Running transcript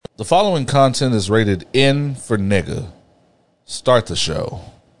The following content is rated N for nigga. Start the show.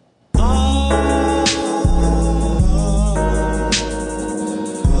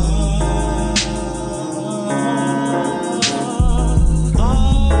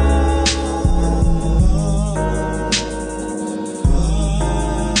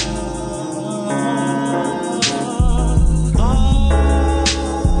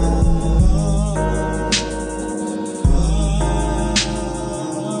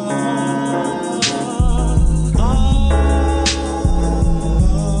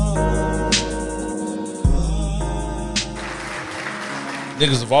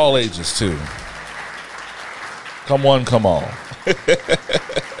 Niggas of all ages, too. Come one, come all.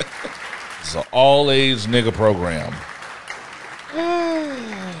 It's an all-age nigga program.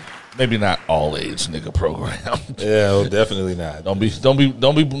 Maybe not all-age nigga program. Yeah, well, definitely not. Don't be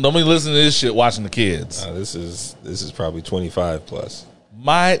listening to this shit watching the kids. This is probably 25 plus.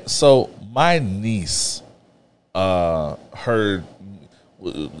 My niece heard,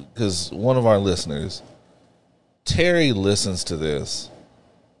 because one of our listeners, Terry, listens to this.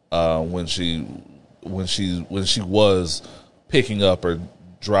 When she was picking up or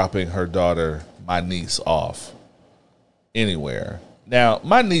dropping her daughter, my niece, off anywhere. Now,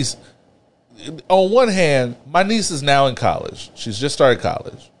 my niece, on one hand, my niece is now in college. She's just started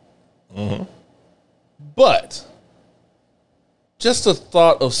college. Mm-hmm. But just the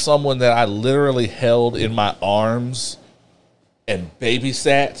thought of someone that I literally held in my arms and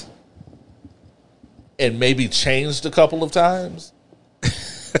babysat and maybe changed a couple of times,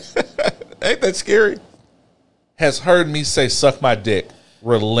 ain't that scary? Has heard me say "suck my dick"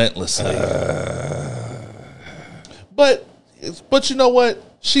 relentlessly. But you know what?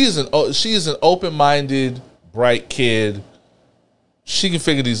 She's an open-minded, bright kid. She can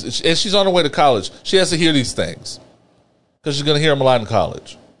figure these, and she's on her way to college. She has to hear these things because she's gonna hear them a lot in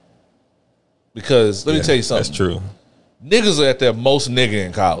college. Because let me tell you something. That's true. Niggas are at their most nigga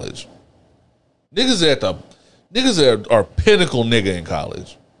in college. Niggas are pinnacle nigga in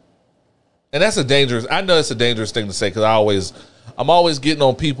college. And that's I know it's a dangerous thing to say because I'm always getting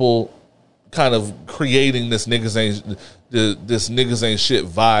on people kind of creating this niggas ain't shit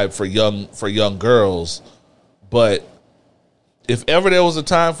vibe for young girls. But if ever there was a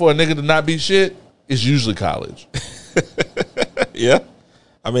time for a nigga to not be shit, it's usually college. Yeah.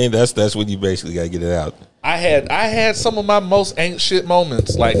 I mean, that's when you basically got to get it out. I had some of my most ain't shit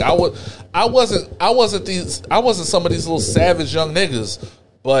moments. Like I wasn't some of these little savage young niggas,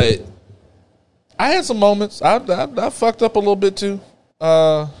 but I had some moments. I fucked up a little bit too.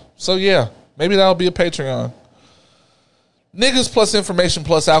 So yeah, maybe that'll be a Patreon. Niggas plus information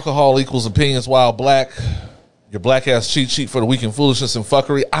plus alcohol equals opinions while black. Your black ass cheat sheet for the week in foolishness and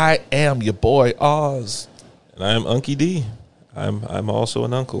fuckery. I am your boy Oz, and I am Unky D. I'm also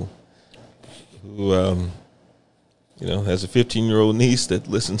an uncle who has a 15-year-old niece that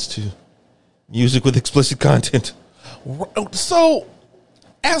listens to music with explicit content. So,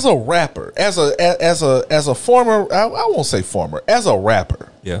 as a rapper, as a former, I won't say former, as a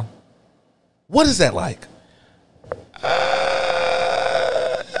rapper, yeah, what is that like?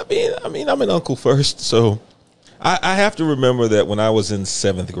 I mean, I'm an uncle first, so I have to remember that when I was in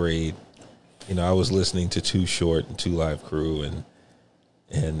 7th grade, I was listening to Too Short and 2 Live Crew and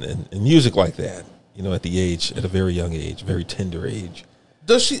music like that. At a very young age, very tender age.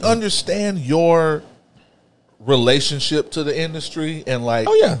 Does she understand your relationship to the industry and like?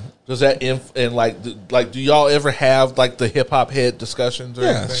 Oh yeah. Does that do y'all ever have like the hip hop head discussions? Or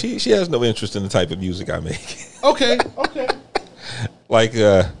anything? She has no interest in the type of music I make. Okay. like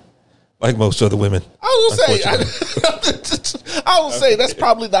most other women. I would say that's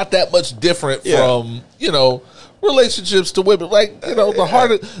probably not that much different from relationships to women. Like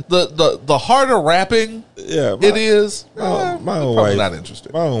the harder rapping, it is. My own wife not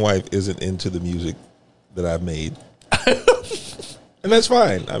interested. My own wife isn't into the music that I've made, and that's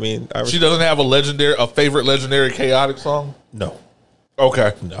fine. I mean, she doesn't have a favorite legendary chaotic song. No.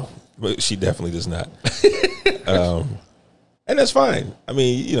 Okay. No, but she definitely does not. And that's fine. I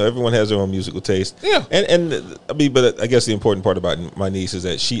mean, everyone has their own musical taste. Yeah. And I mean, but I guess the important part about my niece is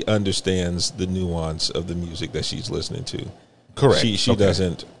that she understands the nuance of the music that she's listening to. Correct.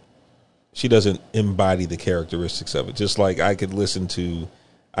 She doesn't embody the characteristics of it. Just like I could listen to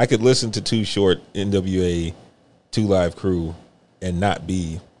Too Short, NWA, 2 Live Crew, and not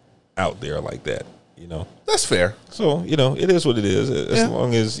be out there like that. That's fair. So it is what it is. As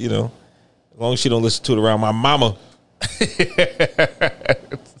long as she don't listen to it around my mama.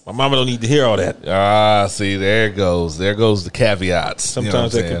 My mama don't need to hear all that. See, there goes the caveats.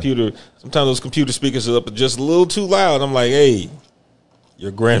 Sometimes those computer speakers are up just a little too loud. I'm like, hey,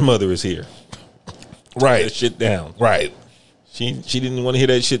 your grandmother is here. Right. That shit down. Right. She didn't want to hear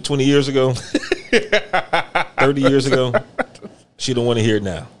that shit 20 years ago, 30 years ago. She don't want to hear it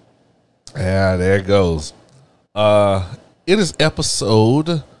now. Yeah, there it goes. It is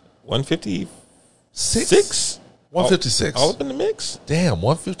episode 156. 156. All up in the mix. Damn,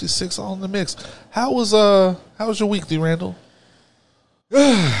 156 all in the mix. How was your week, D. Randle?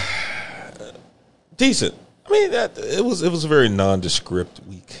 Decent. I mean, it was a very nondescript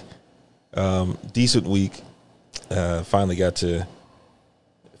week. Decent week. Finally got to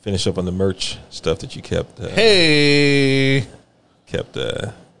finish up on the merch stuff that you kept. Kept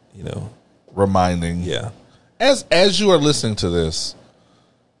reminding. Yeah. As you are listening to this,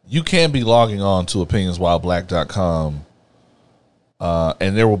 you can be logging on to opinionswhileblack.com,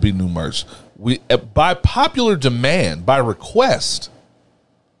 and there will be new merch. We, by popular demand, by request,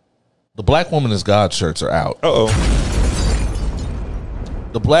 the Black Woman is God shirts are out.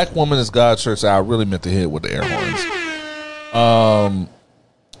 The Black Woman is God shirts are out. I really meant to hit with the air horns.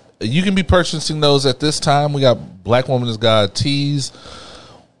 You can be purchasing those at this time. We got Black Woman is God tees.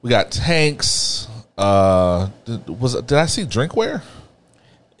 We got tanks. Did I see drinkware?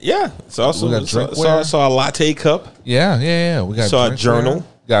 Yeah, it's also we got drinkware. Saw a latte cup. Yeah. We got a journal.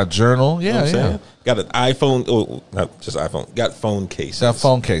 Got a journal. Yeah. Got an iPhone. Oh, not just iPhone. Got phone cases. Got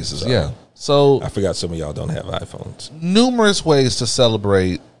phone cases. Yeah. So I forgot some of y'all don't have iPhones. Numerous ways to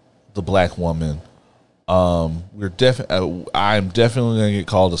celebrate the Black woman. I'm definitely gonna get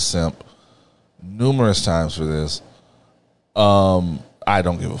called a simp numerous times for this. I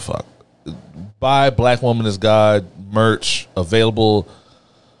don't give a fuck. Buy Black Woman is God merch available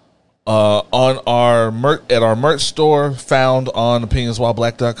on our merch store found on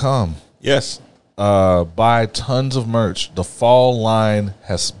opinionswhileblack.com. Yes. Buy tons of merch. The fall line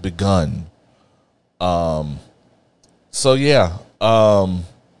has begun. So yeah.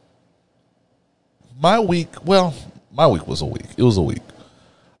 My week was a week. It was a week.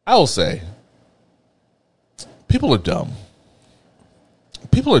 I will say, people are dumb.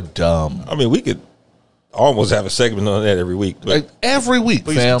 People are dumb. I mean, we could almost have a segment on that every week. Like every week,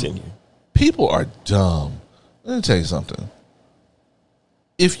 please fam. Continue. People are dumb. Let me tell you something.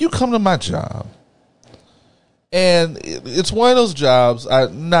 If you come to my job, and it's one of those jobs,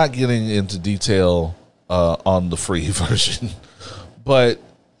 I'm not getting into detail on the free version, but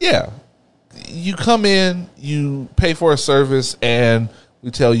yeah, you come in, you pay for a service, and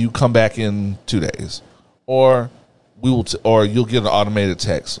we tell you come back in 2 days, or or you'll get an automated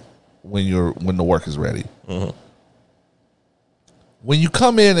text when the work is ready. Mm-hmm. When you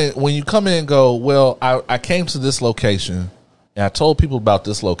come in and go, well, I came to this location and I told people about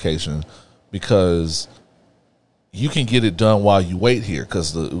this location because you can get it done while you wait here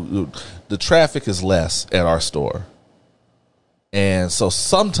because the traffic is less at our store. And so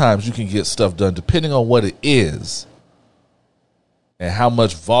sometimes you can get stuff done depending on what it is and how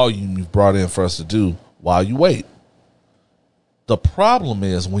much volume you've brought in for us to do while you wait. The problem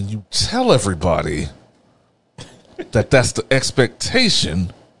is when you tell everybody that's the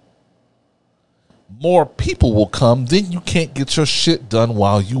expectation, more people will come, then you can't get your shit done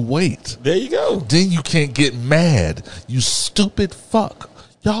while you wait. There you go. Then you can't get mad. You stupid fuck.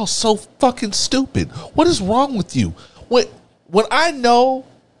 Y'all so fucking stupid. What is wrong with you? When I know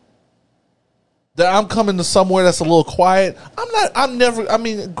that I'm coming to somewhere that's a little quiet,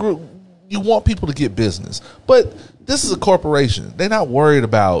 you want people to get business. But this is a corporation. They're not worried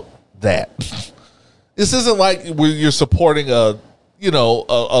about that. This isn't like where you're supporting a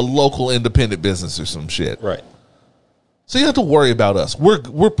local independent business or some shit. Right. So you have to worry about us.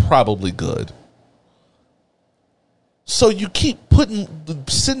 We're probably good. So you keep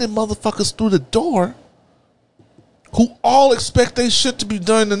sending motherfuckers through the door who all expect they shit to be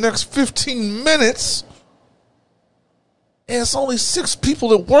done in the next 15 minutes. And it's only 6 people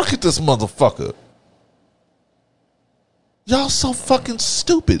that work at this motherfucker. Y'all so fucking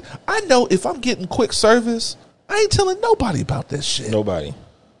stupid. I know if I'm getting quick service, I ain't telling nobody about that shit. Nobody.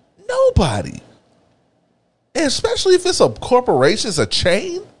 And especially if it's a corporation, it's a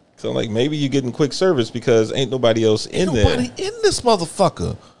chain. So like maybe you're getting quick service because ain't nobody else in there. Nobody in this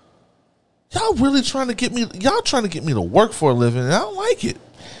motherfucker. Y'all really trying to get me to work for a living, and I don't like it.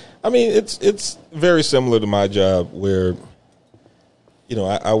 I mean, it's very similar to my job where,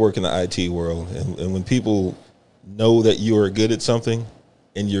 I work in the IT world, and when people know that you are good at something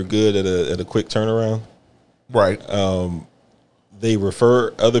and you're good at a quick turnaround, right? They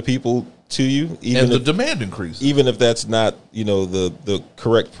refer other people to you, and the demand increases. Even if that's not the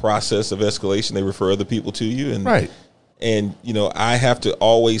correct process of escalation, they refer other people to you, and right. And I have to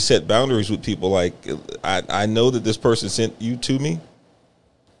always set boundaries with people. Like I know that this person sent you to me,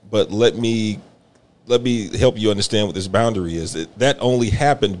 but let me help you understand what this boundary is. That only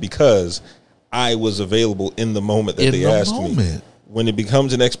happened because I was available in the moment that they asked me. When it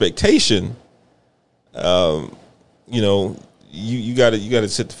becomes an expectation, you know, you got to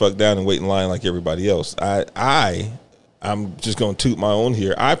sit the fuck down and wait in line like everybody else. I'm just going to toot my own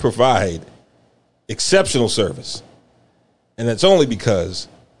here. I provide exceptional service, and that's only because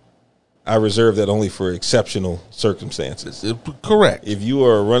I reserve that only for exceptional circumstances. Correct. If you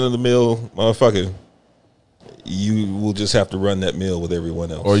are a run-of-the-mill motherfucker, you will just have to run that mill with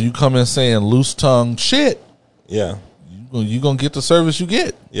everyone else. Or you come in saying loose-tongued shit. Yeah. You're going to get the service you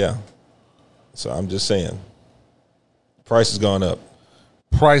get. Yeah. So I'm just saying, price has gone up.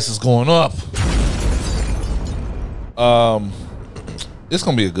 Price is going up. It's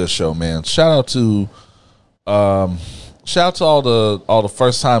going to be a good show, man. Shout out to all the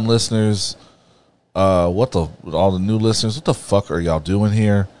first-time listeners. All the new listeners. What the fuck are y'all doing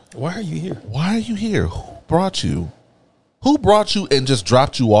here? Why are you here? Why are you here? Who brought you? Who brought you and just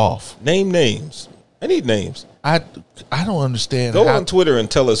dropped you off? Name names. I need names. I don't understand. Go on Twitter and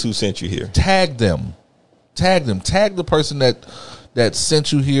tell us who sent you here. Tag them. Tag the person that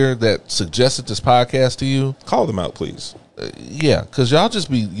sent you here, that suggested this podcast to you. Call them out, please. Yeah, because y'all just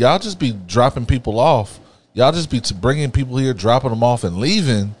be dropping people off. Y'all just be bringing people here, dropping them off, and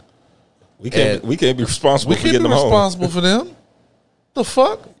leaving. We can't be responsible for getting them home. We can't be responsible for them. The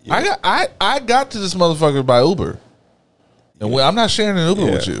fuck? Yeah. I got to this motherfucker by Uber. And I'm not sharing an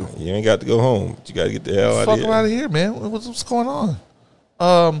Uber with you. You ain't got to go home. But you got to get the hell out of here. Fuck out of here, man. What's going on?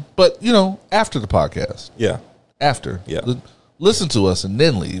 But, you know, after the podcast. Yeah. After. Yeah. Listen to us and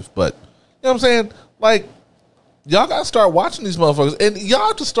then leave. But, you know what I'm saying? Like, y'all got to start watching these motherfuckers. And y'all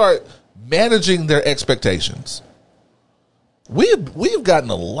have to start managing their expectations. We've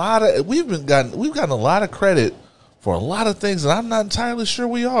gotten a lot of credit for a lot of things that I'm not entirely sure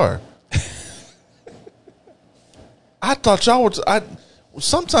we are. I thought y'all were.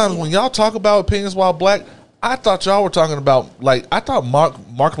 Sometimes when y'all talk about opinions while black, I thought y'all were talking about, like, I thought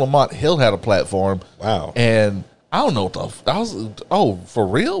Mark Lamont Hill had a platform. Wow. And I don't know what I was. Oh, for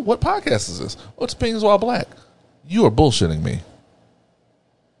real? What podcast is this? What's opinions while black? You are bullshitting me.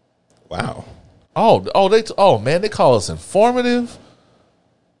 Wow. Oh, man, they call us informative,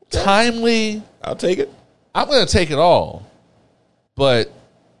 timely. I'll take it. I'm going to take it all. But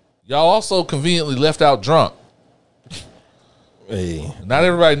y'all also conveniently left out drunk. Hey. Not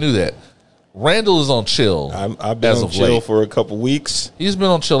everybody knew that. Randle is on chill. I've been on chill for a couple weeks. He's been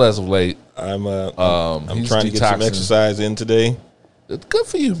on chill as of late. I'm trying to get some exercise in today. It's good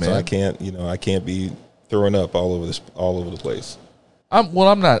for you, man. So I can't be throwing up all over the place. I'm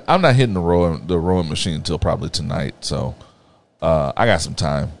not hitting the rowing machine until probably tonight. So I got some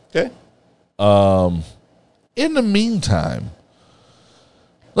time. Okay. In the meantime,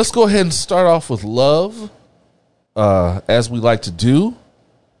 let's go ahead and start off with love, as we like to do.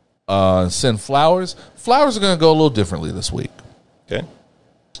 Send flowers. Flowers are going to go a little differently this week. Okay.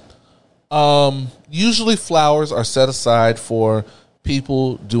 Usually flowers are set aside for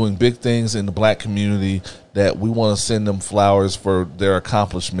people doing big things in the black community that we want to send them flowers for their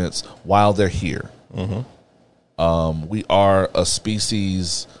accomplishments while they're here. Mm-hmm. We are a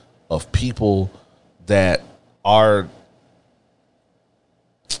species of people that our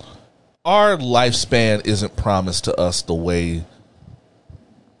lifespan isn't promised to us the way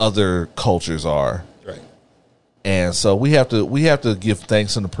other cultures are. Right. And so we have to give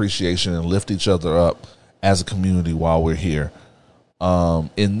thanks and appreciation and lift each other up as a community while we're here.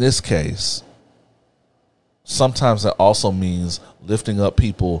 In this case, sometimes that also means lifting up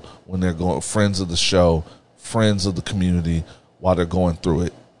people when they're going, friends of the show, friends of the community, while they're going through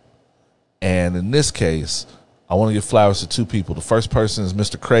it. And in this case, I want to give flowers to two people. The first person is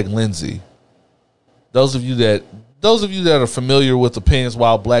Mr. Craig Lindsay. Those of you that are familiar with Opinions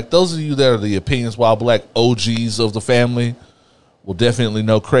While Black, those of you that are the Opinions While Black OGs of the family will definitely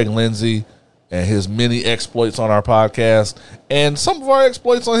know Craig Lindsay and his many exploits on our podcast and some of our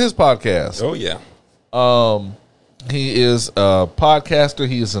exploits on his podcast. Oh, yeah. He is a podcaster.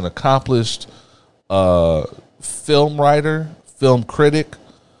 He is an accomplished film writer, film critic,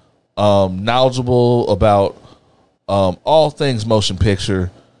 knowledgeable about all things motion picture.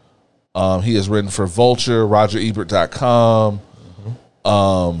 He has written for Vulture, RogerEbert.com.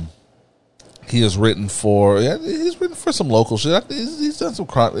 Mm-hmm. He has written for some local shit. He's done some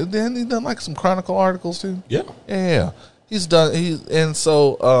some Chronicle articles too. Yeah. Yeah.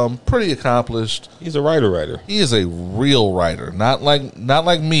 Pretty accomplished. He's a writer. He is a real writer, not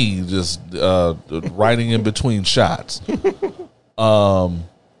like me, just writing in between shots. He has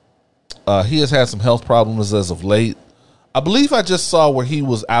had some health problems as of late. I believe I just saw where he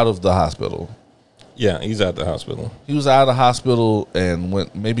was out of the hospital. Yeah, he's at the hospital. He was out of the hospital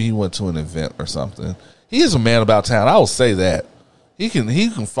and maybe he went to an event or something. He is a man about town. I will say that. He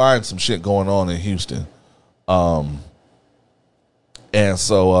can find some shit going on in Houston. And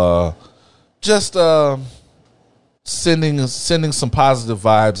so just sending some positive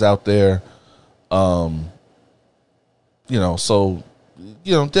vibes out there. So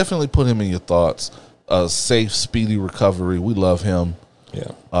definitely put him in your thoughts. Safe, speedy recovery. We love him.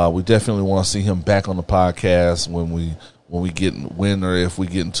 Yeah. We definitely want to see him back on the podcast when or if we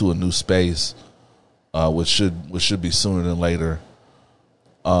get into a new space, which should be sooner than later.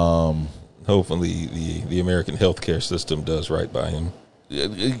 Hopefully the American healthcare system does right by him.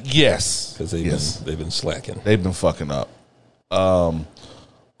 Yes, because they've been slacking. They've been fucking up.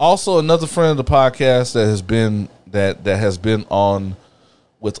 Also, another friend of the podcast that has been on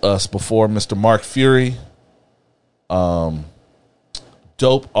with us before, Mr. Mark Fury.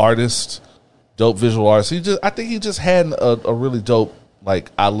 Dope artist, dope visual artist. I think he just had a really dope,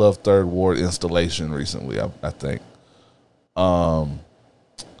 like, I Love Third Ward installation recently, I think.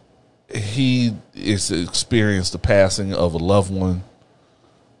 He experienced the passing of a loved one.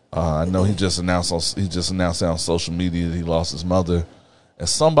 I know he just announced on social media that he lost his mother. As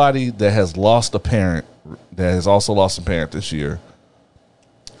somebody that has lost a parent, that has also lost a parent this year,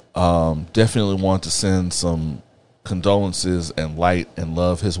 definitely want to send some condolences and light and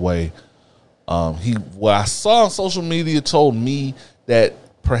love his way. What I saw on social media told me that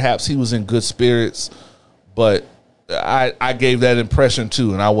perhaps he was in good spirits, but I gave that impression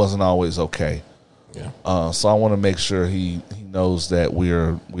too, and I wasn't always okay. Yeah. So I want to make sure he knows that we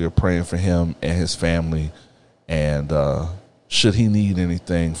are praying for him and his family, and should he need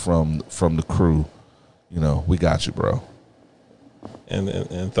anything from the crew, we got you, bro.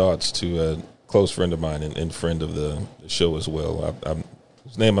 And thoughts to a close friend of mine and friend of the show as well.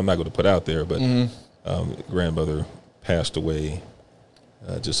 His name I'm not going to put out there, but grandmother passed away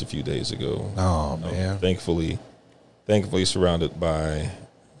just a few days ago. Oh man! Thankfully surrounded by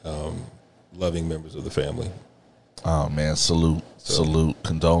loving members of the family. Oh man! Salute,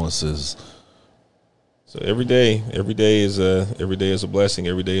 condolences. So every day is a blessing.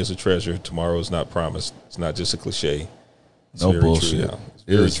 Every day is a treasure. Tomorrow is not promised. It's not just a cliche. It's no bullshit. True. It's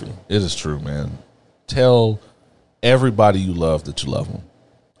very true. It is true, man. Tell everybody you love that you love them.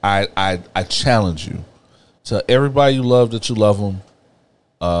 I challenge you. Tell everybody you love that you love them.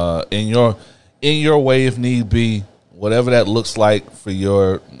 In your way, if need be, whatever that looks like for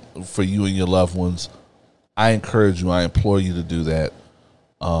you and your loved ones. I encourage you. I implore you to do that.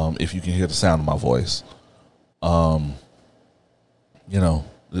 If you can hear the sound of my voice, tell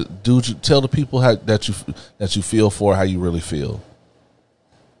the people that you feel for, how you really feel.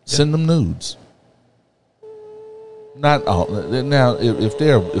 Send them nudes. Not all. Now, if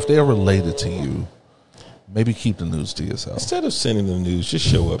they're related to you, maybe keep the nudes to yourself. Instead of sending them nudes, just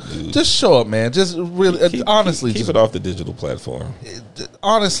show up nudes. Just show up, man. Just really, honestly, keep it off the digital platform.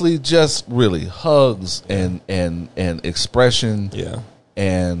 Honestly, just really hugs and expression. Yeah.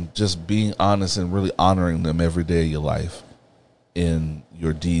 And just being honest and really honoring them every day of your life in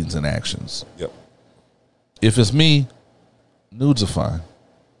your deeds and actions. Yep. If it's me, nudes are fine.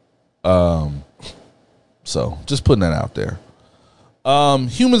 So just putting that out there.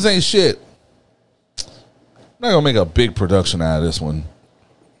 Humans ain't shit. I'm not gonna make a big production out of this one.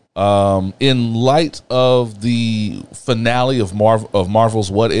 In light of the finale of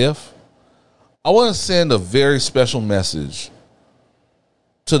Marvel's What If, I want to send a very special message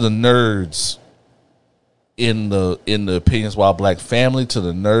to the nerds in the Opinions While Black family, to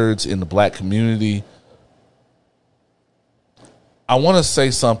the nerds in the black community. I want to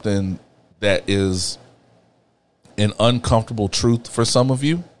say something that is an uncomfortable truth for some of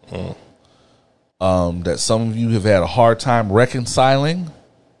you, that some of you have had a hard time reconciling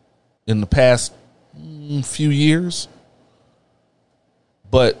in the past few years.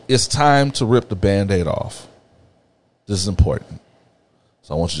 But it's time to rip the Band-Aid off. This is important.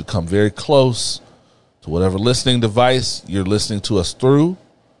 So I want you to come very close to whatever listening device you're listening to us through.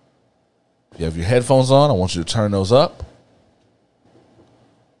 If you have your headphones on, I want you to turn those up.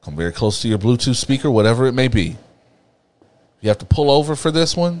 Come very close to your Bluetooth speaker, whatever it may be. If you have to pull over for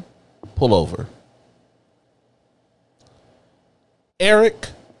this one, pull over. Eric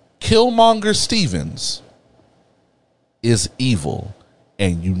Killmonger Stevens is evil,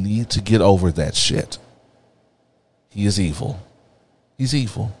 and you need to get over that shit. He is evil. He's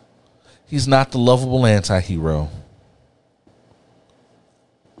evil. He's not the lovable anti-hero.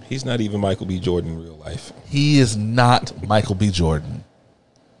 He's not even Michael B. Jordan in real life. He is not Michael B. Jordan.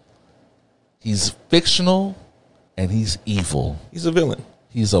 He's fictional, and he's evil. He's a villain.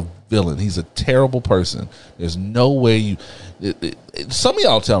 He's a villain. He's a terrible person. There's no way you... some of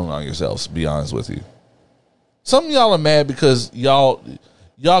y'all telling on yourselves, to be honest with you. Some of y'all are mad because y'all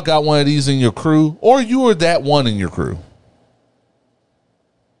got one of these in your crew, or you were that one in your crew.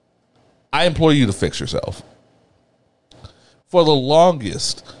 I implore you to fix yourself. For the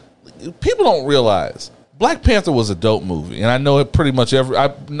longest, people don't realize Black Panther was a dope movie, and I know it pretty much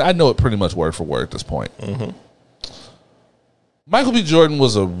I know it pretty much word for word at this point. Mm-hmm. Michael B. Jordan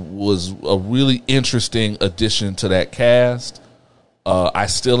was a really interesting addition to that cast. I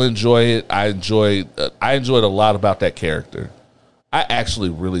still enjoy it. I enjoyed a lot about that character. I actually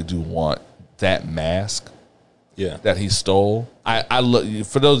really do want that mask. Yeah, that he stole. I love.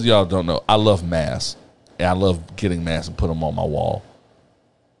 For those of y'all who don't know, I love masks, and I love getting masks and put them on my wall.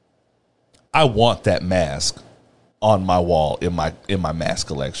 I want that mask on my wall in my mask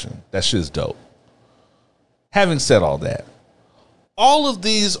collection. That shit is dope. Having said all that, all of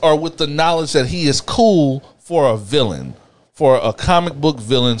these are with the knowledge that he is cool for a villain, for a comic book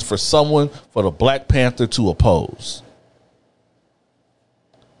villain, for the Black Panther to oppose.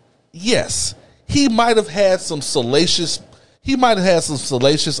 Yes, he might have had some salacious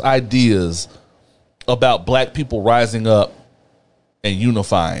ideas about black people rising up and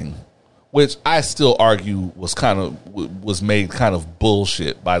unifying, which I still argue was made kind of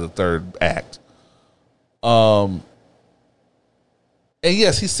bullshit by the third act. And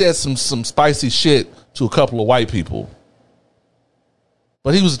yes, he said some spicy shit to a couple of white people,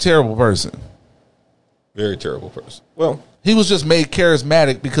 but he was a terrible person. Very terrible person. Well, he was just made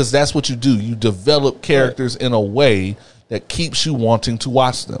charismatic because that's what you do. You develop characters in a way that keeps you wanting to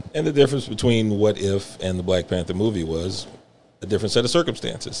watch them. And the difference between What If and the Black Panther movie was a different set of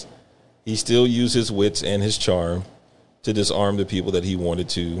circumstances. He still used his wits and his charm to disarm the people that he wanted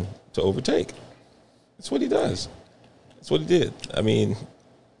to overtake. That's what he does. That's what he did. I mean,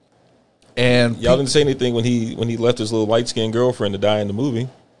 and y'all didn't say anything when he left his little light-skinned girlfriend to die in the movie.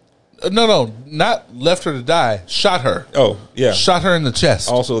 No, not left her to die. Shot her. Oh, yeah. Shot her in the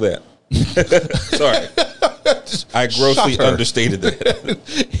chest. Also that. Sorry. I grossly understated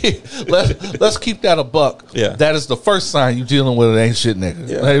that. Let's keep that a buck. Yeah. That is the first sign you dealing with an ain't shit nigga.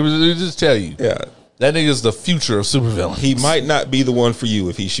 Yeah. Like, we just tell you. Yeah. That nigga is the future of supervillains. He might not be the one for you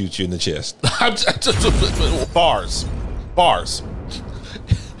if he shoots you in the chest. Bars.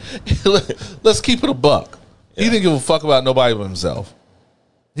 Let's keep it a buck. Yeah. He didn't give a fuck about nobody but himself.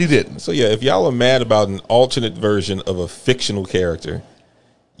 He didn't. So yeah, if y'all are mad about an alternate version of a fictional character,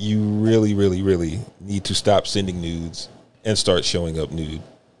 you really, really, really need to stop sending nudes and start showing up nude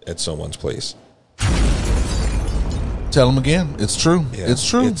at someone's place. Tell them again. It's true. Yeah, it's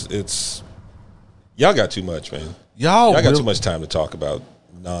true. It's y'all got too much, man. Y'all got too much time to talk about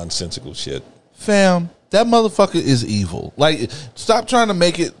nonsensical shit. Fam, that motherfucker is evil. Like, stop trying to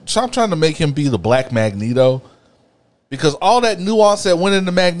make him be the Black Magneto. Because all that nuance that went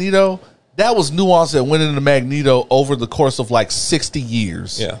into Magneto, that was nuance that went into Magneto over the course of like 60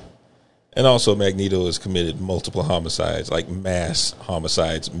 years. Yeah. And also Magneto has committed multiple homicides, like mass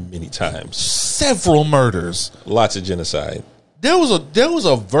homicides many times. Several murders. Lots of genocide. There was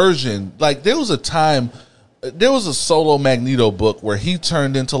a version, like there was a time, there was a solo Magneto book where he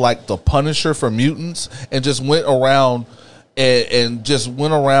turned into like the Punisher for mutants and just went around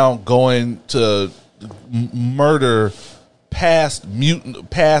going to murder past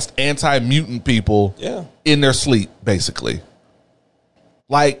anti-mutant people in their sleep, basically.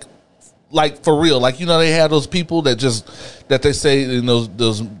 Like for real. Like, you know, they had those people that they say in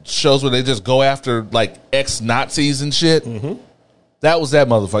those shows where they just go after like ex-Nazis and shit. Mm-hmm. That was that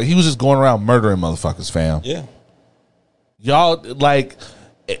motherfucker. He was just going around murdering motherfuckers, fam. Yeah. Y'all, like,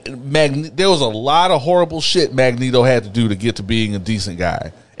 there was a lot of horrible shit Magneto had to do to get to being a decent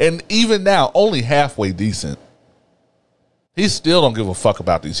guy. And even now, only halfway decent. He still don't give a fuck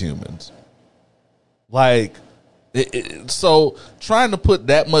about these humans. Like, so trying to put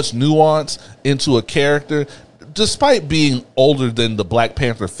that much nuance into a character, despite being older than the Black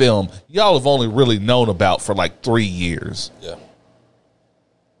Panther film, y'all have only really known about for like 3 years. Yeah.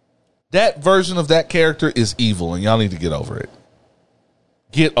 That version of that character is evil, and y'all need to get over it.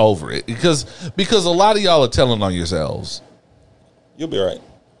 Get over it. Because a lot of y'all are telling on yourselves. You'll be all right.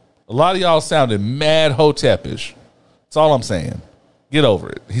 A lot of y'all sounded mad Hotepish. That's all I'm saying. Get over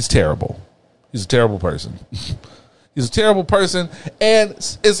it. He's terrible. He's a terrible person. He's a terrible person. And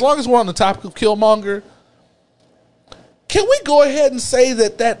as long as we're on the topic of Killmonger, can we go ahead and say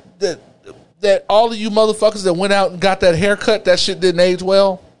that all of you motherfuckers that went out and got that haircut, that shit didn't age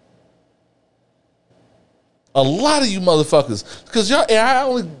well? A lot of you motherfuckers. Because y'all, and I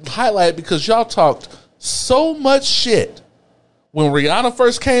only highlight it because y'all talked so much shit when Rihanna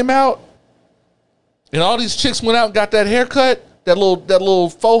first came out, and all these chicks went out and got that haircut, that little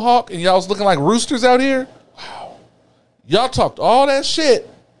faux hawk, and y'all was looking like roosters out here. Wow. Y'all talked all that shit,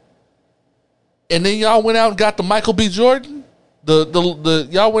 and then y'all went out and got the Michael B. Jordan.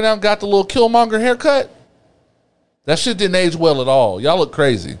 Y'all went out and got the little Killmonger haircut. That shit didn't age well at all. Y'all look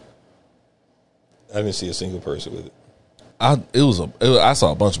crazy. I didn't see a single person with it. I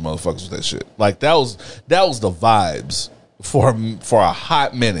saw a bunch of motherfuckers with that shit. Like that was the vibes for a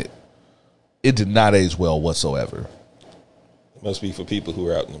hot minute. It did not age well whatsoever. It must be for people who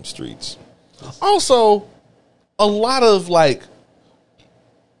are out in them streets. Also, a lot of like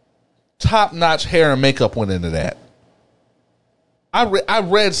top-notch hair and makeup went into that. I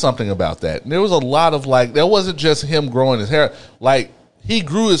read something about that. And there was a lot of like, there wasn't just him growing his hair. Like he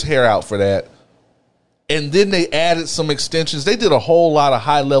grew his hair out for that. And then they added some extensions. They did a whole lot of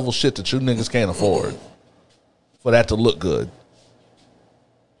high-level shit that you niggas can't afford for that to look good.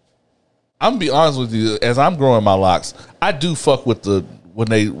 I'm gonna be honest with you. As I'm growing my locks, I do fuck with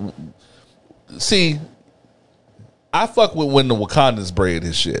I fuck with when the Wakandans braid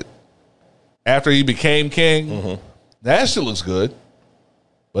his shit. After he became king, that shit looks good.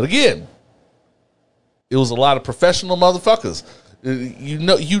 But again, it was a lot of professional motherfuckers. You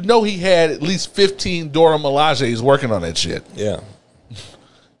know he had at least 15 Dora Milajes working on that shit. Yeah.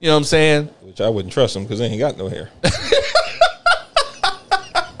 You know what I'm saying? Which I wouldn't trust him because they ain't got no hair.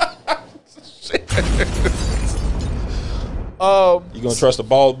 You gonna trust a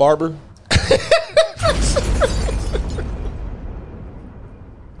bald barber?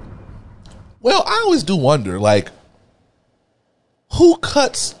 Well, I always do wonder, like, who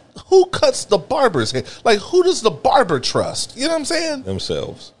cuts the barber's hair? Like, who does the barber trust? You know what I'm saying?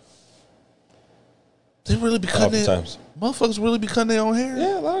 Themselves. They really be cutting Oftentimes. motherfuckers really be cutting their own hair?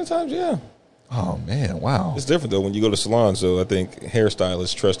 Yeah, a lot of times, yeah. Oh man, wow. It's different though when you go to salons, so I think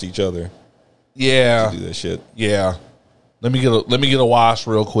hairstylists trust each other Yeah. to do that shit. Yeah. Let me get a wash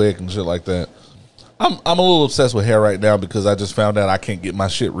real quick and shit like that. I'm a little obsessed with hair right now because I just found out I can't get my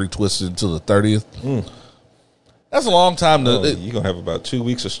shit retwisted until the 30th. That's a long time to. You're gonna have about 2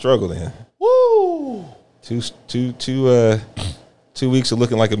 weeks of struggle then. Woo! 2 weeks of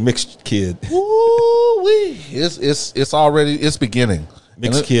looking like a mixed kid. Woo wee! It's beginning.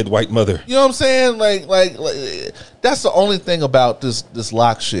 Mixed kid, white mother. You know what I'm saying? Like that's the only thing about this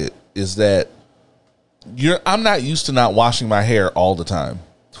lock shit is that I'm not used to not washing my hair all the time.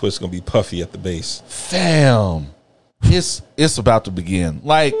 Twist's gonna be puffy at the base. Fam, it's about to begin.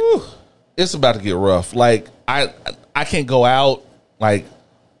 Like, it's about to get rough. Like, I can't go out. Like,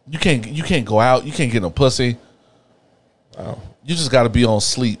 you can't go out. You can't get no pussy. Wow. You just got to be on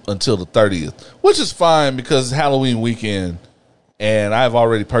sleep until the 30th, which is fine because it's Halloween weekend, and I've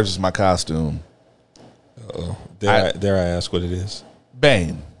already purchased my costume. Uh-oh. Dare I ask what it is?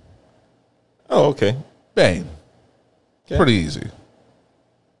 Bane. Oh, okay. Bane. Okay. Pretty easy.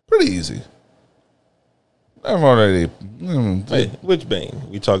 I've already. Hey, which Bane?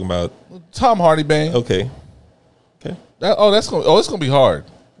 We talking about? Tom Hardy Bane. Okay. It's gonna be hard.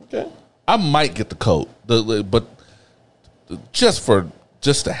 Okay. I might get the coat, but just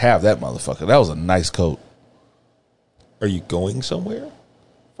to have that motherfucker. That was a nice coat. Are you going somewhere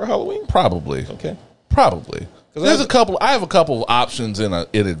for Halloween? Probably. Okay. Probably. There's a couple. I have a couple of options in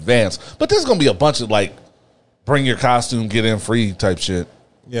advance, but there's gonna be a bunch of like, bring your costume, get in free type shit.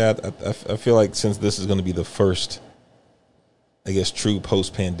 Yeah, I feel like since this is going to be the first, I guess, true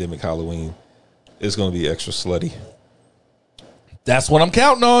post-pandemic Halloween, it's going to be extra slutty. That's what I'm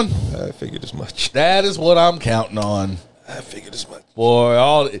counting on. I figured as much. That is what I'm counting on. I figured as much.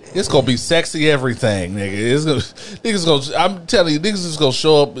 Boy, it's gonna be sexy everything, nigga. I'm telling you, niggas is gonna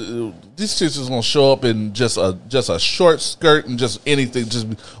show up. These chicks is gonna show up in just a short skirt and just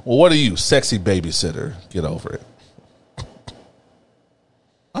anything. What are you, sexy babysitter? Get over it.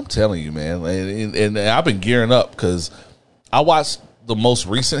 I'm telling you, man, and I've been gearing up because I watched the most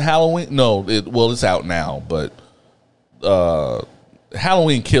recent Halloween. No, it's out now, but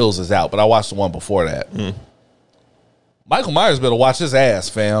Halloween Kills is out. But I watched the one before that. Michael Myers better watch his ass,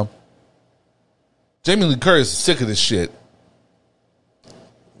 fam. Jamie Lee Curtis is sick of this shit.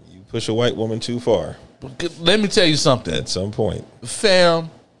 You push a white woman too far. Let me tell you something. At some point, fam.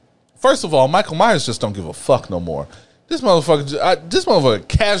 First of all, Michael Myers just don't give a fuck no more. This motherfucker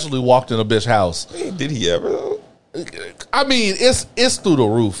casually walked in a bitch house. Hey, did he ever though? I mean, it's through the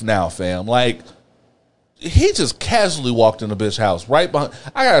roof now, fam. Like, he just casually walked in a bitch house right behind.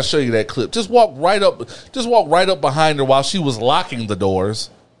 I gotta show you that clip. Just walk right up behind her while she was locking the doors,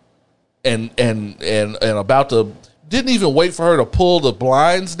 and about to. Didn't even wait for her to pull the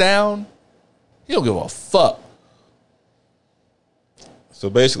blinds down. He don't give a fuck. So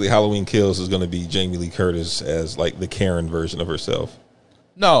basically, Halloween Kills is going to be Jamie Lee Curtis as like the Karen version of herself.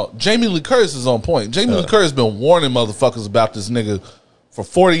 No, Jamie Lee Curtis is on point. Jamie Lee Curtis been warning motherfuckers about this nigga for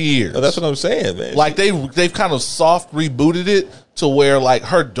 40 years. Oh, that's what I'm saying, man. Like they've kind of soft rebooted it to where like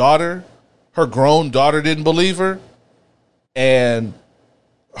her grown daughter didn't believe her, and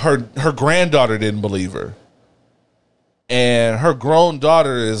her granddaughter didn't believe her, and her grown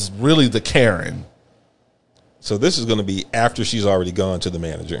daughter is really the Karen. So this is going to be after she's already gone to the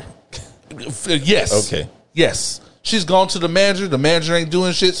manager. Yes. Okay. Yes. She's gone to the manager. The manager ain't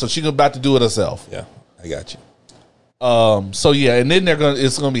doing shit, so she's about to do it herself. Yeah, I got you. So yeah, and then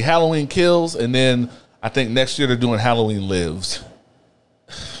it's gonna be Halloween Kills, and then I think next year they're doing Halloween Lives.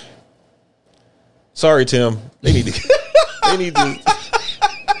 Sorry, Tim. They need to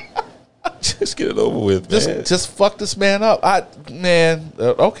just get it over with, man. Just fuck this man up.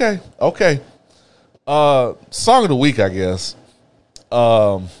 Okay. Song of the week, I guess.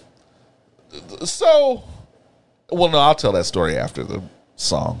 Well, no, I'll tell that story after the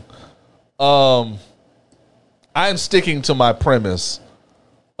song. I'm sticking to my premise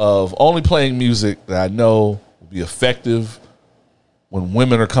of only playing music that I know will be effective when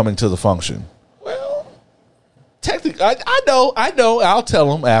women are coming to the function. Well, technically, I know. I'll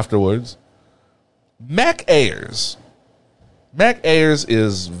tell them afterwards. Ayres. Ayres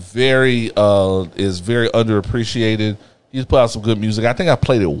is very underappreciated. He's put out some good music. I think I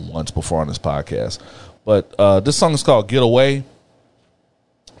played it once before on this podcast. But this song is called Get Away.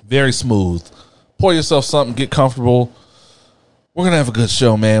 Very smooth. Pour yourself something, get comfortable. We're going to have a good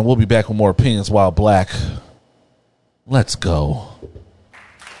show, man. We'll be back with more Opinions While Black. Let's go.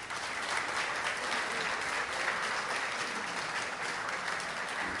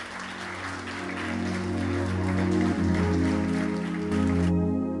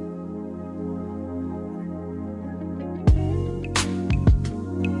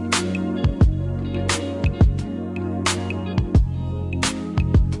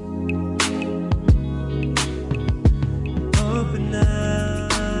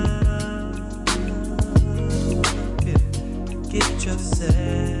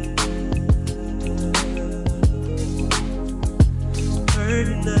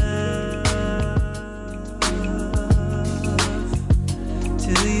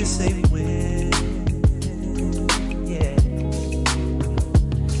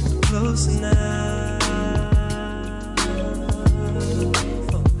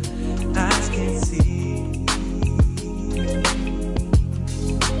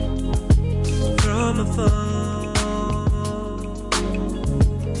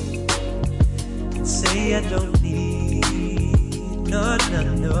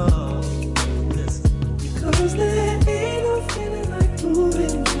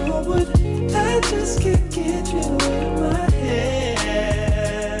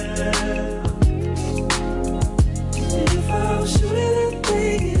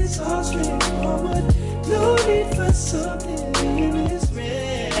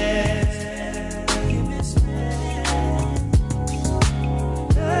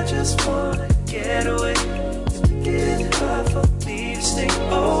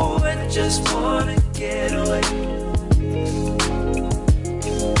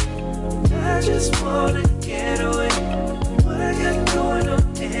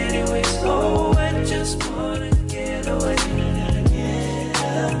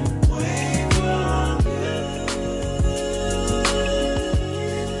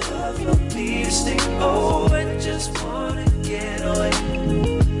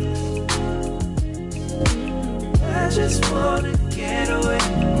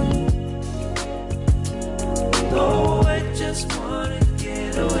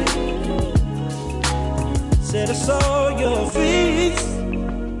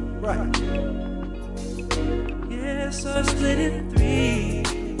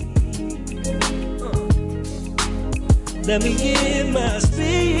 Let me get my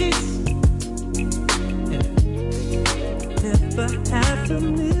space. Never have to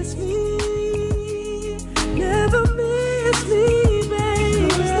miss me. Never miss me, baby.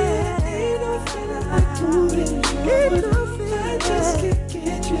 'Cause there ain't no feeling like moving. Ain't no feeling. I just can't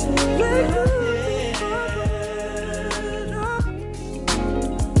get you right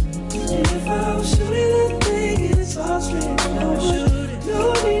if I was shooting a thing, it's all straight.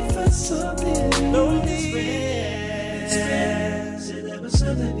 No need for something. No need.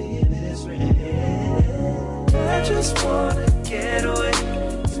 I just wanna get away.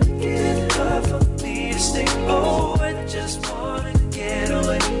 Get hard for me to stay. Oh, I just wanna get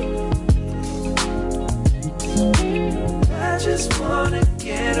away. I just wanna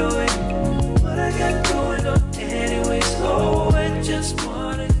get away. But I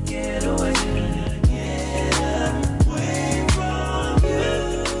get away. Get away from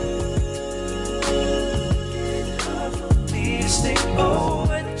you. Get off of these things. Oh,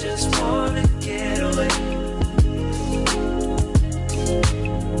 I just wanna get away.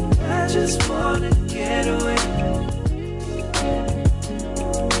 I just wanna get away.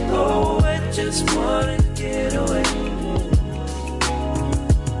 Oh, I just wanna get away.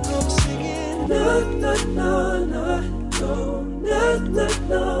 I'm singing, no, no, no, no, no, no, no,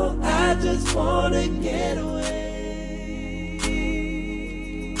 no. I just wanna get away.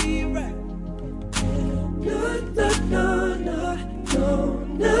 Right. No, no, no, no, no,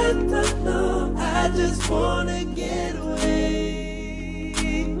 no, no, no. I just wanna get away.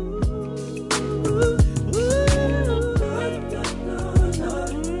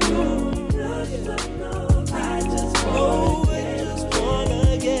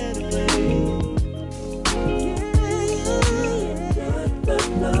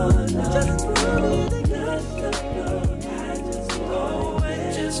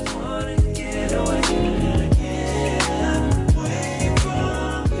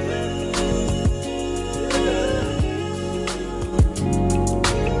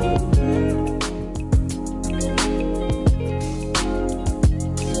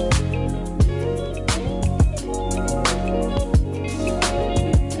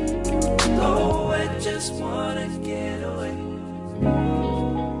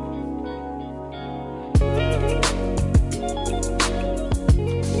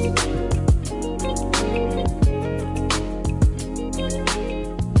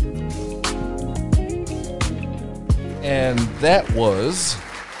 And that was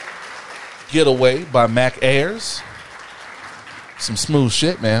Get Away by Mac Ayres. Some smooth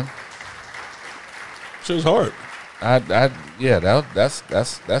shit, man. Shit's hard. Yeah, that's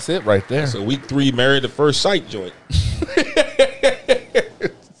it right there. It's a week 3 Married at First Sight joint.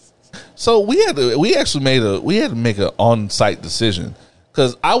 So we had to make an on-site decision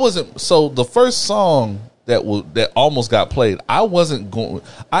because I wasn't. So the first song that almost got played, I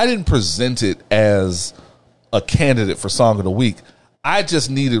didn't present it as a candidate for Song of the Week. I just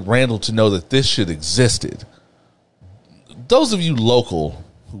needed Randle to know that this shit existed. Those of you local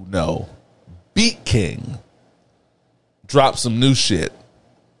who know, Beat King dropped some new shit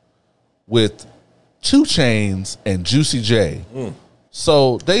with 2 Chainz and Juicy J.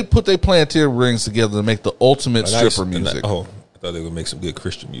 So they put their Plantier rings together to make the ultimate stripper music. I thought they would make some good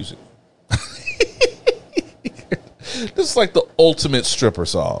Christian music. This is like the ultimate stripper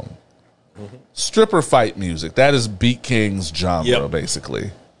song. Stripper fight music. That is Beat King's genre,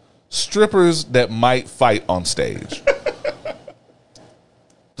 basically. Strippers that might fight on stage.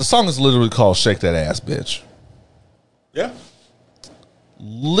 The song is literally called Shake That Ass, Bitch. Yeah.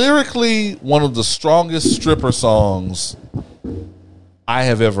 Lyrically, one of the strongest stripper songs I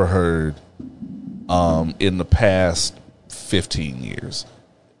have ever heard in the past 15 years.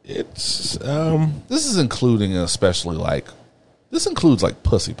 It's this is including especially this includes like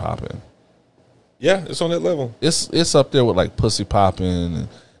Pussy Poppin'. Yeah, it's on that level. It's up there with like Pussy Poppin'.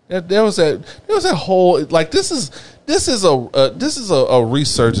 And there was that whole like this is a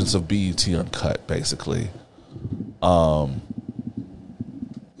resurgence of BET Uncut, basically. A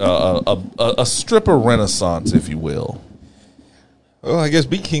stripper renaissance, if you will. Well, I guess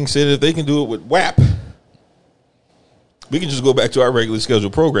Beat King said if they can do it with WAP, we can just go back to our regularly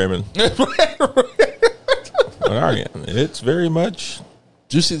scheduled programming. All right, it's very much.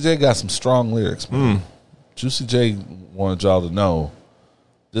 Juicy J got some strong lyrics, man. Juicy J wanted y'all to know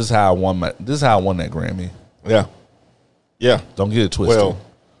this is how I won that Grammy. Yeah. Yeah. Don't get it twisted. Well,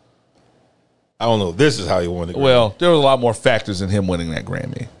 I don't know. This is how he won the Grammy. Well, there were a lot more factors in him winning that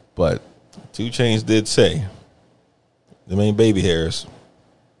Grammy, but 2 Chainz did say, them ain't baby hairs.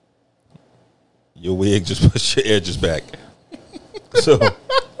 Your wig just puts your edges back. So.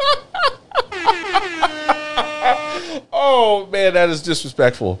 Oh, man, that is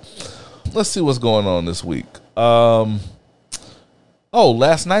disrespectful. Let's see what's going on this week. Last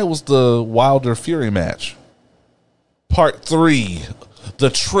night was the Wilder Fury match. Part 3.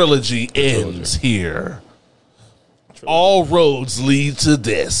 The trilogy ends here. All roads lead to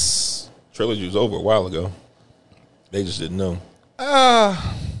this. Trilogy was over a while ago. They just didn't know.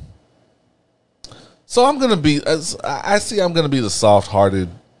 So I'm gonna be. I'm gonna be the soft-hearted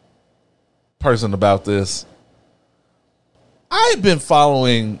person about this. I've been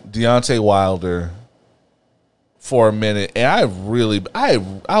following Deontay Wilder for a minute, and I'm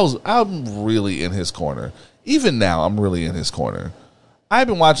really in his corner. Even now, I'm really in his corner. I've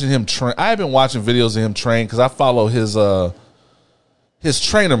been watching him train. I've been watching videos of him train because I follow his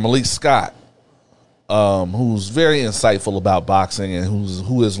trainer Malik Scott. who's very insightful about boxing and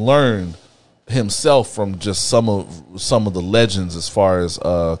who has learned himself from just some of the legends as far as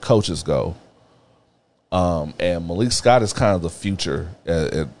coaches go. And Malik Scott is kind of the future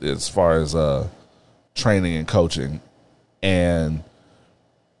as far as training and coaching. And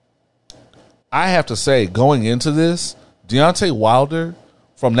I have to say, going into this, Deontay Wilder,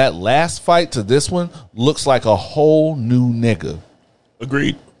 from that last fight to this one, looks like a whole new nigga.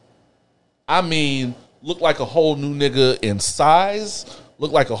 Agreed. I mean, look like a whole new nigga in size,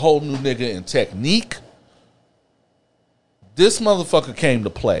 look like a whole new nigga in technique. This motherfucker came to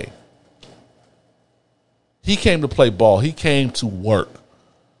play. He came to play ball. He came to work.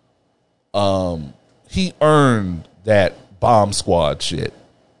 He earned that bomb squad shit.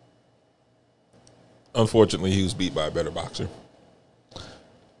 Unfortunately, he was beat by a better boxer.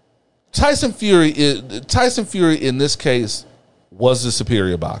 Tyson Fury in this case was the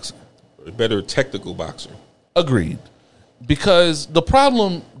superior boxer. A better technical boxer. Agreed. Because the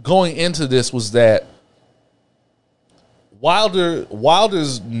problem going into this was that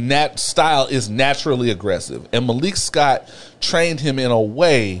Wilder's style is naturally aggressive, and Malik Scott trained him in a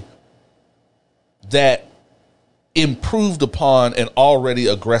way that improved upon an already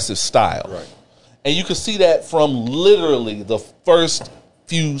aggressive style. Right. And you can see that from literally the first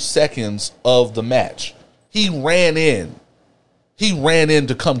few seconds of the match. He ran in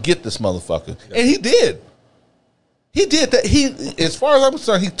to come get this motherfucker. Yeah. And he did. He did that. As far as I'm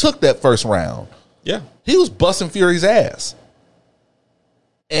concerned, he took that first round. Yeah. He was busting Fury's ass.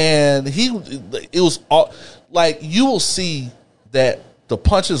 And it was all, like, you will see that the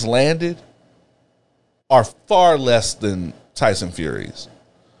punches landed are far less than Tyson Fury's.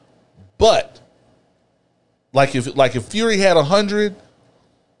 But like if Fury had 100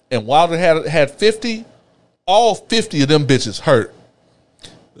 and Wilder had 50, all 50 of them bitches hurt.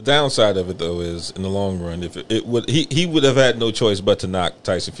 The downside of it, though, is in the long run, if he would have had no choice but to knock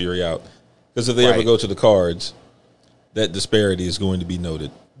Tyson Fury out, because if they ever go to the cards, that disparity is going to be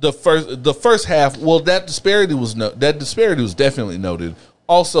noted. The first half, well, that disparity was definitely noted.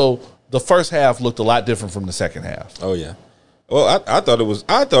 Also, the first half looked a lot different from the second half. Oh yeah, well, I thought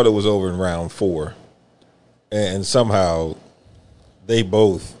it was over in round 4, and somehow they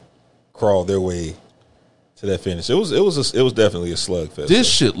both crawled their way to that finish. It was definitely a slugfest. This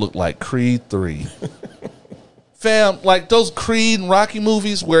shit looked like Creed 3. Fam, like those Creed and Rocky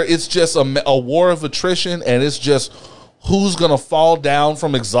movies where it's just a war of attrition and it's just who's going to fall down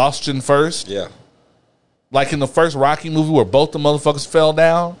from exhaustion first. Yeah. Like in the first Rocky movie where both the motherfuckers fell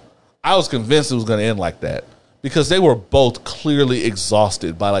down, I was convinced it was going to end like that because they were both clearly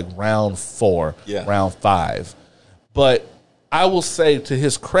exhausted by like round 4, round 5. But I will say, to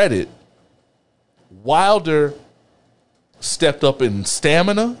his credit, Wilder stepped up in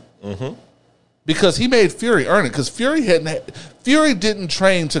stamina because he made Fury earn it. Because Fury didn't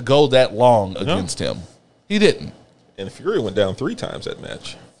train to go that long against him. He didn't. And Fury went down 3 times that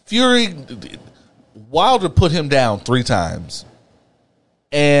match. Wilder put him down 3 times,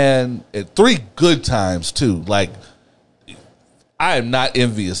 and 3 good times too. Like, I am not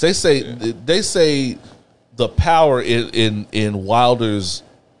envious. They say the power in Wilder's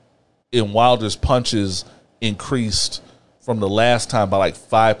punches increased from the last time by like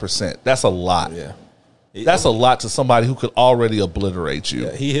 5%. That's a lot. Yeah. That's a lot to somebody who could already obliterate you.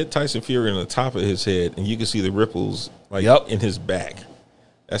 Yeah, he hit Tyson Fury in the top of his head, and you can see the ripples in his back.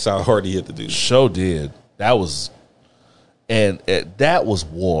 That's how hard he hit the dude. Sure did. That was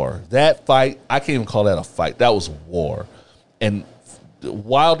war. That fight, I can't even call that a fight. That was war. And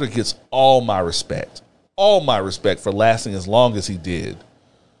Wilder gets all my respect for lasting as long as he did.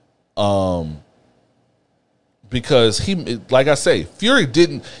 Because he, like I say, Fury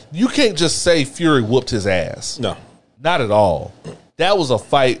didn't. You can't just say Fury whooped his ass. No, not at all. That was a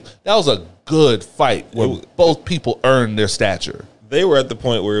fight. That was a good fight where both people earned their stature. They were at the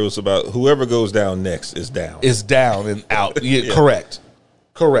point where it was about whoever goes down next is down. Is down and out. Yeah. Correct.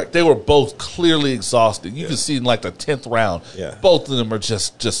 They were both clearly exhausted. You can see in like the 10th round, both of them are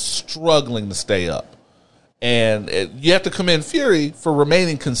just struggling to stay up. And you have to commend Fury for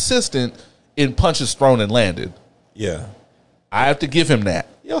remaining consistent in punches thrown and landed. Yeah. I have to give him that.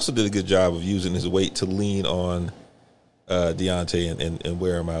 He also did a good job of using his weight to lean on Deontay and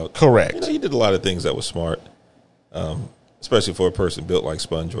wear him out. Correct. You know, he did a lot of things that was smart, especially for a person built like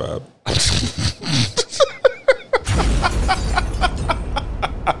SpongeBob.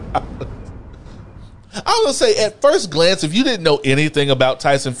 I was going to say, at first glance, if you didn't know anything about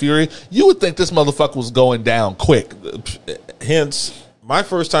Tyson Fury, you would think this motherfucker was going down quick. Hence, my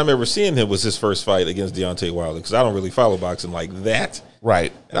first time ever seeing him was his first fight against Deontay Wilder, because I don't really follow boxing like that.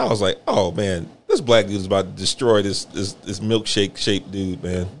 Right. And I was like, oh, man, This black dude is about to destroy this milkshake shaped dude,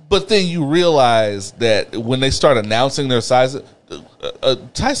 man. But then you realize that when they start announcing their sizes,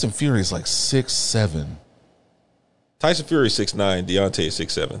 Tyson Fury is like 6'7". Tyson Fury 6'9", Deontay is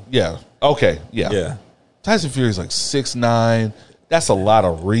 6'7". Yeah. Okay. Yeah. Yeah. Tyson Fury is like 6'9". That's a lot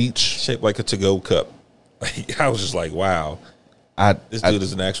of reach. Shaped like a to-go cup. I was just like, wow. This dude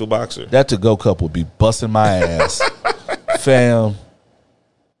is an actual boxer. That to-go cup would be busting my ass. Fam.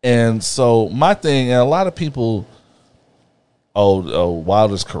 And so my thing, and a lot of people,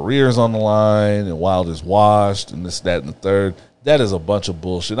 Wilder's career is on the line, and Wilder's washed, and this, that, and the third. That is a bunch of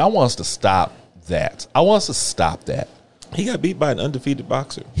bullshit. I want us to stop that. I want us to stop that. He got beat by an undefeated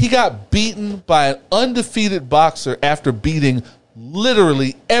boxer. He got beaten by an undefeated boxer after beating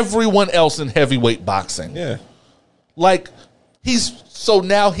literally everyone else in heavyweight boxing. Yeah. Like,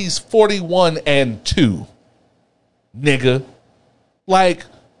 now he's 41-2, nigga. Like,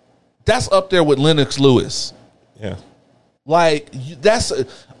 that's up there with Lennox Lewis. Yeah. Like,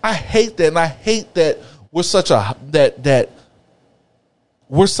 I hate that, and I hate that we're such a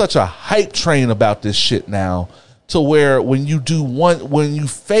hype train about this shit now, to where when you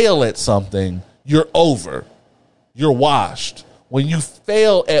fail at something, you're over. You're washed. When you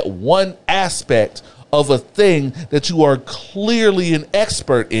fail at one aspect of a thing that you are clearly an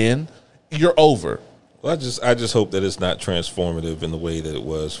expert in, you're over. Well, I just hope that it's not transformative in the way that it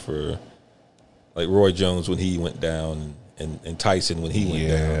was for, like, Roy Jones when he went down and Tyson when he went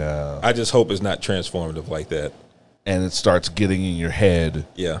down. I just hope it's not transformative like that. And it starts getting in your head.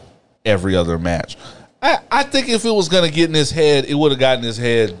 Yeah. Every other match. I think if it was going to get in his head, it would have gotten his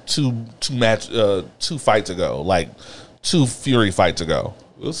head two fights ago, like 2 Fury fights ago.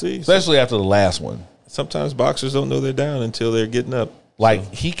 We'll see. Especially after the last one. Sometimes boxers don't know they're down until they're getting up.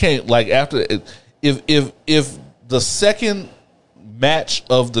 Like, he can't, like, after, if the second match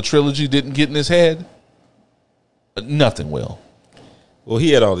of the trilogy didn't get in his head, nothing will. Well,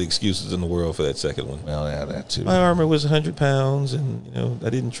 he had all the excuses in the world for that second one. Well, yeah, that too. My armor was 100 pounds, and I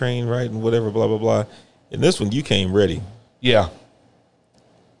didn't train right, and whatever, blah blah blah. In this one, you came ready. Yeah.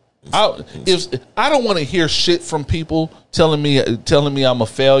 I don't want to hear shit from people telling me I'm a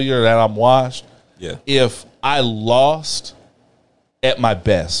failure, that I'm washed. Yeah. If I lost at my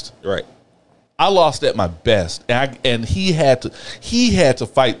best, right. I lost at my best, and he had to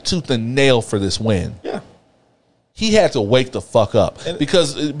fight tooth and nail for this win. Yeah. He had to wake the fuck up,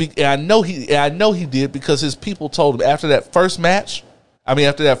 because I know he did, because his people told him after that first match,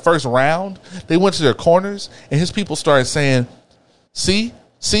 after that first round, they went to their corners and his people started saying, see,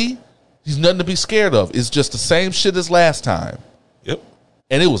 he's nothing to be scared of. It's just the same shit as last time. Yep.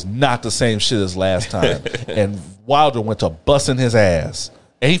 And it was not the same shit as last time. And Wilder went to busting his ass,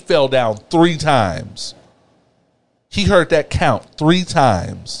 and he fell down 3 times. He heard that count 3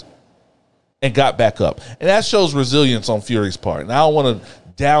 times. And got back up. And that shows resilience on Fury's part. And I don't want to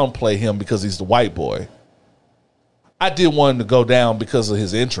downplay him because he's the white boy. I did want him to go down because of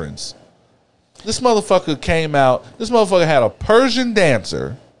his entrance. This motherfucker came out. This motherfucker had a Persian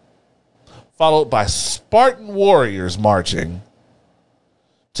dancer followed by Spartan warriors marching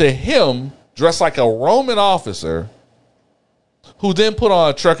to him dressed like a Roman officer, who then put on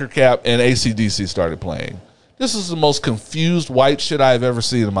a trucker cap and AC/DC started playing. This is the most confused white shit I've ever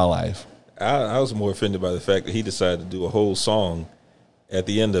seen in my life. I was more offended by the fact that he decided to do a whole song at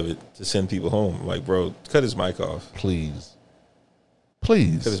the end of it to send people home. Like, bro, cut his mic off. Please. Cut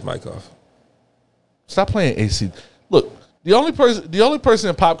his mic off. Stop playing AC. Look, the only person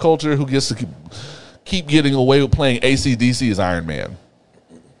in pop culture who gets to keep getting away with playing AC/DC is Iron Man.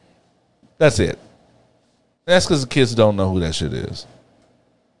 That's it. That's because the kids don't know who that shit is.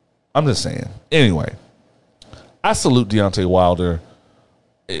 I'm just saying. Anyway, I salute Deontay Wilder.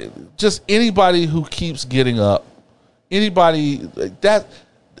 Just anybody who keeps getting up, anybody that,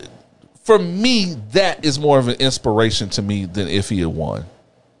 for me, that is more of an inspiration to me than if he had won.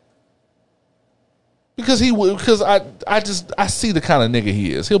 Because I see the kind of nigga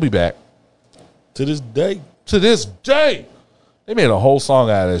he is. He'll be back. To this day. They made a whole song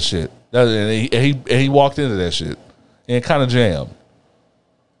out of that shit. And he walked into that shit and kind of jammed.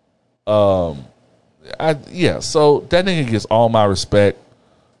 So that nigga gets all my respect.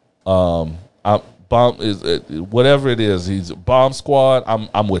 Whatever it is, he's Bomb Squad.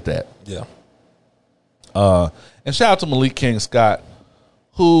 I'm with that. Yeah. And shout out to Malik King Scott,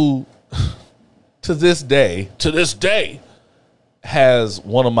 who to this day has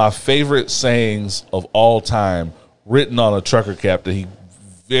one of my favorite sayings of all time written on a trucker cap that he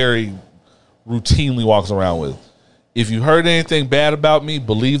very routinely walks around with. If you heard anything bad about me,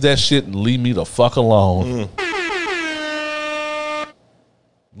 believe that shit and leave me the fuck alone.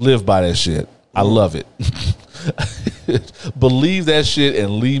 Live by that shit. I love it. Believe that shit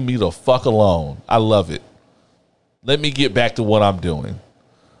and leave me the fuck alone. I love it. Let me get back to what I'm doing.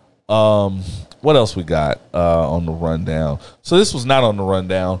 What else we got on the rundown? So this was not on the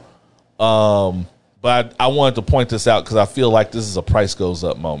rundown, but I wanted to point this out because I feel like this is a price goes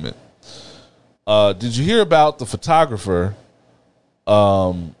up moment. Did you hear about the photographer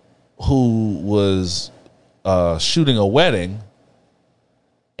who was shooting a wedding,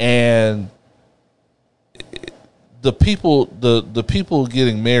 and the people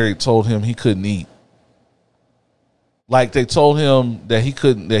getting married told him he couldn't eat? Like, they told him that he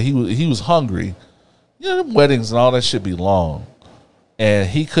couldn't, that he was hungry. You know, them weddings and all that shit be long, and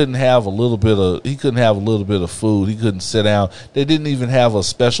he couldn't have a little bit of food. He couldn't sit down. They didn't even have a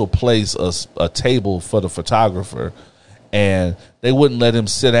special place, a table for the photographer, and they wouldn't let him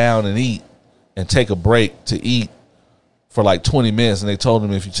sit down and eat and take a break to eat for like 20 minutes. And they told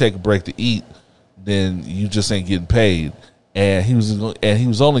him, if you take a break to eat, then you just ain't getting paid. And he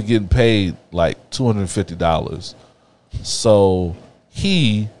was only getting paid like $250. So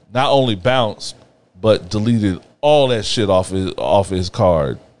he not only bounced, but deleted all that shit off his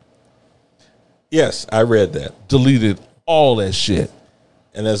card. Yes, I read that. Deleted all that shit.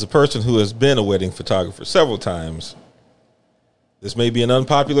 And as a person who has been a wedding photographer several times, this may be an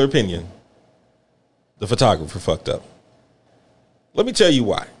unpopular opinion. The photographer fucked up. Let me tell you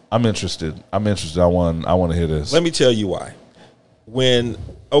why. I'm interested. I want to hear this. Let me tell you why.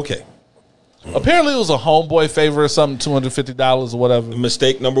 Apparently it was a homeboy favor or something, $250 or whatever.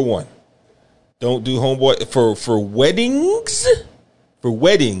 Mistake number one. Don't do homeboy for weddings. For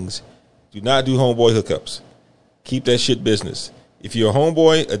weddings, do not do homeboy hookups. Keep that shit business. If you're a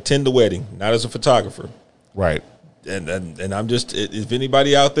homeboy, attend the wedding, not as a photographer. Right. And I'm just, if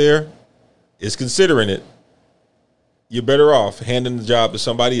anybody out there is considering it, you're better off handing the job to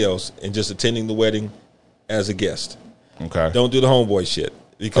somebody else and just attending the wedding as a guest. Okay. Don't do the homeboy shit,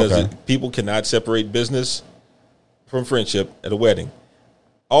 because Okay. people cannot separate business from friendship at a wedding.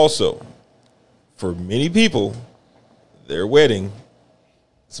 Also, for many people, their wedding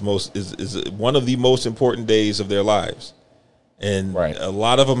is one of the most important days of their lives. And Right. a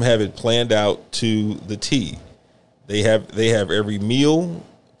lot of them have it planned out to the T. They have every meal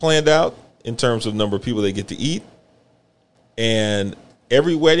planned out in terms of number of people they get to eat. And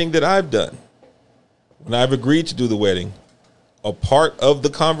every wedding that I've done, when I've agreed to do the wedding, a part of the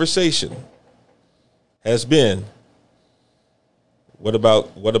conversation has been, what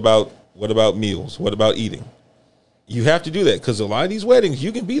about meals? What about eating? You have to do that, because a lot of these weddings,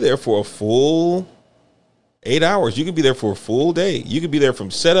 you can be there for a full 8 hours. You can be there for a full day. You can be there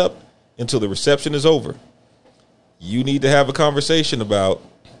from setup until the reception is over. You need to have a conversation about.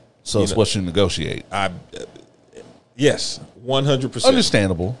 So it's what you negotiate. Yes, 100%.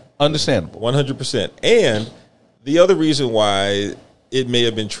 Understandable. 100%. And the other reason why it may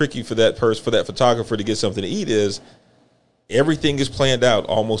have been tricky for that photographer to get something to eat is everything is planned out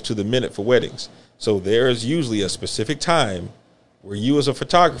almost to the minute for weddings. So there is usually a specific time where you as a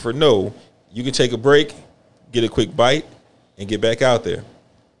photographer know you can take a break, get a quick bite, and get back out there.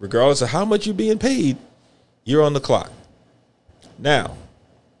 Regardless of how much you're being paid, you're on the clock. Now,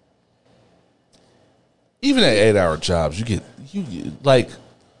 Even at 8-hour jobs, you get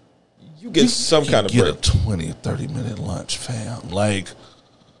some kind of break. a 20 or 30-minute lunch, fam. Like,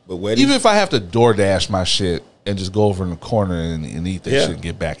 But weddings, even if I have to DoorDash my shit and just go over in the corner and eat that Yeah. shit and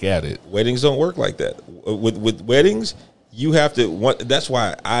get back at it. weddings don't work like that. With weddings, you have to. That's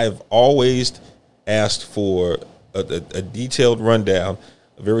why I've always asked for a detailed rundown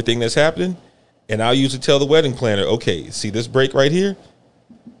of everything that's happening, and I'll usually tell the wedding planner, okay, see this break right here?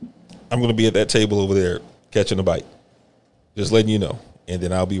 I'm going to be at that table over there catching a bite. Just letting you know. And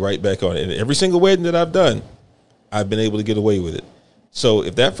then I'll be right back on it. And every single wedding that I've done, I've been able to get away with it. So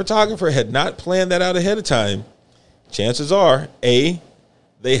if that photographer had not planned that out ahead of time, chances are, A,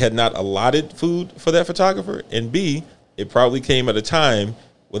 they had not allotted food for that photographer, and B, it probably came at a time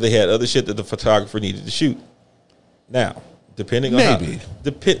where they had other shit that the photographer needed to shoot. Now, depending on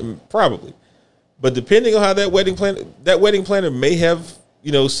probably. But depending on how that wedding planner may have,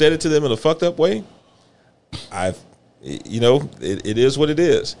 said it to them in a fucked up way, it is what it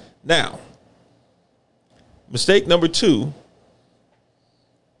is. Now, mistake number 2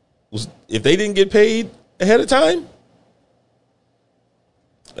 was, if they didn't get paid ahead of time,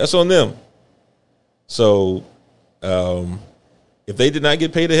 that's on them. So, if they did not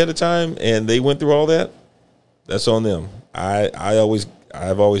get paid ahead of time and they went through all that, that's on them. I've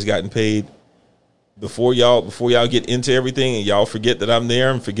always gotten paid before y'all get into everything and y'all forget that I'm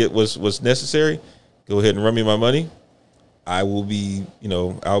there and forget what's necessary. Go ahead and run me my money. I will be,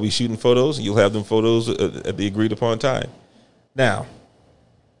 I'll be shooting photos. And you'll have them photos at the agreed upon time. Now,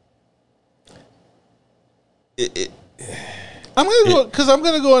 I'm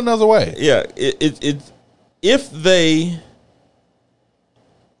gonna go another way. Yeah, if they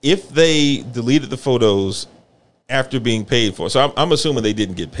deleted the photos after being paid for, so I'm assuming they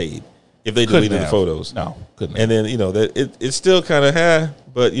didn't get paid if they deleted the photos. No, couldn't. And then that it's still kind of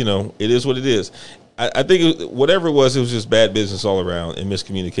but it is what it is. I think whatever it was just bad business all around and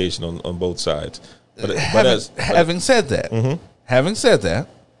miscommunication on both sides. Having said that,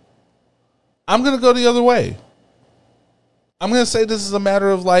 I'm going to go the other way. I'm going to say this is a matter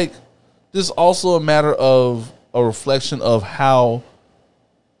of this is also a matter of a reflection of how,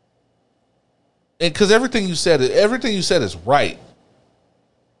 because everything you said is right,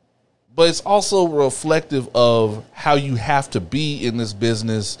 but it's also reflective of how you have to be in this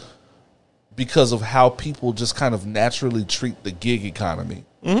business because of how people just kind of naturally treat the gig economy.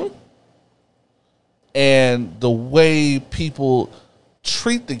 Mm-hmm. And the way people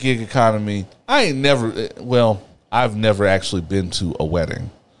treat the gig economy, I've never actually been to a wedding.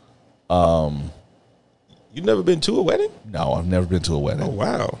 You've never been to a wedding? No, I've never been to a wedding. Oh,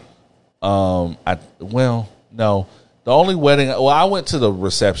 wow. No. The only wedding, I went to the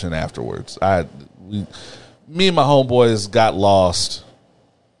reception afterwards. Me and my homeboys got lost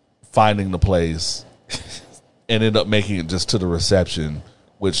finding the place and ended up making it just to the reception,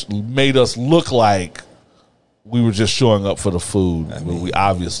 which made us look like we were just showing up for the food, but we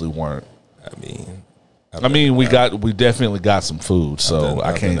obviously weren't. We definitely got some food, so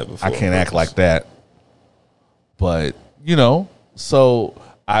I can't act like that. But so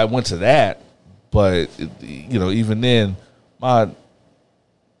I went to that, but even then, the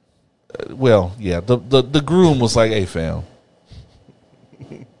groom was like, "Hey, fam,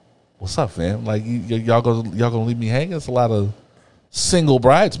 what's up, fam? Like, y'all gonna leave me hanging? It's a lot of single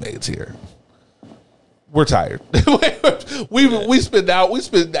bridesmaids here. We're tired. we spent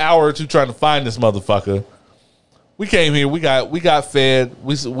an hour or two trying to find this motherfucker. We came here. We got fed.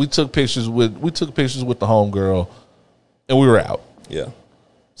 We took pictures with the homegirl, and we were out. Yeah.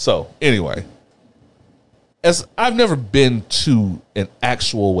 So anyway, as I've never been to an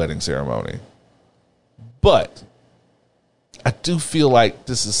actual wedding ceremony, but I do feel like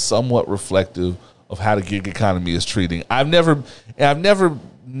this is somewhat reflective of how the gig economy is treating. I've never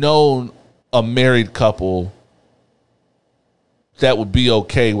known a married couple that would be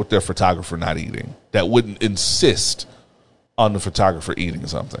okay with their photographer not eating, that wouldn't insist on the photographer eating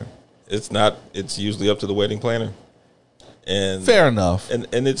something. It's usually up to the wedding planner. And fair enough. And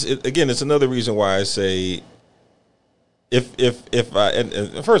it's another reason why I say if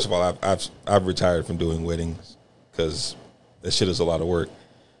I first of all, I've retired from doing weddings because that shit is a lot of work.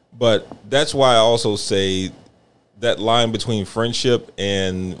 But that's why I also say that line between friendship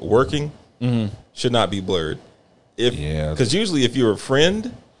and working should not be blurred. Because usually if you're a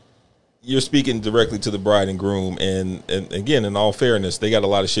friend, you're speaking directly to the bride and groom, and again, in all fairness, they got a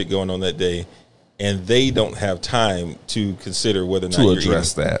lot of shit going on that day, and they don't have time to consider whether or not you're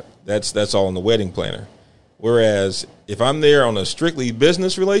address eating. that. That's all in the wedding planner. Whereas if I'm there on a strictly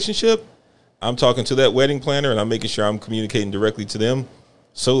business relationship, I'm talking to that wedding planner and I'm making sure I'm communicating directly to them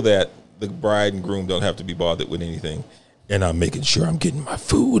so that the bride and groom don't have to be bothered with anything. And I'm making sure I'm getting my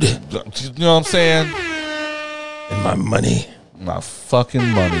food. You know what I'm saying? And my money. My fucking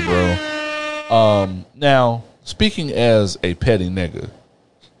money, bro. Now, speaking as a petty nigga,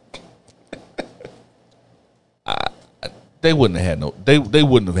 they wouldn't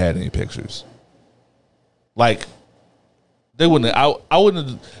have had any pictures. Like, they wouldn't. I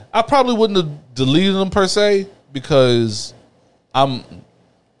probably wouldn't have deleted them per se because I'm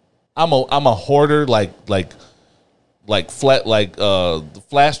a hoarder, like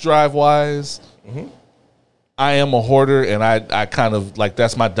flash drive wise. Mm-hmm. I am a hoarder, and I kind of like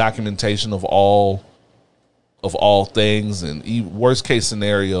that's my documentation of all things. And worst case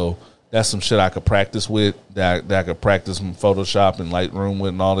scenario, that's some shit I could practice with. That I could practice in Photoshop and Lightroom with,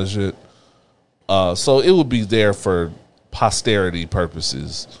 and all this shit. So it would be there for posterity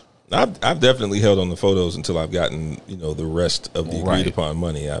purposes. I've definitely held on the photos until I've gotten the rest of the agreed upon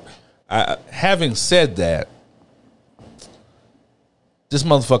money. Having said that, this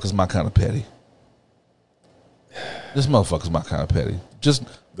motherfucker's my kind of petty. Just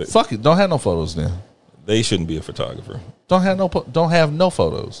fuck it. Don't have no photos then. They shouldn't be a photographer. Don't have no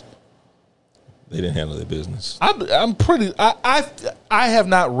photos. They didn't handle their business. I have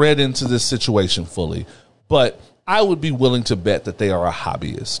not read into this situation fully, but I would be willing to bet that they are a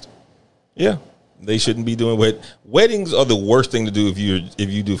hobbyist. Yeah. They shouldn't be doing weddings are the worst thing to do if you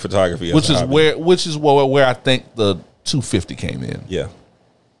do photography. Which is where I think the $250 came in. Yeah.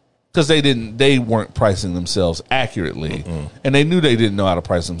 Because they weren't pricing themselves accurately, and they knew they didn't know how to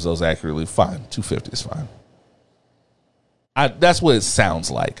price themselves accurately. Fine, $250 is fine. That's what it sounds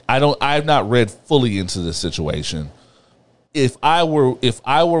like. I've not read fully into this situation. If I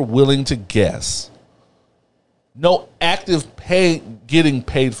were willing to guess, no active getting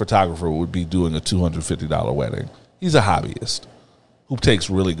paid photographer would be doing a $250 wedding. He's a hobbyist who takes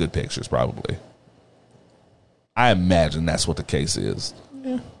really good pictures, probably. I imagine that's what the case is.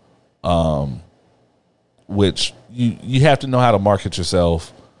 Yeah. Which you have to know how to market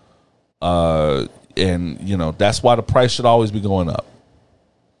yourself, and that's why the price should always be going up.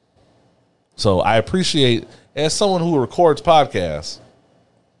 So I appreciate, as someone who records podcasts,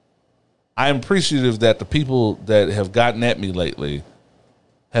 I'm appreciative that the people that have gotten at me lately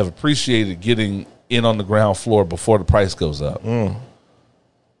have appreciated getting in on the ground floor before the price goes up,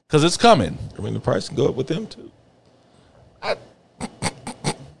 because it's coming. I mean, the price can go up with them too.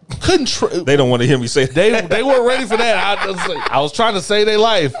 They don't want to hear me say that. They weren't ready for that. I was trying to save their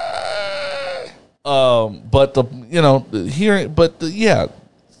life. But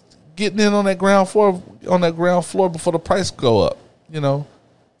getting in on that ground floor before the price go up.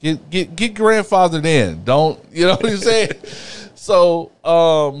 Get grandfathered in. Don't, you know what I'm saying? So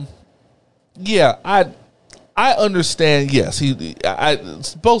I understand. Yes,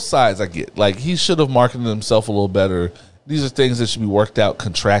 it's both sides. I get, like, he should have marketed himself a little better. These are things that should be worked out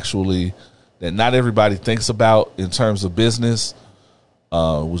contractually that not everybody thinks about in terms of business,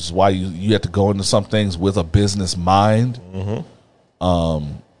 which is why you have to go into some things with a business mind,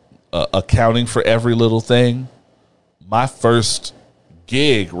 accounting for every little thing. My first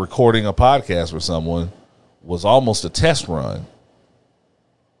gig recording a podcast for someone was almost a test run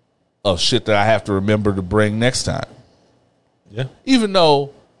of shit that I have to remember to bring next time. Yeah. Even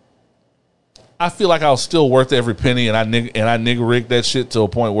though I feel like I was still worth every penny, and I nigga rigged that shit to a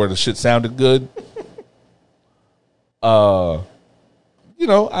point where the shit sounded good. So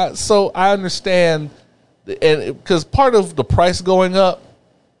I understand, and because part of the price going up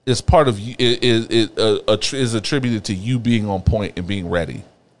is part of is attributed to you being on point and being ready.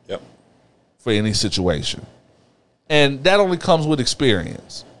 Yep. For any situation, and that only comes with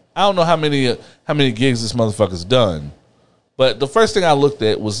experience. I don't know how many gigs this motherfucker's done. But the first thing I looked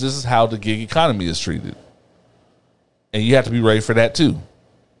at was, this is how the gig economy is treated. And you have to be ready for that too.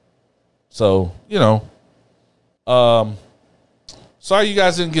 So, sorry you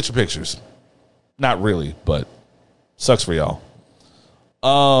guys didn't get your pictures. Not really, but sucks for y'all.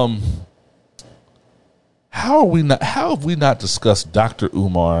 How have we not discussed Dr.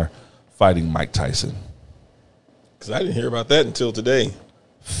 Umar fighting Mike Tyson? Because I didn't hear about that until today.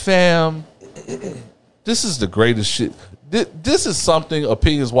 Fam, this is the greatest shit. This is something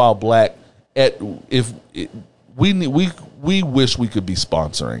Opinions While Black we wish we could be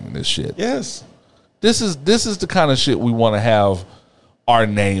sponsoring this shit. Yes. This is the kind of shit we want to have our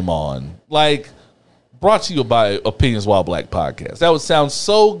name on. Like, brought to you by Opinions While Black podcast. That would sound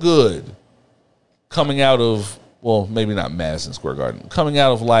so good coming out of, well, maybe not Madison Square Garden, coming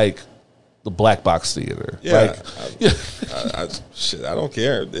out of like the Black Box Theater. Yeah. I don't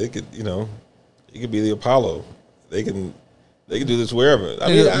care. They could, it could be the Apollo. They can do this wherever. I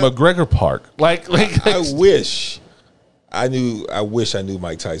mean, McGregor Park. I wish I knew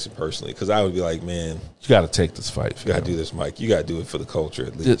Mike Tyson personally, because I would be like, man, you got to take this fight. You got to do this, Mike. You got to do it for the culture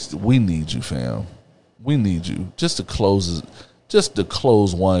at least. We need you, fam. We need you just to close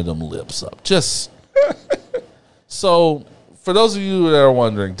one of them lips up. So, for those of you that are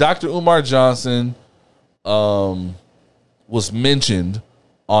wondering, Dr. Umar Johnson was mentioned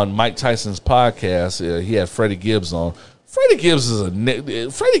on Mike Tyson's podcast. He had Freddie Gibbs on. Freddie Gibbs is a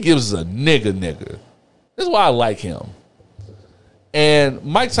nigga. That's why I like him. And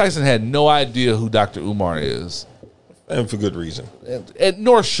Mike Tyson had no idea who Dr. Umar is. And for good reason. And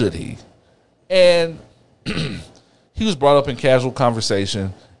nor should he. And he was brought up in casual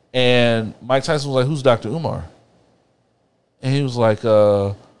conversation, and Mike Tyson was like, "Who's Dr. Umar?" And he was like,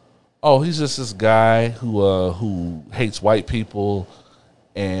 "Oh, he's just this guy who hates white people,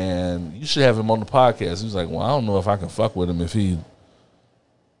 and you should have him on the podcast." He was like, "Well, I don't know if I can fuck with him if he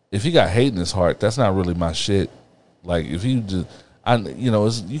got hate in his heart. That's not really my shit. Like, if he just,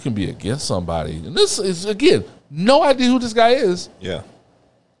 you can be against somebody, and this is, again, no idea who this guy is. Yeah,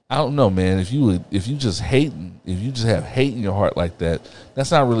 I don't know, man. If you just have hate in your heart like that,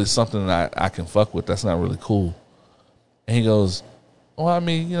 that's not really something that I can fuck with. That's not really cool." And he goes, "Well, I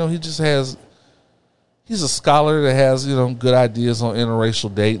mean, he's a scholar that has, good ideas on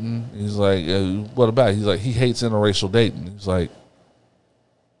interracial dating." He's like, "What about it?" He's like, "He hates interracial dating." He's like,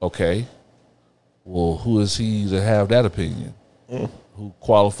 "Okay." Well, who is he to have that opinion? Who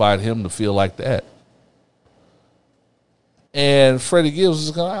qualified him to feel like that? And Freddie Gibbs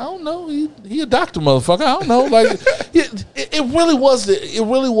was going, I don't know. He a doctor, motherfucker. I don't know. Like it really was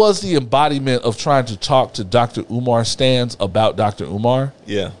the embodiment of trying to talk to Dr. Umar stans about Dr. Umar.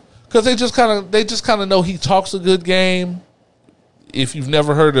 Yeah. Because they just kind of know he talks a good game. If you've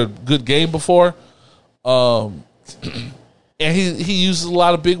never heard a good game before, and he uses a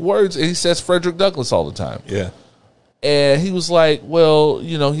lot of big words, and he says Frederick Douglass all the time. Yeah. And he was like, well,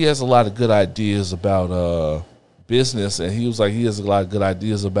 you know, he has a lot of good ideas about business, and he was like, he has a lot of good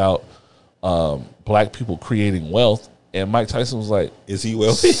ideas about black people creating wealth. And Mike Tyson was like, is he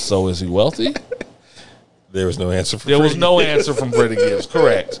wealthy? So is he wealthy? There was no answer from There was no answer from Freddie Gibbs.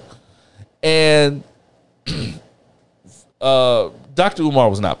 Correct. And Dr. Umar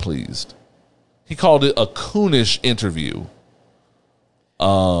was not pleased. He called it a coonish interview.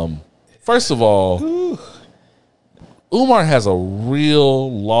 First of all, Umar has a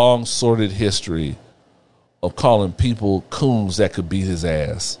real long, sordid history of calling people coons that could beat his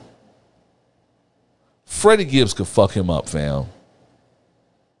ass. Freddie Gibbs could fuck him up, fam.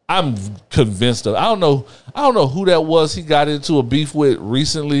 I'm convinced of. I don't know who that was he got into a beef with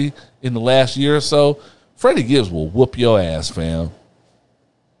recently in the last year or so. Freddie Gibbs will whoop your ass, fam.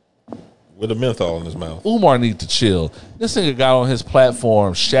 With a menthol in his mouth. Umar need to chill. This nigga got on his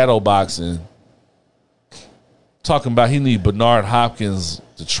platform shadowboxing, talking about he need Bernard Hopkins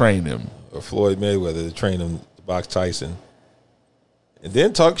to train him. Or Floyd Mayweather to train him to box Tyson. And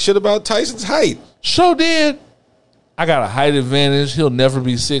then talk shit about Tyson's height. Sure did. I got a height advantage. He'll never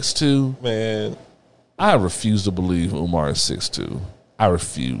be 6'2". Man. I refuse to believe Umar is 6'2". I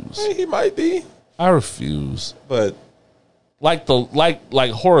refuse. Hey, he might be. I refuse. But like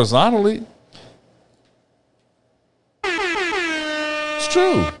horizontally. It's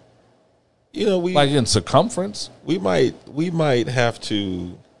true. You know, like in circumference. We might have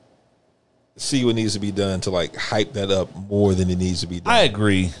to see what needs to be done to like hype that up more than it needs to be done. I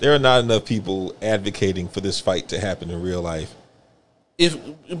agree. There are not enough people advocating for this fight to happen in real life. If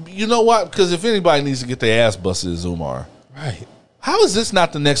you know what, because if anybody needs to get their ass busted, it's Umar. Right. How is this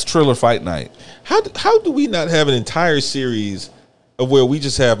not the next Triller Fight Night? How do we not have an entire series of where we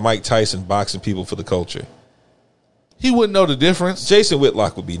just have Mike Tyson boxing people for the culture? He wouldn't know the difference. Jason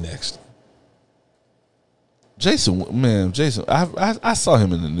Whitlock would be next. Jason, I saw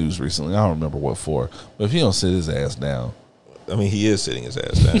him in the news recently. I don't remember what for, but if he don't sit his ass down, I mean, he is sitting his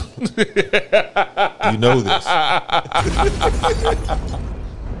ass down. You know this.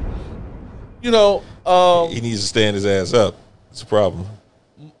 You know, he needs to stand his ass up. It's a problem.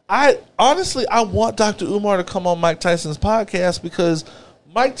 I want Dr. Umar to come on Mike Tyson's podcast because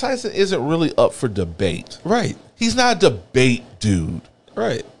Mike Tyson isn't really up for debate. Right. He's not a debate dude.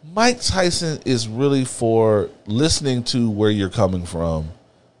 Right. Mike Tyson is really for listening to where you're coming from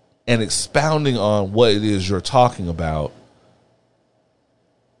and expounding on what it is you're talking about.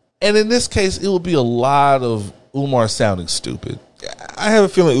 And in this case, it would be a lot of Umar sounding stupid. I have a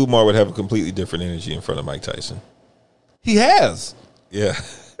feeling Umar would have a completely different energy in front of Mike Tyson. He has. Yeah.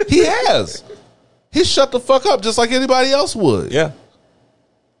 He has. He shut the fuck up just like anybody else would. Yeah.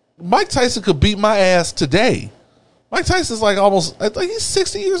 Mike Tyson could beat my ass today. Mike Tyson's like he's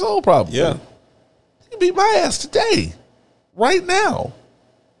 60 years old probably. Yeah. He beat my ass today. Right now.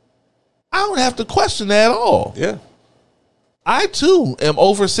 I don't have to question that at all. Yeah. I too am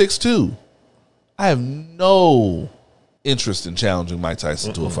over 6'2". I have no interest in challenging Mike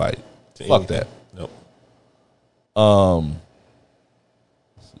Tyson to a fight. Fuck that. Nope.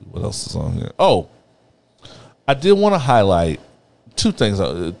 Let's see what else is on here? Oh, I did want to highlight two things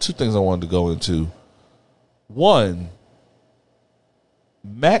I wanted to go into. One,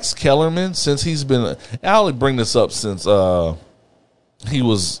 Max Kellerman, since he's been, I only bring this up since he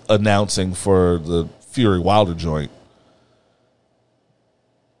was announcing for the Fury Wilder joint.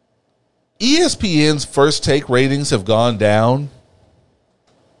 ESPN's First Take ratings have gone down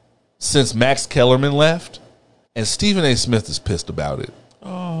since Max Kellerman left, and Stephen A. Smith is pissed about it.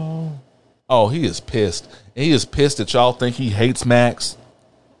 Oh, he is pissed. And he is pissed that y'all think he hates Max.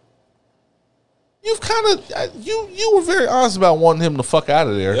 You've kind of you were very honest about wanting him to fuck out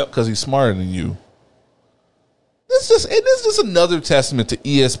of there because he's smarter than you. This is just another testament to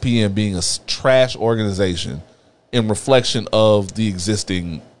ESPN being a trash organization in reflection of the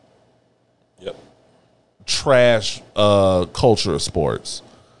existing trash culture of sports.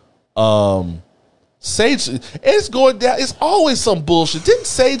 Sage, it's going down. It's always some bullshit. Didn't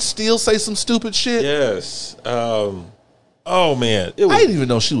Sage Steele say some stupid shit? Yes. Oh man, I didn't even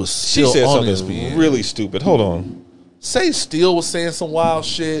know she was still she said on something ESPN. really stupid. Hold on. Sage Steele was saying some wild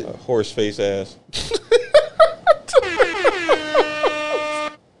shit. Horse face ass.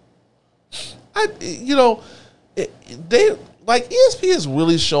 They like ESPN is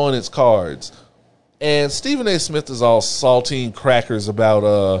really showing its cards, and Stephen A. Smith is all saltine crackers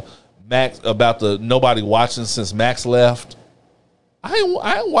about Max, about the nobody watching since Max left. I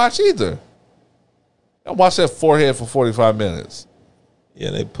ain't watch either. I watched that forehead for 45 minutes.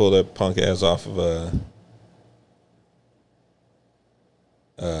 Yeah, they pulled that punk ass off of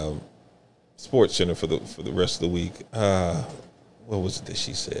Sports Center for the rest of the week. What was it that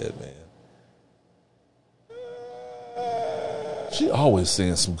she said, man? She always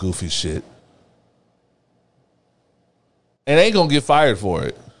saying some goofy shit. And ain't gonna get fired for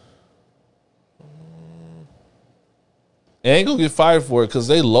it. Ain't gonna get fired for it because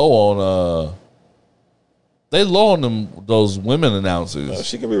they low on those women announcers. No,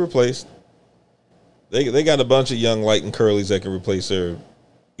 she can be replaced. They got a bunch of young light and curlies that can replace her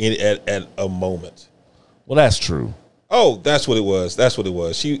at a moment. Well, that's true. Oh, that's what it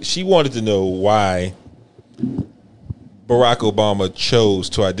was. She wanted to know why Barack Obama chose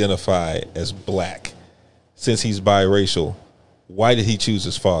to identify as black since he's biracial. Why did he choose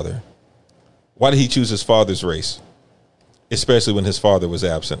his father? Why did he choose his father's race? Especially when his father was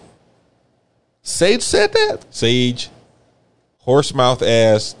absent. Sage said that? Sage, horse mouth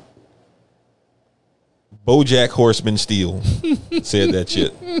ass, BoJack Horseman Steele said that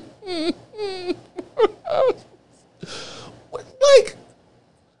shit. Like,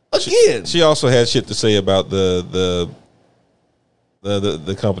 again. She also had shit to say about the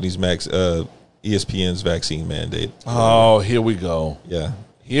company's ESPN's vaccine mandate. Oh, here we go. Yeah.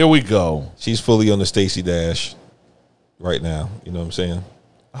 Here we go. She's fully on the Stacey Dash right now. You know what I'm saying?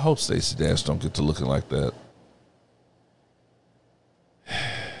 I hope Stacey Dash don't get to looking like that.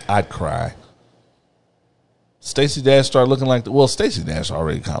 I'd cry. Stacey Dash started looking like well, Stacey Dash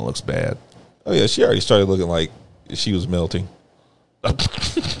already kind of looks bad. Oh yeah, she already started looking like she was melting.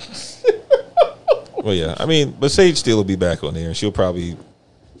 Well, yeah, I mean, but Sage Steele will be back on there, and she'll probably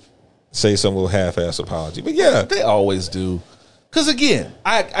say some little half-ass apology. But yeah, they always do. Because again,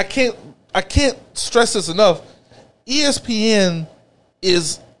 I can't stress this enough. ESPN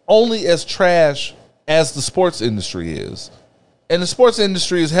is only as trash as the sports industry is, and the sports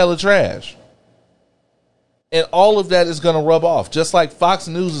industry is hella trash. And all of that is going to rub off, just like Fox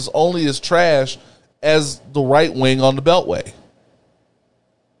News is only as trash as the right wing on the Beltway.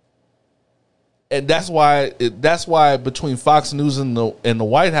 And that's why between Fox News and the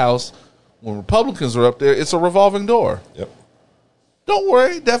White House, when Republicans are up there, it's a revolving door. Yep. Don't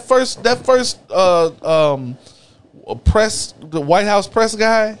worry, that first press, the White House press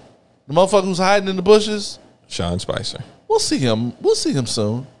guy, the motherfucker who's hiding in the bushes, Sean Spicer. We'll see him. We'll see him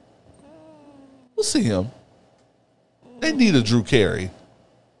soon. We'll see him. They need a Drew Carey.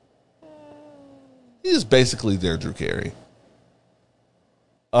 He is basically their Drew Carey.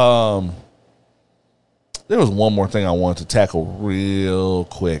 There was one more thing I wanted to tackle real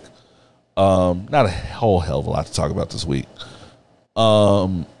quick. Not a whole hell of a lot to talk about this week.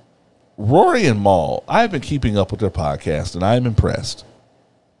 Rory and Mal, I've been keeping up with their podcast, and I am impressed.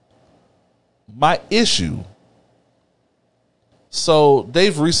 My issue, so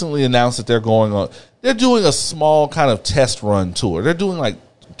they've recently announced that they're doing a small kind of test run tour. They're doing like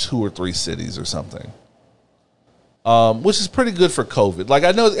 2 or 3 cities or something. Which is pretty good for COVID. Like,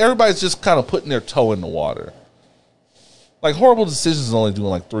 I know everybody's just kind of putting their toe in the water. Like, Horrible Decisions is only doing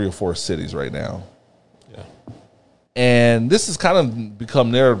like 3 or 4 cities right now. Yeah. And this has kind of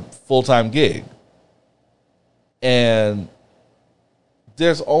become their full-time gig. And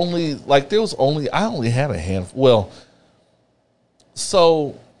I only had a handful. Well,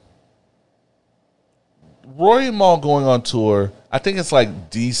 so Rory and Mal going on tour, I think it's like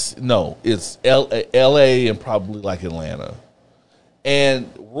DC. No, it's LA and probably like Atlanta. And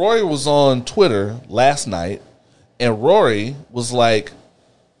Rory was on Twitter last night, and Rory was like,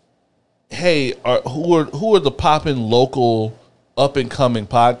 "Hey, who are the poppin' local up and coming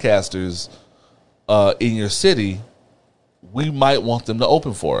podcasters in your city? We might want them to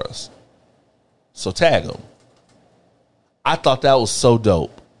open for us. So tag them." I thought that was so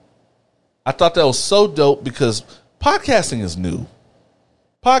dope. Because podcasting is new.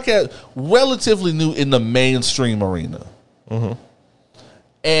 Podcast relatively new in the mainstream arena. Mm-hmm.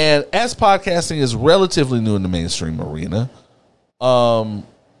 And as podcasting is relatively new in the mainstream arena,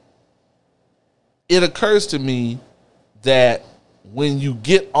 it occurs to me that when you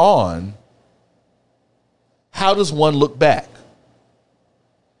get on, how does one look back?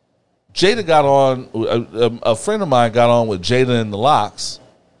 Jada got on, a friend of mine got on with Jada and the Locks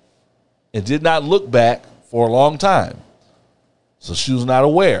and did not look back for a long time. So she was not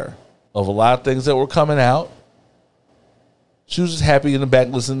aware of a lot of things that were coming out. She was just happy in the back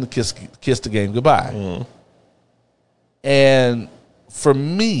listening to Kiss the Game Goodbye. Mm. And for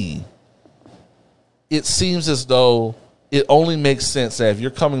me, it seems as though it only makes sense that if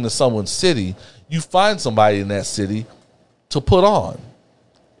you're coming to someone's city, you find somebody in that city to put on.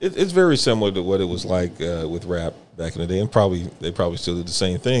 It's very similar to what it was like with rap back in the day, and they probably still did the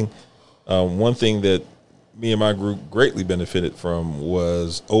same thing. One thing that me and my group greatly benefited from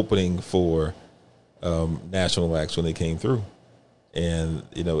was opening for national acts when they came through, and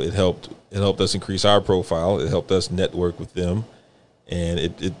it helped us increase our profile. It helped us network with them,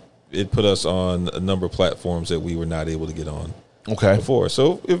 and it put us on a number of platforms that we were not able to get on before.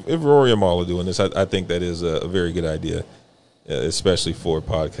 So if Rory and Mal are doing this, I think that is a very good idea, especially for a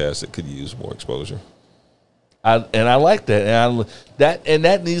podcast that could use more exposure. I like that, and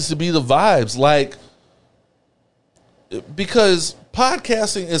that needs to be the vibes, like, because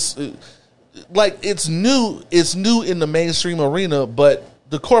podcasting is like it's new in the mainstream arena, but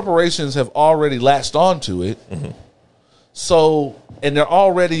the corporations have already latched onto it. Mm-hmm. So, and they're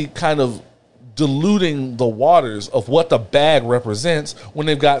already kind of diluting the waters of what the bag represents when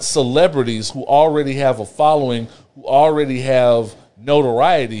they've got celebrities who already have a following, who already have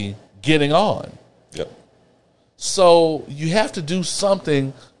notoriety getting on. Yep. So you have to do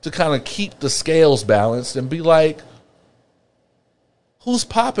something to kind of keep the scales balanced and be like, who's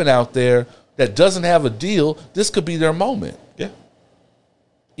popping out there that doesn't have a deal? This could be their moment. Yeah.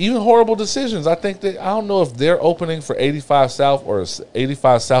 Even Horrible Decisions, I don't know if they're opening for 85 South or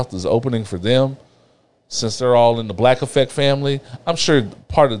 85 South is opening for them, since they're all in the Black Effect family. I'm sure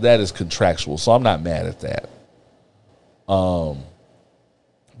part of that is contractual, so I'm not mad at that.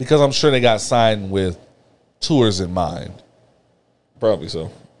 Because I'm sure they got signed with tours in mind. Probably so.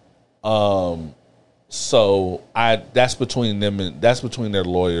 So that's between them and that's between their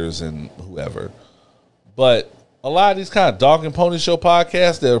lawyers and whoever. But a lot of these kind of dog and pony show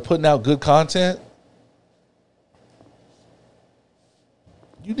podcasts that are putting out good content,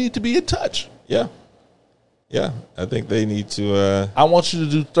 you need to be in touch. Yeah. Yeah. I think they need to I want you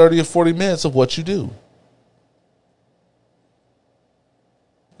to do 30 or 40 minutes of what you do.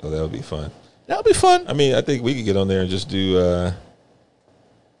 Oh, that would be fun. That would be fun. I mean, I think we could get on there and just do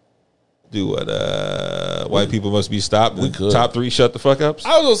what white people must be stopped. We could. Top 3 shut the fuck ups.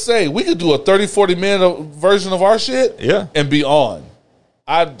 I was going to say, we could do a 30, 40 minute version of our shit. Yeah. And be on.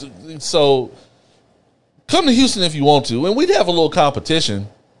 So come to Houston if you want to. And we'd have a little competition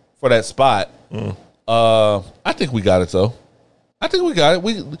for that spot. Mm. I think we got it, though. I think we got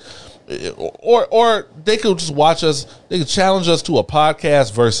it. Or they could just watch us. They could challenge us to a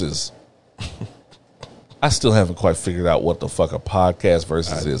podcast versus. I still haven't quite figured out what the fuck a podcast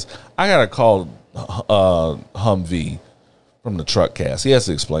versus is. I got to call Humvee from the Truck Cast. He has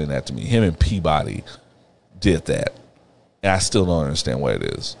to explain that to me. Him and Peabody did that. And I still don't understand what it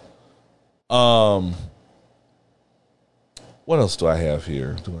is. What else do I have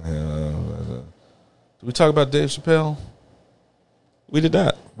here? Did we talk about Dave Chappelle? We did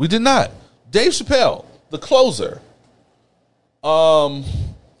not. We did not. Dave Chappelle, the closer.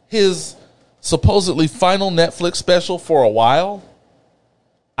 His supposedly final Netflix special for a while.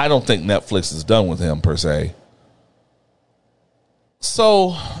 I don't think Netflix is done with him per se.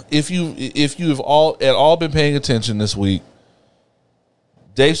 So if you've all been paying attention this week,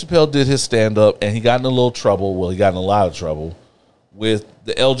 Dave Chappelle did his stand-up and he got in a little trouble. Well, he got in a lot of trouble with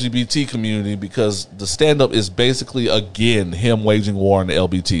the LGBT community because the stand-up is basically, again, him waging war on the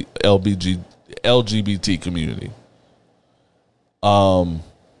LGBT community.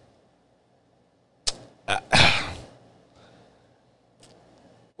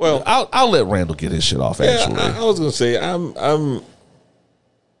 Well, I'll let Randle get his shit off. Actually, I was gonna say I'm.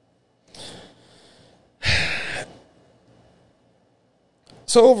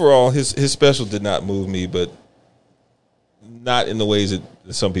 So overall, his special did not move me, but not in the ways that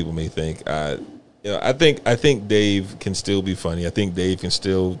some people may think. I think Dave can still be funny. I think Dave can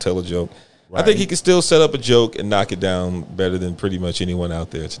still tell a joke. Right. I think he can still set up a joke and knock it down better than pretty much anyone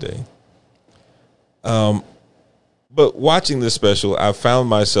out there today. But watching this special, I found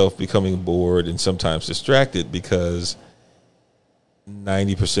myself becoming bored and sometimes distracted because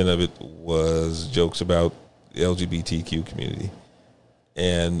 90% of it was jokes about the LGBTQ community.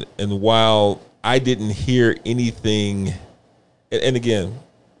 And while I didn't hear anything, and again,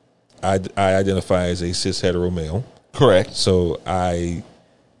 I identify as a cis hetero male. Correct. So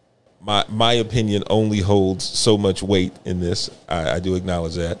my opinion only holds so much weight in this. I do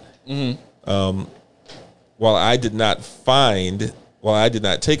acknowledge that. Mm-hmm. While I did not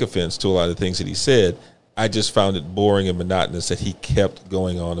take offense to a lot of the things that he said, I just found it boring and monotonous that he kept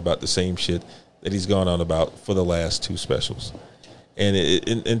going on about the same shit that he's gone on about for the last 2 specials.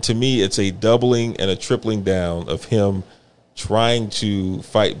 And to me, it's a doubling and a tripling down of him trying to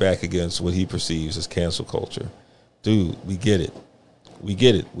fight back against what he perceives as cancel culture. Dude, we get it. We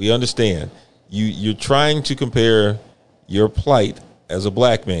get it. We understand. You're trying to compare your plight as a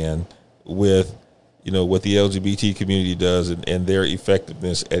black man with, what the LGBT community does and their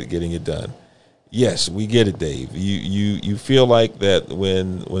effectiveness at getting it done. Yes, we get it, Dave. You feel like that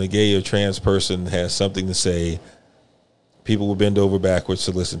when a gay or trans person has something to say, people will bend over backwards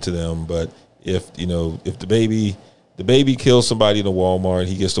to listen to them. But if the baby kills somebody in a Walmart,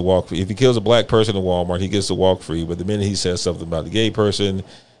 he gets to walk free. If he kills a black person in Walmart, he gets to walk free. But the minute he says something about the gay person,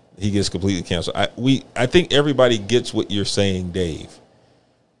 he gets completely canceled. I think everybody gets what you're saying, Dave.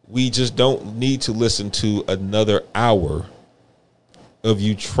 We just don't need to listen to another hour of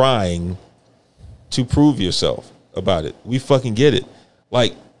you trying to prove yourself about it. We fucking get it.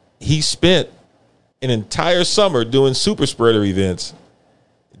 Like, he spent an entire summer doing super spreader events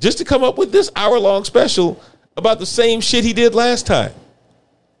just to come up with this hour-long special about the same shit he did last time.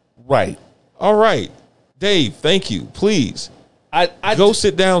 Right. All right. Dave, thank you. Please. I go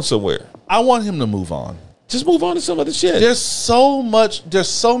sit down somewhere. I want him to move on. Just move on to some other shit. There's so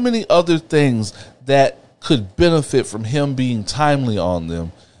many other things that could benefit from him being timely on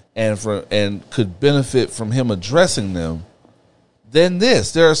them and could benefit from him addressing them than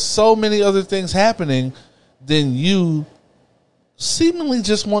this. There are so many other things happening than you seemingly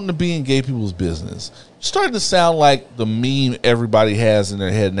just wanting to be in gay people's business. You're starting to sound like the meme everybody has in their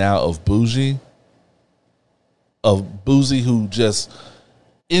head now of Bougie. Of Boozy, who just,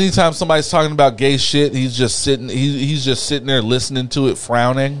 anytime somebody's talking about gay shit, he's just sitting there listening to it,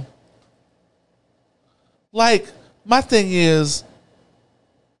 frowning. Like, my thing is,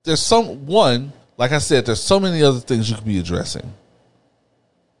 like I said, there's so many other things you could be addressing.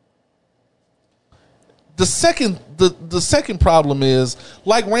 The second problem is,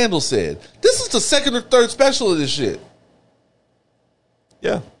 like Randle said, this is the second or third special of this shit.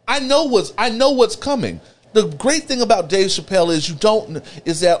 Yeah. I know what's coming. The great thing about Dave Chappelle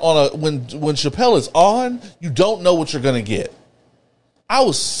is that when Chappelle is on, you don't know what you're gonna get. I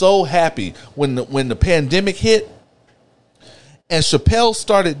was so happy when the pandemic hit and Chappelle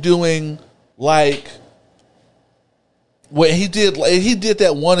started doing like what he did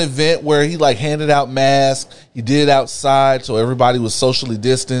that one event where he like handed out masks. He did it outside so everybody was socially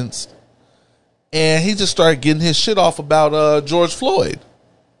distanced, and he just started getting his shit off about George Floyd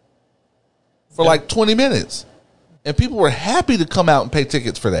for like 20 minutes. And people were happy to come out and pay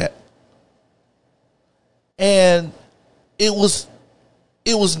tickets for that. And it was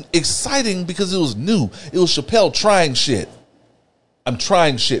exciting because it was new. It was Chappelle trying shit. I'm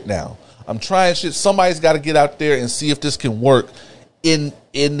trying shit now. I'm trying shit. Somebody's got to get out there and see if this can work in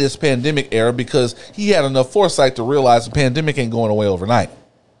this pandemic era, because he had enough foresight to realize the pandemic ain't going away overnight.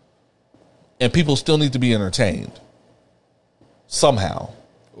 And people still need to be entertained somehow.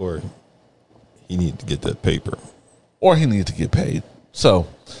 Or he needed to get that paper. Or he needed to get paid. So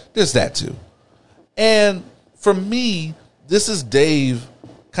there's that too. And for me, this is Dave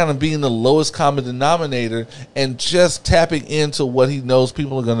kind of being the lowest common denominator and just tapping into what he knows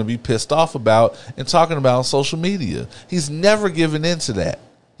people are going to be pissed off about and talking about on social media. He's never given into that.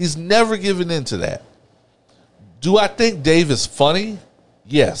 Do I think Dave is funny?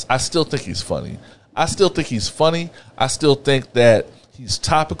 Yes, I still think he's funny. I still think that he's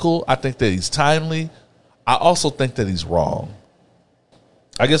topical. I think that he's timely. I also think that he's wrong.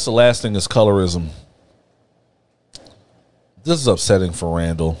 I guess the last thing is colorism. This is upsetting for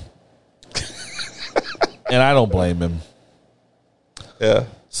Randle. And I don't blame him. Yeah.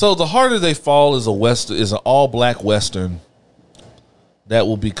 So The Harder They Fall is an all-black Western that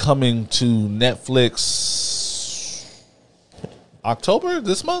will be coming to Netflix October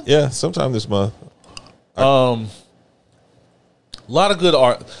this month? Yeah, sometime this month. A lot of good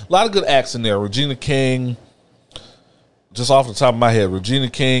art, a lot of good acts in there. Regina King, just off the top of my head, Regina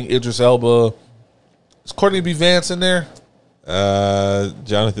King, Idris Elba. Is Courtney B. Vance in there?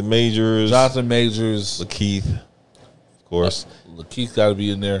 Jonathan Majors, Lakeith, of course. Lakeith got to be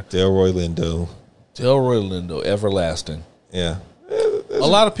in there. Delroy Lindo, everlasting. Yeah, a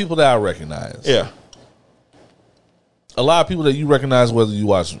lot of people that I recognize. Yeah, a lot of people that you recognize, whether you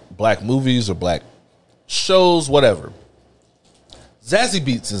watch black movies or black shows, whatever. Zazie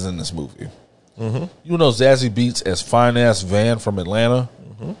Beetz is in this movie. Mm-hmm. You know Zazie Beetz as fine ass Van from Atlanta.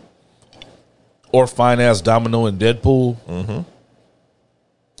 Mm-hmm. Or fine-ass Domino in Deadpool. Mm-hmm.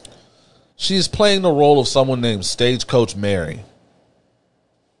 She's playing the role of someone named Stagecoach Mary,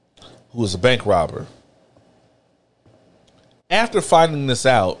 who is a bank robber. After finding this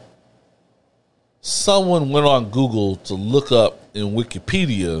out, someone went on Google to look up in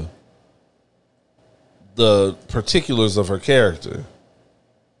Wikipedia the particulars of her character.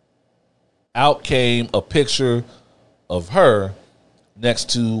 Out came a picture of her next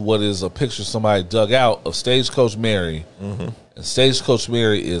to what is a picture somebody dug out of Stagecoach Mary. Mm-hmm. And Stagecoach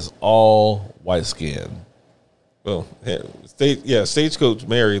Mary is all white skin. Well, Stagecoach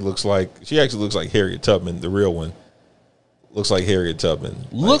Mary she actually looks like Harriet Tubman, the real one. Looks like Harriet Tubman.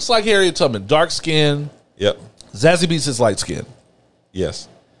 Looks like Harriet Tubman. Dark skin. Yep. Zazie Beetz is light skin. Yes.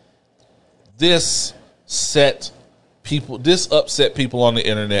 This upset people on the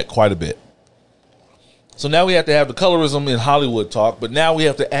internet quite a bit. So now we have to have the colorism in Hollywood talk, but now we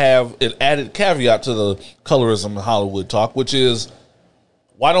have to have an added caveat to the colorism in Hollywood talk, which is,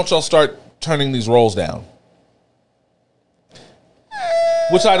 why don't y'all start turning these roles down?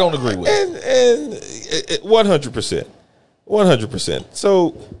 Which I don't agree with. And 100%. 100%.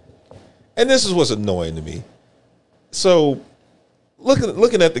 So, and this is what's annoying to me. So,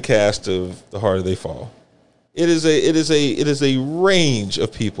 looking at the cast of The Harder They Fall, it is a range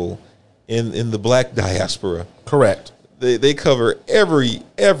of people in the black diaspora. Correct. They cover every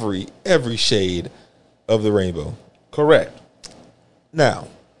shade of the rainbow. Correct. Now,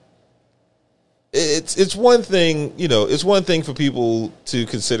 it's one thing, it's one thing for people to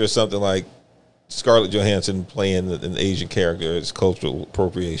consider something like Scarlett Johansson playing an Asian character as cultural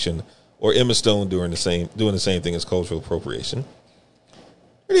appropriation, or Emma Stone doing the same thing as cultural appropriation.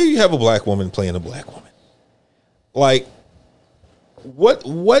 And then you have a black woman playing a black woman. Like, what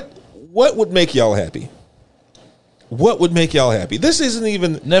would make y'all happy? What would make y'all happy? This isn't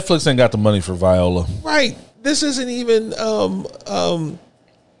even Netflix ain't got the money for Viola. Right. This isn't even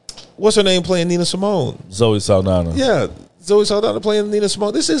what's her name playing Nina Simone? Zoe Saldana. Yeah, Zoe Saldana playing Nina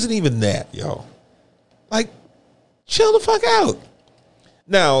Simone. This isn't even that, y'all. Like, chill the fuck out.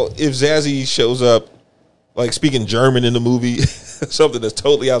 Now, if Zazie shows up, like, speaking German in the movie, something that's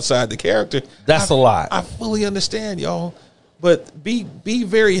totally outside the character, that's a lot. I fully understand, y'all. But be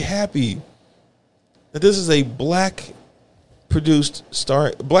very happy that this is a black production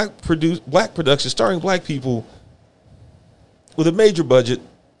starring black people with a major budget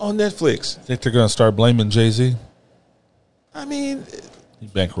on Netflix. Think they're gonna start blaming Jay-Z? I mean, he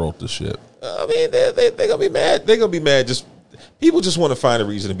bankrolled this shit. I mean, they're gonna be mad. They're gonna be mad. Just people just want to find a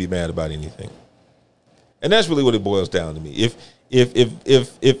reason to be mad about anything, and that's really what it boils down to me.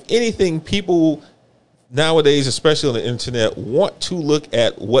 If anything, people nowadays, especially on the internet, want to look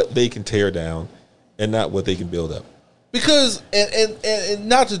at what they can tear down and not what they can build up. Because, and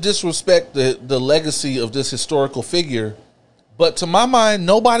not to disrespect the legacy of this historical figure, but to my mind,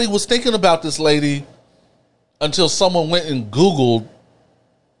 nobody was thinking about this lady until someone went and Googled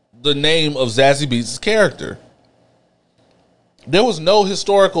the name of Zazie Beetz' character. There was no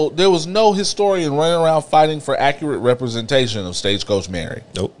historian running around fighting for accurate representation of Stagecoach Mary.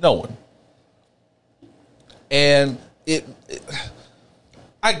 Nope. No one. And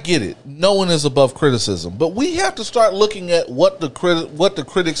I get it. No one is above criticism, but we have to start looking at what the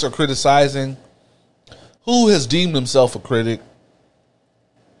critics are criticizing, who has deemed himself a critic,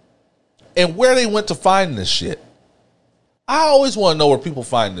 and where they went to find this shit. I always want to know where people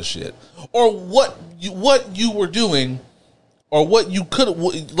find this shit, or what you were doing, or what you could,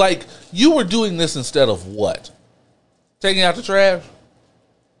 like, you were doing this instead of what? Taking out the trash?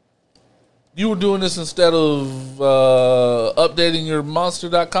 You were doing this instead of updating your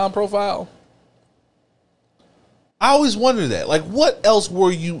monster.com profile? I always wonder that. Like, what else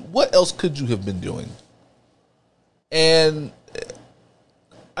could you have been doing? And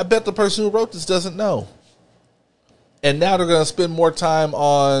I bet the person who wrote this doesn't know. And now they're going to spend more time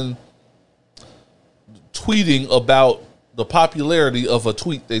on tweeting about the popularity of a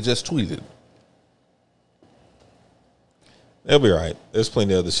tweet they just tweeted. They'll be all right. There's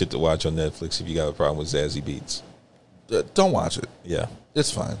plenty of other shit to watch on Netflix if you got a problem with Zazie Beetz. Don't watch it. Yeah.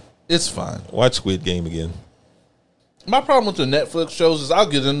 It's fine. It's fine. Watch Squid Game again. My problem with the Netflix shows is I'll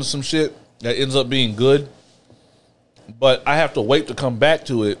get into some shit that ends up being good, but I have to wait to come back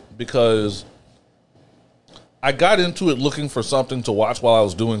to it because I got into it looking for something to watch while I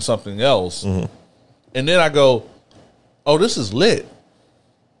was doing something else. Mm-hmm. And then I go, oh, this is lit.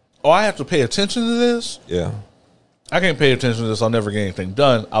 Oh, I have to pay attention to this? Yeah. I can't pay attention to this. I'll never get anything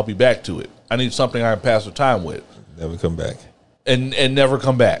done. I'll be back to it. I need something I can pass the time with. Never come back. And never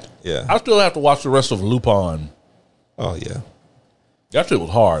come back. Yeah. I still have to watch the rest of Lupin. Oh, yeah. That shit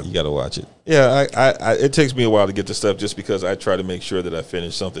was hard. You got to watch it. Yeah, I it takes me a while to get to stuff just because I try to make sure that I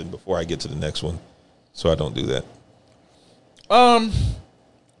finish something before I get to the next one. So I don't do that.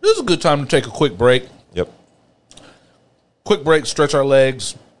 This is a good time to take a quick break. Yep. Quick break, stretch our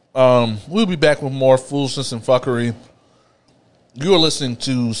legs. We'll be back with more foolishness and fuckery. You are listening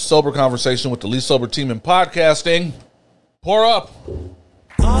to Sober Conversation with the least sober team in podcasting. Pour up.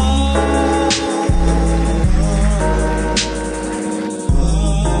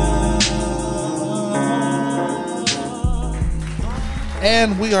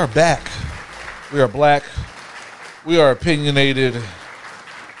 And we are back. We are black. We are opinionated.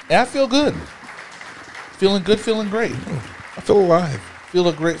 And I feel good. Feeling good, feeling great. I feel alive.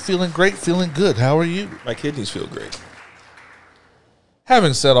 Feeling great, feeling good. How are you? My kidneys feel great.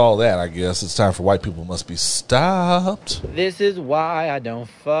 Having said all that, I guess it's time for White People Must Be Stopped. This is why I don't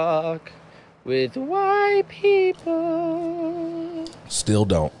fuck with white people. Still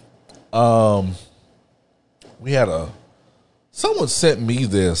don't. We had someone sent me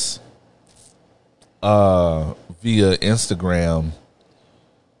this via Instagram.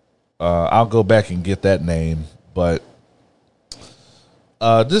 I'll go back and get that name, but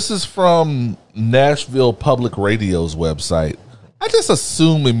this is from Nashville Public Radio's website. I just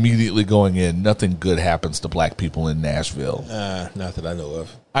assume immediately going in, nothing good happens to black people in Nashville. Not that I know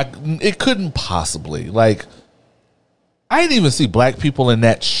of. It couldn't possibly. Like, I didn't even see black people in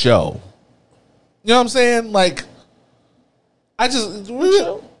that show. You know what I'm saying? Like, I just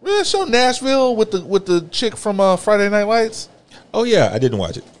remember that show Nashville with the chick from Friday Night Lights. Oh yeah, I didn't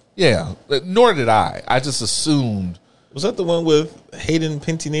watch it. Yeah, nor did I. I just assumed. Was that the one with Hayden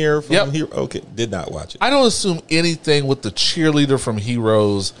Panettiere from Yep. Hero? Okay, did not watch it. I don't assume anything with the cheerleader from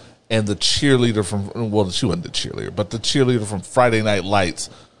Heroes and the cheerleader from, well, she wasn't the cheerleader, but the cheerleader from Friday Night Lights.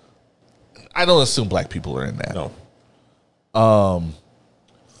 I don't assume black people are in that. No.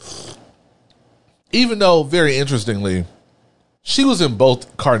 Even though, very interestingly, she was in both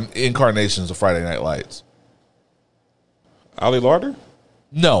incarnations of Friday Night Lights. Ollie Larder?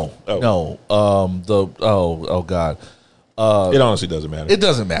 No, Oh. no. Oh God. It honestly doesn't matter. It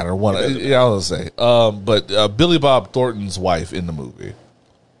doesn't matter. Yeah, I was gonna say. But Billy Bob Thornton's wife in the movie.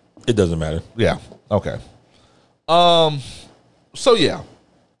 It doesn't matter. Yeah. Okay. So yeah.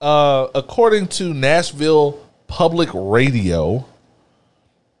 According to Nashville Public Radio,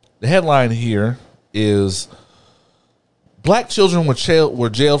 the headline here is black children were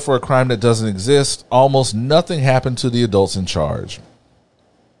jailed for a crime that doesn't exist. Almost nothing happened to the adults in charge.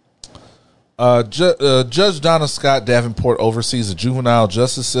 Judge Donna Scott Davenport oversees the juvenile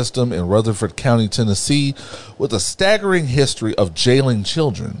justice system in Rutherford County, Tennessee, with a staggering history of jailing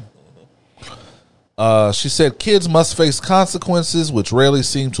children. She said kids must face consequences which rarely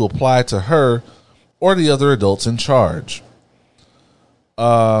seem to apply to her or the other adults in charge.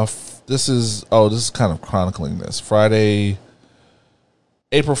 This is kind of chronicling this. Friday,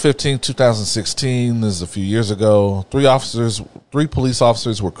 April 15, 2016, this is a few years ago. Three police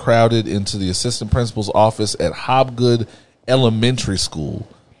officers were crowded into the assistant principal's office at Hobgood Elementary School.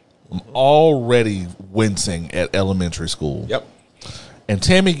 I'm already wincing at elementary school. Yep. And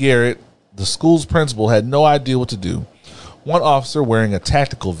Tammy Garrett, the school's principal, had no idea what to do. One officer wearing a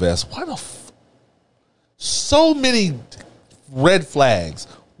tactical vest. So many red flags.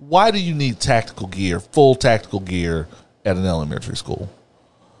 Why do you need tactical gear, full tactical gear at an elementary school?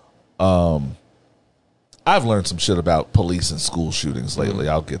 I've learned some shit about police and school shootings lately.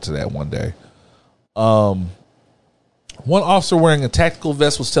 I'll get to that one day. One officer wearing a tactical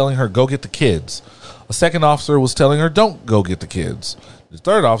vest was telling her, go get the kids. A second officer was telling her, don't go get the kids. The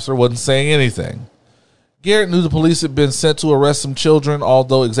third officer wasn't saying anything. Garrett knew the police had been sent to arrest some children,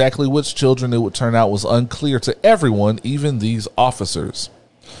 although exactly which children it would turn out was unclear to everyone, even these officers.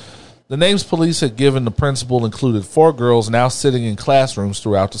 The names police had given the principal included 4 girls now sitting in classrooms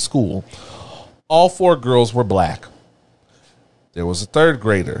throughout the school. All 4 girls were black. There was a third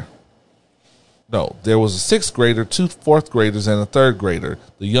grader. No, there was a 6th grader, 2 4th graders, and a 3rd grader.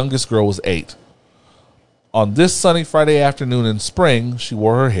 The youngest girl was 8. On this sunny Friday afternoon in spring, she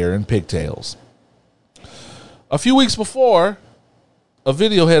wore her hair in pigtails. A few weeks before, a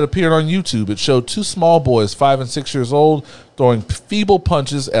video had appeared on YouTube. It showed 2 small boys, 5 and 6 years old, throwing feeble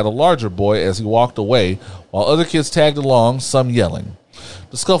punches at a larger boy as he walked away, while other kids tagged along, some yelling.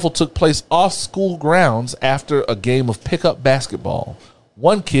 The scuffle took place off school grounds after a game of pickup basketball.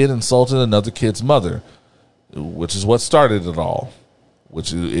 One kid insulted another kid's mother, which is what started it all,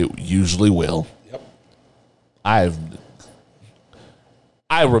 which it usually will. Yep. I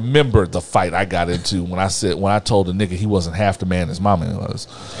remember the fight I got into when I told the nigga he wasn't half the man his mama was.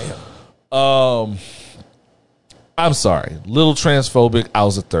 Damn. I'm sorry, little transphobic. I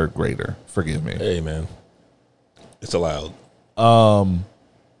was a 3rd grader. Forgive me. Hey, man. It's allowed.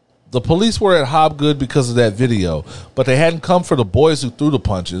 The police were at Hobgood because of that video, but they hadn't come for the boys who threw the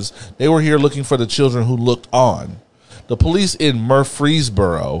punches. They were here looking for the children who looked on. The police in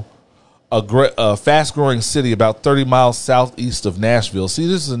Murfreesboro, a fast-growing city about 30 miles southeast of Nashville. See,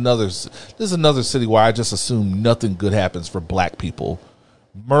 this is another city where I just assume nothing good happens for black people.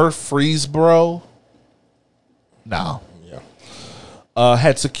 Murfreesboro? No. Yeah.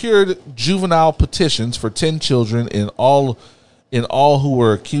 Had secured juvenile petitions for 10 children in all who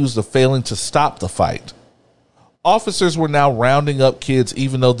were accused of failing to stop the fight. Officers were now rounding up kids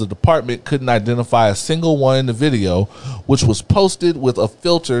even though the department couldn't identify a single one in the video, which was posted with a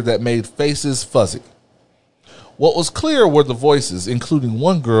filter that made faces fuzzy. What was clear were the voices, including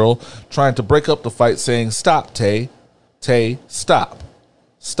one girl trying to break up the fight saying, "Stop, Tay. Tay, stop.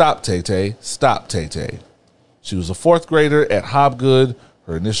 Stop, Tay Tay. Stop, Tay Tay." She was a fourth grader at Hobgood.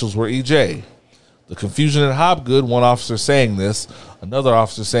 Her initials were EJ. The confusion at Hobgood, one officer saying this, another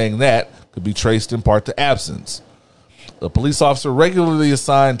officer saying that, could be traced in part to absence. The police officer regularly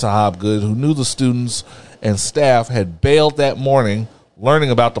assigned to Hobgood, who knew the students and staff, had bailed that morning, learning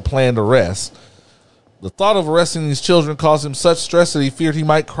about the planned arrest. The thought of arresting these children caused him such stress that he feared he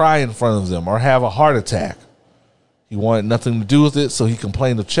might cry in front of them or have a heart attack. He wanted nothing to do with it, so he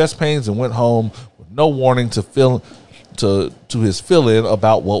complained of chest pains and went home with no warning to his fill-in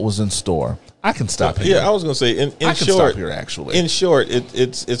about what was in store. I can stop here. Yeah, I was going to say, in I can short, stop here, actually. In short,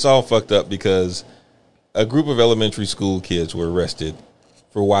 it's all fucked up because a group of elementary school kids were arrested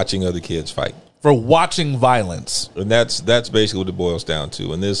for watching other kids fight. For watching violence. And that's basically what it boils down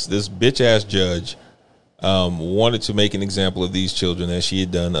to. And this bitch-ass judge wanted to make an example of these children as she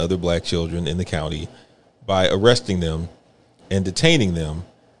had done other black children in the county by arresting them and detaining them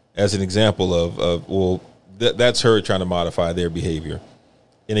as an example of that's her trying to modify their behavior.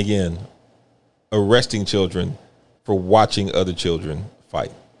 And again, arresting children for watching other children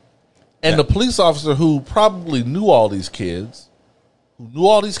fight. And the police officer who probably knew all these kids, who knew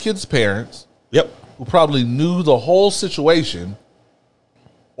all these kids' parents, yep, who probably knew the whole situation,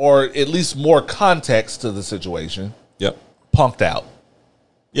 or at least more context to the situation, yep, punked out.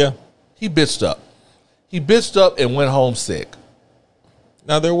 Yeah. He bitched up. He bitched up and went home sick.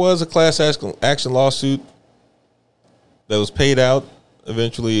 Now, there was a class action lawsuit that was paid out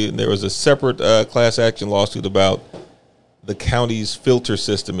eventually, and there was a separate class action lawsuit about the county's filter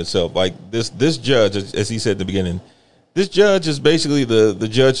system itself. Like this judge, as he said at the beginning, this judge is basically the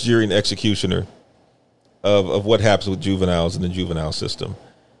judge, jury, and executioner of what happens with juveniles in the juvenile system.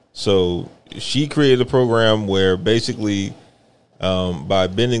 So she created a program where basically by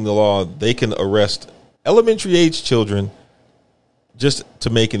bending the law, they can arrest elementary age children just to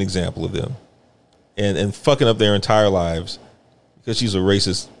make an example of them and fucking up their entire lives because she's a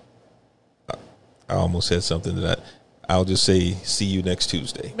racist. I almost said something that I'll just say, see you next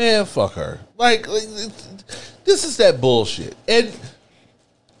Tuesday. Man, fuck her. Like this is that bullshit. And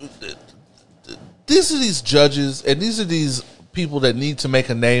these are these judges and these are these people that need to make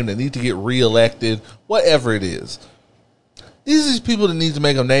a name, that need to get reelected, whatever it is. These are these people that need to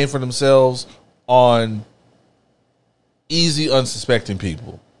make a name for themselves on easy, unsuspecting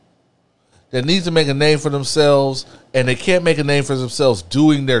people. That need to make a name for themselves, and they can't make a name for themselves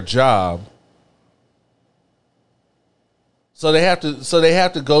doing their job. So they have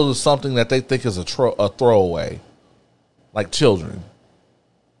to go to something that they think is a throwaway, like children.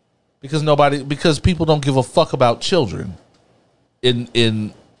 Because people don't give a fuck about children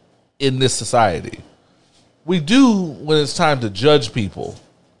in this society. We do when it's time to judge people.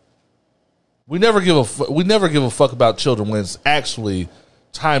 We never give a fuck about children when it's actually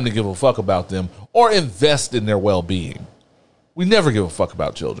time to give a fuck about them or invest in their well-being. We never give a fuck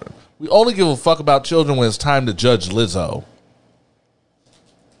about children. We only give a fuck about children when it's time to judge Lizzo.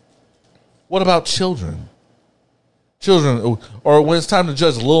 What about children? Children, or when it's time to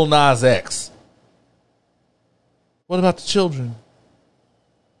judge Lil Nas X. What about the children?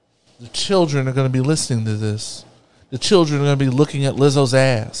 The children are going to be listening to this. The children are going to be looking at Lizzo's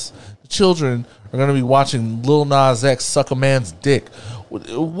ass. The children are going to be watching Lil Nas X suck a man's dick.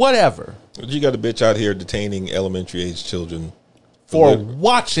 Whatever. You got a bitch out here detaining elementary age children for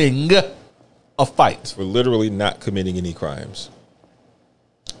watching a fight. For literally not committing any crimes.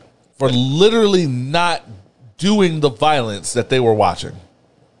 For literally not doing the violence that they were watching.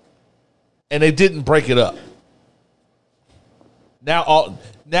 And they didn't break it up. Now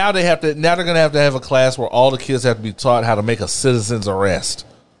they're going to have a class where all the kids have to be taught how to make a citizen's arrest.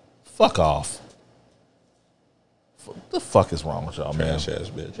 Fuck off. What the fuck is wrong with y'all, man? Trash ass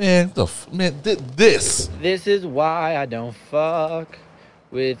bitch. Man, this. This is why I don't fuck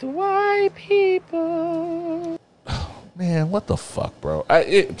with white people. Man, what the fuck, bro?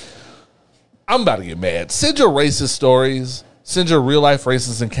 I'm about to get mad. Send your racist stories Send your real life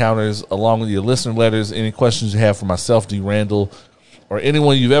racist encounters along with your listener letters. Any questions you have for myself, D. Randle, or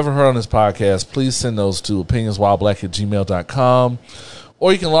anyone you've ever heard on this podcast, please send those to opinionswhileblack@gmail.com.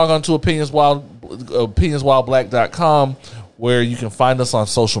 Or you can log on to opinionswhileblack.com, where you can find us on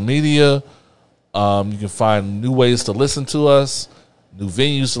social media. You can find new ways to listen to us, new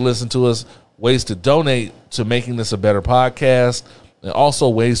venues to listen to us, ways to donate to making this a better podcast, and also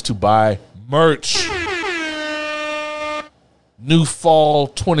ways to buy merch. New fall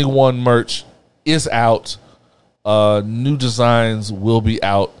 21 merch is out. New designs will be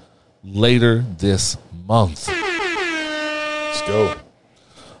out later this month. Let's go.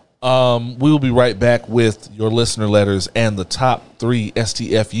 We will be right back with your listener letters and the top 3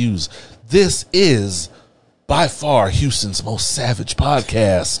 STFUs. This is by far Houston's most savage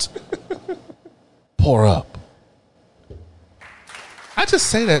podcast. Pour up. I just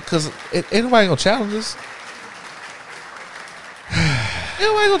say that because ain't nobody gonna challenge us. Ain't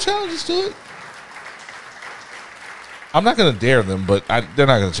nobody gonna challenge us to it. I'm not gonna dare them, but they're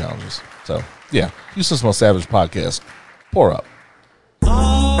not gonna challenge us. So yeah, Houston's most savage podcast. Pour up.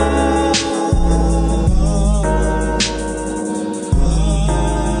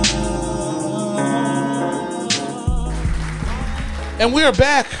 And we are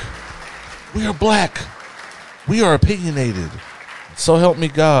back. We are black. We are opinionated. So help me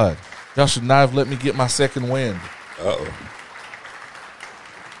God. Y'all should not have let me get my second wind. Uh-oh.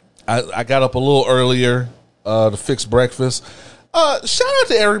 I got up a little earlier to fix breakfast. Shout out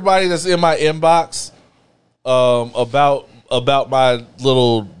to everybody that's in my inbox about my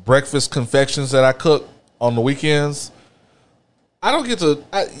little breakfast confections that I cook on the weekends. I don't get to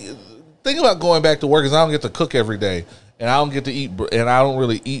think about going back to work is I don't get to cook every day. And I don't get to eat, and I don't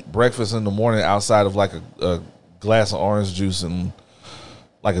really eat breakfast in the morning outside of like a glass of orange juice and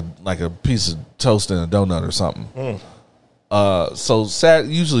like a piece of toast and a donut or something. So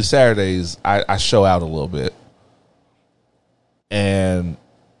usually Saturdays I show out a little bit, and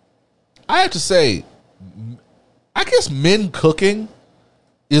I have to say, I guess men cooking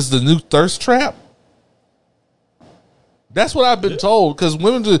is the new thirst trap. That's what I've been told because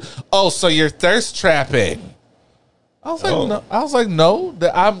women do. Oh, so you're thirst trapping. I was like, no. I was like, no.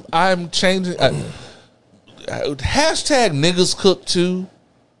 That I'm changing. Hashtag niggas cook too.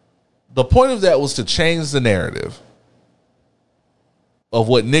 The point of that was to change the narrative of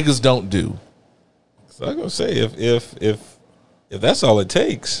what niggas don't do. So I'm gonna say if that's all it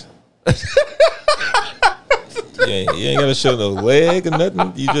takes, you ain't gotta show no leg or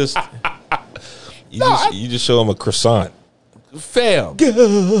nothing. You just show them a croissant, fam.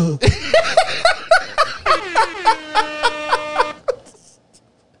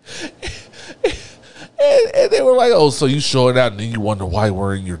 And they were like, "Oh, so you show it out, and then you wonder why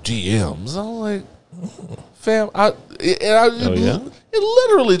we're in your DMs." I'm like, "Fam, it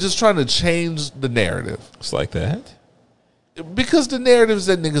literally just trying to change the narrative." It's like that because the narrative is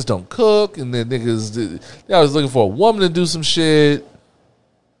that niggas don't cook, and then niggas they always looking for a woman to do some shit.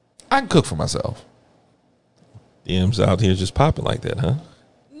 I can cook for myself. DMs out here just popping like that, huh?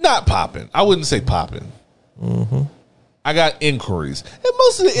 Not popping. I wouldn't say popping. Mm-hmm. I got inquiries, and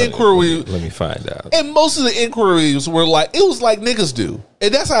most of the inquiries. Let me find out. And most of the inquiries were like, it was like niggas do,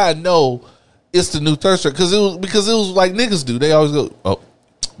 and that's how I know it's the new thirst trap because it was like niggas do. They always go, "Oh,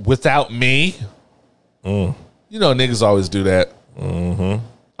 without me." You know, niggas always do that. Mm-hmm.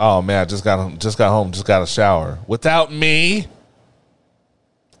 Oh man, I just got home, just got a shower. Without me,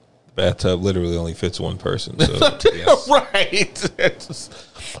 the bathtub literally only fits one person. So yes. Right?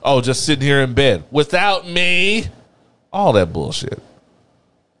 Just sitting here in bed without me. All that bullshit.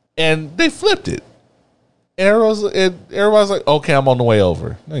 And they flipped it. And everybody's like, okay, I'm on the way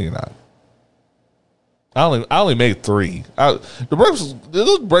over. No, you're not. I only made 3.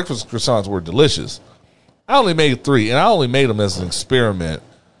 Those breakfast croissants were delicious. I only made 3, and I only made them as an experiment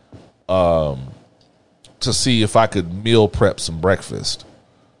to see if I could meal prep some breakfast.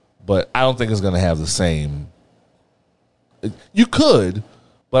 But I don't think it's going to have the same. You could,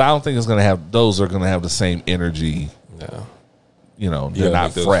 but I don't think it's going to have. Those are going to have the same energy. No. You know, they're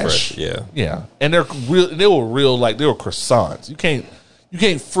not fresh. Yeah. Yeah. And they're real. They were real, like they were croissants. You can't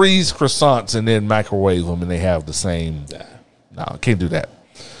freeze croissants and then microwave them and they have the same. No, can't do that.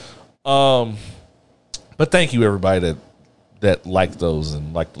 But thank you everybody that liked those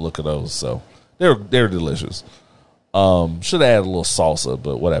and liked the look of those. So they're delicious. Should have added a little salsa,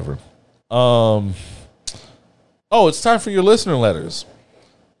 but whatever. It's time for your listener letters.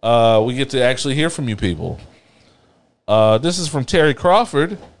 We get to actually hear from you people. This is from Terry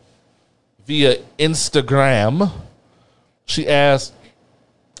Crawford via Instagram. She asked,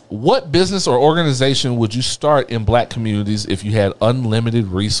 what business or organization would you start in black communities if you had unlimited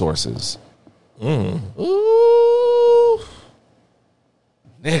resources? Ooh,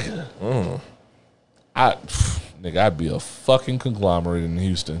 nigga. I'd be a fucking conglomerate in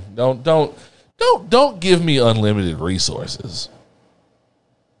Houston. Don't give me unlimited resources.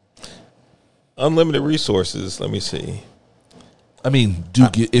 Unlimited resources. Let me see. I mean,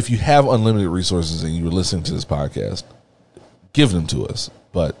 if you have unlimited resources and you're listening to this podcast, give them to us.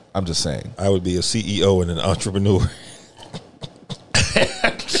 But I'm just saying, I would be a CEO and an entrepreneur.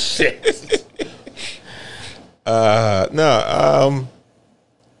 Shit. I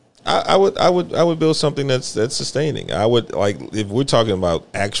would build something that's sustaining. I would, like, if we're talking about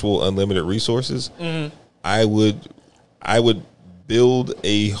actual unlimited resources, I would build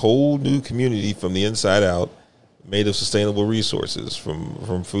a whole new community from the inside out, made of sustainable resources,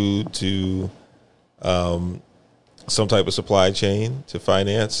 from food to some type of supply chain to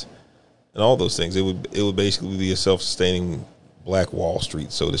finance and all those things. It would basically be a self-sustaining Black Wall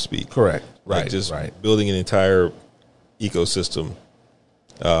Street, so to speak. Correct. Like just building an entire ecosystem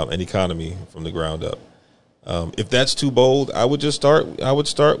and economy from the ground up. If that's too bold, I would start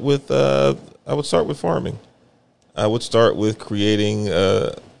with farming. I would start with creating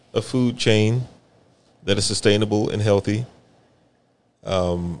a food chain that is sustainable and healthy.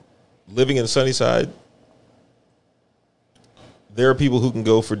 Living in Sunnyside, there are people who can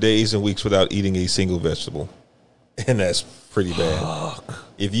go for days and weeks without eating a single vegetable, and that's pretty bad. Fuck.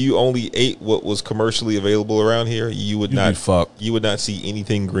 If you only ate what was commercially available around here, you would not see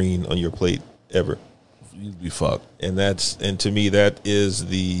anything green on your plate ever. You'd be fucked. And to me that is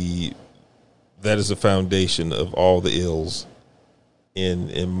the foundation of all the ills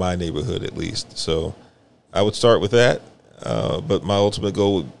in my neighborhood, at least. So I would start with that, but my ultimate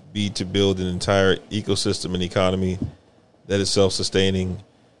goal would be to build an entire ecosystem and economy that is self-sustaining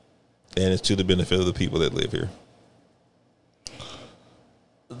and is to the benefit of the people that live here.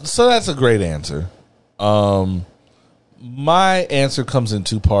 So that's a great answer. My answer comes in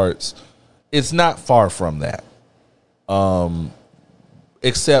two parts. It's not far from that.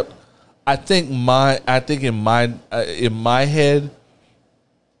 Except I think in my head,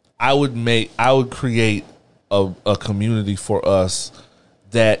 I would create a community for us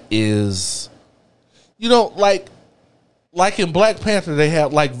that is, like in Black Panther, they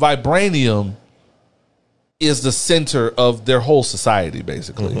have like vibranium is the center of their whole society,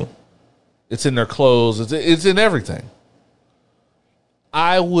 basically. Mm-hmm. It's in their clothes. It's in everything.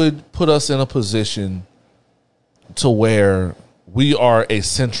 I would put us in a position to where we are a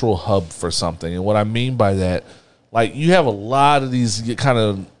central hub for something. And what I mean by that, like, you have a lot of these kind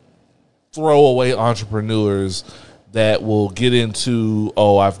of throwaway entrepreneurs that will get into,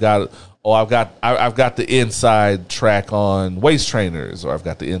 I've got the inside track on waist trainers, or I've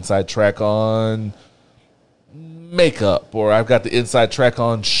got the inside track on makeup, or I've got the inside track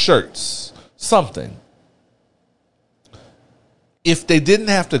on shirts, something. If they didn't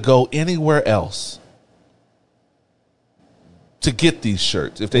have to go anywhere else to get these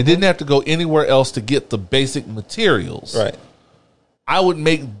shirts, if they didn't have to go anywhere else to get the basic materials, right, I would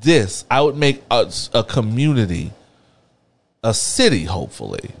make a community, a city,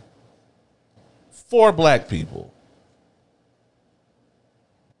 hopefully, for Black people.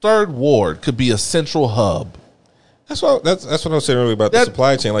 Third Ward could be a central hub. That's what I was saying earlier about the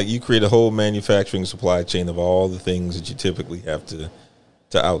supply chain. Like, you create a whole manufacturing supply chain of all the things that you typically have to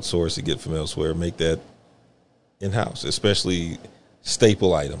outsource and get from elsewhere. Make that in-house, especially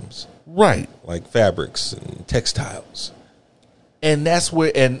staple items, right? Like fabrics and textiles. And that's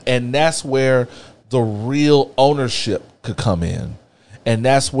where and that's where the real ownership could come in, and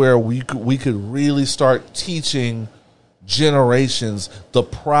that's where we could really start teaching generations the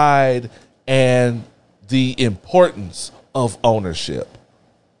pride and the importance of ownership,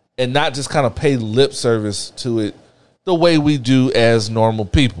 and not just kind of pay lip service to it the way we do as normal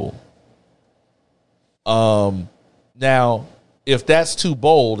people. Now, if that's too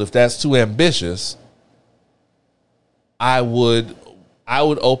bold, if that's too ambitious, I would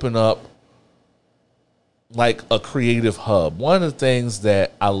open up like a creative hub. One of the things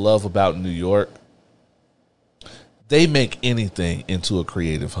that I love about New York, they make anything into a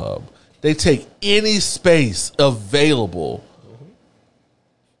creative hub. They take any space available.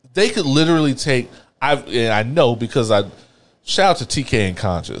 They could literally take, I know because shout out to TK and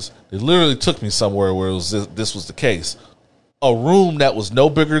Conscious. They literally took me somewhere where this was the case. A room that was no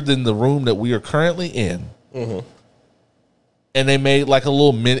bigger than the room that we are currently in. Mm-hmm. And they made like a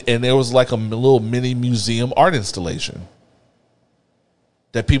little mini, and there was like a little mini museum art installation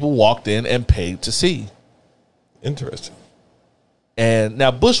that people walked in and paid to see. Interesting. And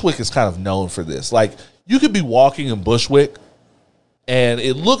now Bushwick is kind of known for this. Like, you could be walking in Bushwick, and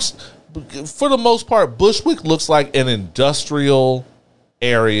it looks, for the most part, Bushwick looks like an industrial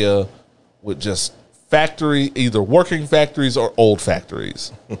area with just either working factories or old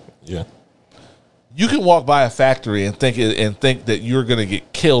factories. Yeah. You can walk by a factory and think that you're going to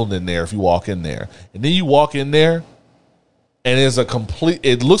get killed in there if you walk in there. And then you walk in there, and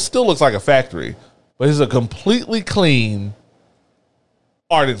still looks like a factory, but it's a completely clean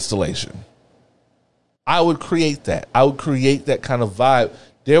art installation. I would create that. I would create that kind of vibe.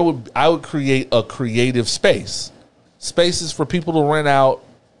 I would create a creative space. Spaces for people to rent out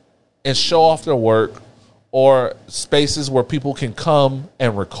and show off their work, or spaces where people can come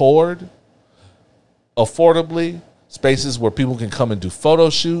and record affordably, spaces where people can come and do photo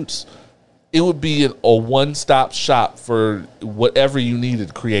shoots. It would be a one-stop shop for whatever you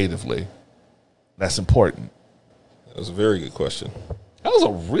needed creatively. That's important. That was a very good question. That was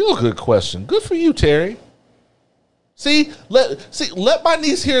a real good question. Good for you, Terry. Let my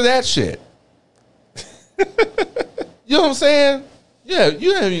niece hear that shit. You know what I'm saying? Yeah,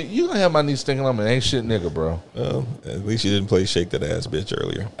 you gonna have my niece thinking I'm an ain't shit nigga, bro. Well, at least you didn't play Shake That Ass Bitch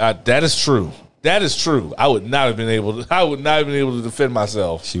earlier. That is true. That is true. I would not have been able to defend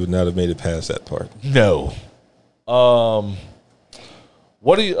myself. She would not have made it past that part. No.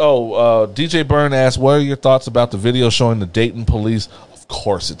 What do you? DJ Byrne asked, "What are your thoughts about the video showing the Dayton police?" Of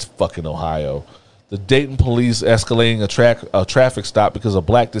course, it's fucking Ohio. The Dayton police escalating a traffic stop because a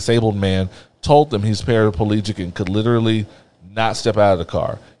black disabled man told them he's paraplegic and could literally not step out of the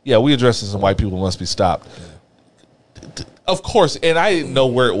car. Yeah, we addressed this, and white people must be stopped. Of course, and I didn't know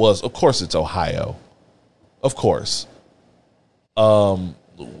where it was. Of course, it's Ohio. Of course,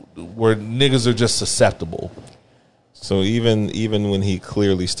 where niggas are just susceptible. So even when he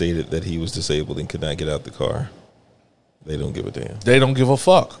clearly stated that he was disabled and could not get out the car, they don't give a damn. They don't give a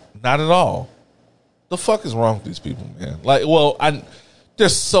fuck. Not at all. The fuck is wrong with these people, man? Like, well,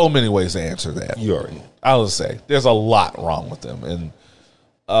 there's so many ways to answer that. You already know. I would say there's a lot wrong with them, and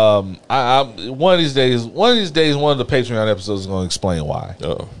one of these days, one of the Patreon episodes is going to explain why.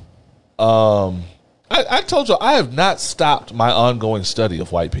 I told you I have not stopped my ongoing study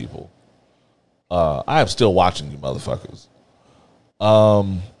of white people. I am still watching you motherfuckers.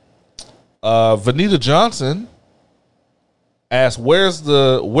 Vanita Johnson asked, where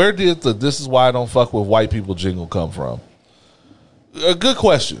did the "This is why I don't fuck with white people" jingle come from? A good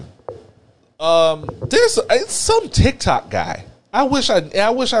question. It's some TikTok guy. I wish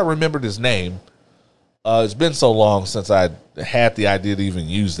I remembered his name. It's been so long since I had the idea to even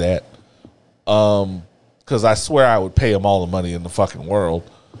use that. Because I swear I would pay him all the money in the fucking world.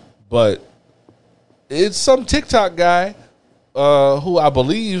 But it's some TikTok guy who I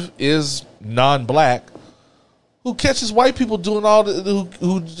believe is non-black, who catches white people doing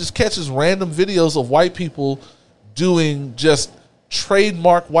who just catches random videos of white people doing just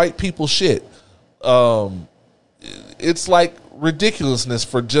trademark white people shit. It's like ridiculousness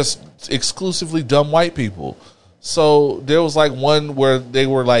for just exclusively dumb white people. So there was like one where they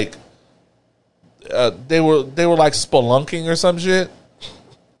were like spelunking or some shit,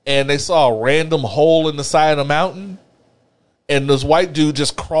 and they saw a random hole in the side of the mountain, and this white dude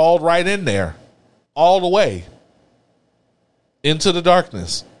just crawled right in there all the way into the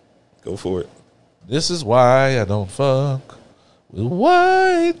darkness. Go for it. This is why I don't fuck with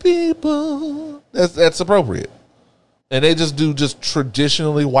white people. That's appropriate. And they just do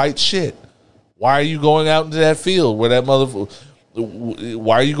traditionally white shit. Why are you going out into that field where that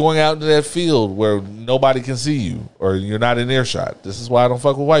why are you going out into that field where nobody can see you or you're not in earshot? This is why I don't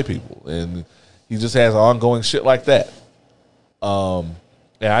fuck with white people. And he just has ongoing shit like that. And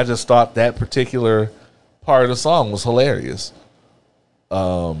I just thought that particular part of the song was hilarious.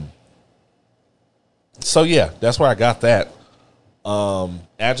 So yeah, that's where I got that. And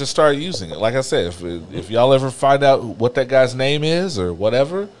I just started using it. Like I said, if y'all ever find out what that guy's name is or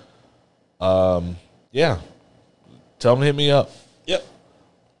whatever, yeah, tell him to hit me up. Yep.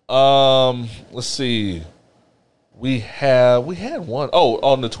 Let's see. We had one. Oh,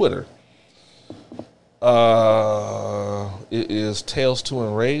 on the Twitter. It is Tales to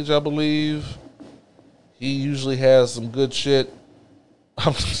Enrage, I believe. He usually has some good shit.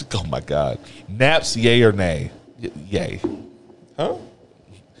 Oh my God. Naps, yay or nay? Yay. Huh?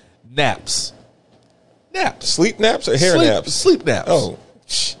 Naps. Sleep naps or hair naps? Sleep naps. Oh.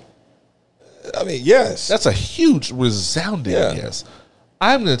 I mean, yes. That's a huge resounding yes.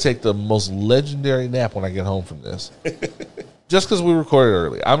 I'm going to take the most legendary nap when I get home from this. Just because we recorded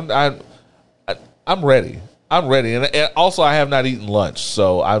early. I'm ready. I'm ready. And also I have not eaten lunch,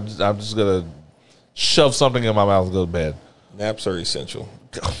 so I'm just going to shove something in my mouth and go to bed. Naps are essential.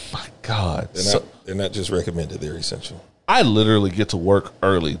 Oh my God. They're not just recommended, they're essential. I literally get to work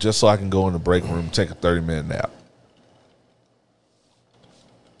early just so I can go in the break room and take a 30-minute nap.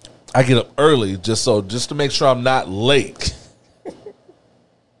 I get up early just to make sure I'm not late.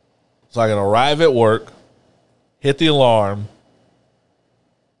 So I can arrive at work, hit the alarm,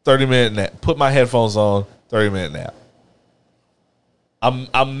 30-minute nap, put my headphones on, 30-minute nap.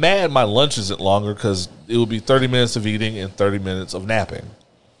 I'm mad my lunch isn't longer because it would be 30 minutes of eating and 30 minutes of napping,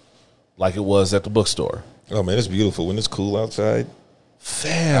 like it was at the bookstore. Oh man, it's beautiful when it's cool outside.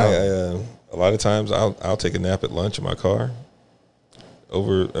 Fam, A lot of times I'll take a nap at lunch in my car.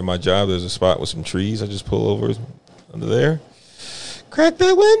 Over at my job, there's a spot with some trees. I just pull over under there, crack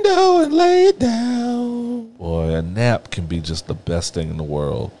that window, and lay it down. boy, a nap can be just the best thing in the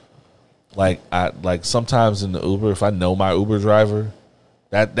world. Like sometimes in the Uber, if I know my Uber driver,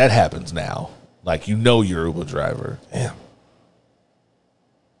 that happens now. Like, you know your Uber driver. Damn.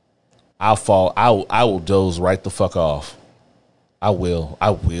 I will doze right the fuck off. I will.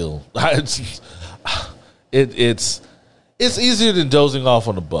 It's easier than dozing off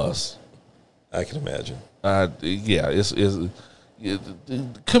on the bus. I can imagine. Yeah,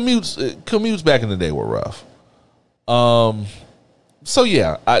 commutes back in the day were rough. So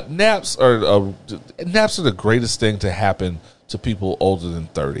yeah, naps are the greatest thing to happen to people older than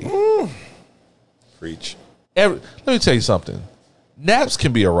 30. Preach. Let me tell you something. Naps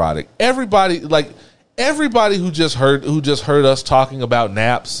can be erotic. Everybody who just heard us talking about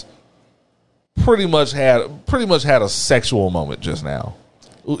naps pretty much had a sexual moment just now.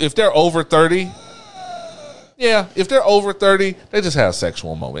 If they're over 30, if they're over 30, they just had a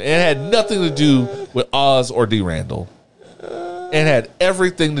sexual moment. It had nothing to do with Oz or D. Randle. It had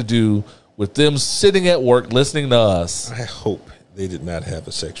everything to do with them sitting at work listening to us. I hope they did not have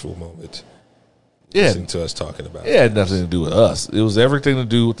a sexual moment Yeah. listening to us talking about It had nothing to do with us. It was everything to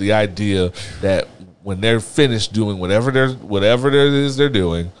do with the idea that when they're finished doing whatever it is they're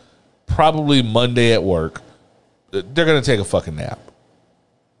doing, probably Monday at work, they're going to take a fucking nap.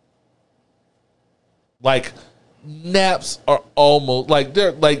 Like, naps are almost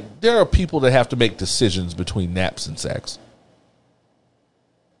there are people that have to make decisions between naps and sex.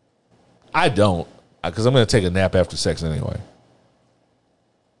 I don't, because I'm going to take a nap after sex anyway.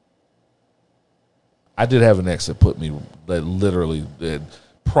 I did have an ex that literally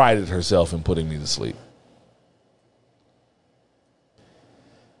prided herself in putting me to sleep.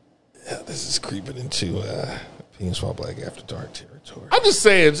 Yeah, this is creeping into Opinions While Black After Dark territory. I'm just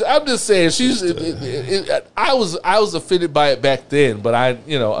saying. She's. I was offended by it back then, but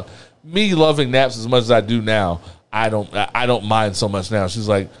me loving naps as much as I do now, I don't mind so much now. She's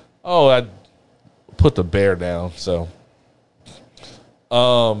like, oh, I put the bear down. So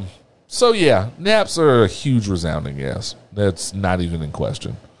yeah, naps are a huge resounding yes. That's not even in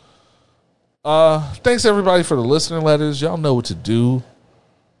question. Thanks everybody for the listener letters. Y'all know what to do.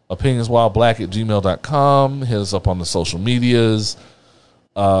 opinionswhileblack@gmail.com. Hit us up on the social medias,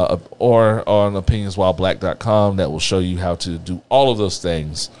 or on opinionswhileblack.com. That will show you how to do all of those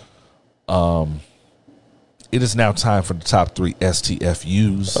things. It is now time for the top 3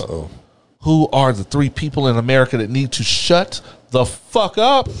 STFUs. Uh-oh. Who are the 3 people in America that need to shut the fuck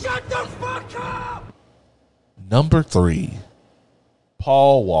up? Shut the fuck up! Number 3,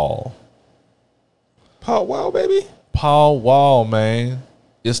 Paul Wall. Paul Wow, baby. Paul Wall, man.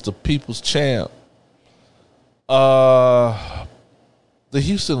 It's the people's champ. The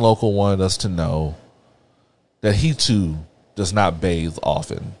Houston local wanted us to know that he too does not bathe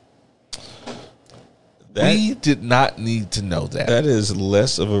often. We did not need to know that. That is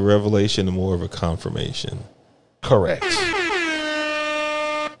less of a revelation and more of a confirmation. Correct.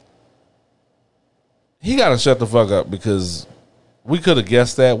 He got to shut the fuck up because we could have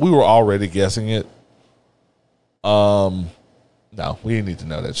guessed that. We were already guessing it. No, we didn't need to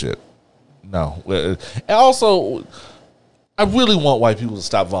know that shit. No. And also, I really want white people to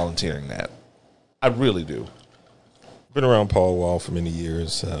stop volunteering that. I really do. Been around Paul Wall for many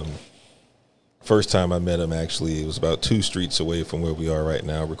years. First time I met him, actually, it was about 2 streets away from where we are right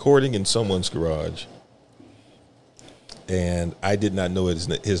now, recording in someone's garage. And I did not know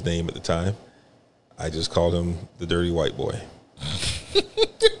his name at the time. I just called him the Dirty White Boy.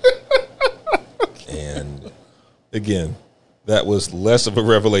 And again, that was less of a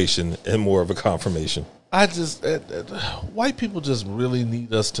revelation and more of a confirmation. White people just really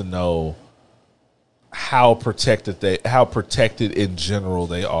need us to know how protected in general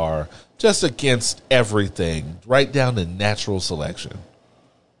they are, just against everything, right down to natural selection.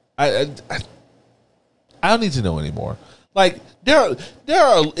 I don't need to know anymore. Like there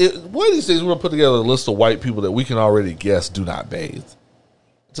are one of these days we're gonna put together a list of white people that we can already guess do not bathe.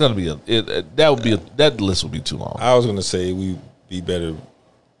 It's gonna be that list would be too long. I was gonna say we'd be better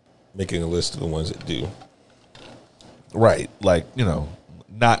making a list of the ones that do. Right, like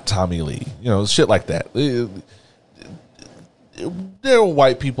not Tommy Lee, shit like that. There are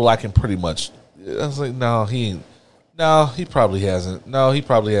white people I can pretty much. I was like, no, he ain't. No, he probably hasn't. No, he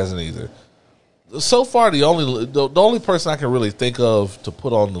probably hasn't either. So far, the only person I can really think of to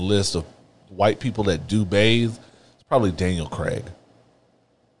put on the list of white people that do bathe is probably Daniel Craig.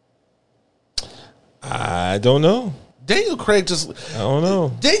 I don't know. Daniel Craig just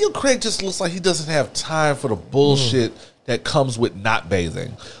looks like he doesn't have time for the bullshit that comes with not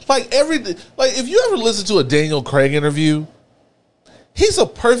bathing. Like if you ever listen to a Daniel Craig interview, he's a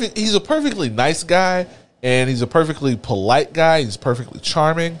perfectly nice guy, and he's a perfectly polite guy. He's perfectly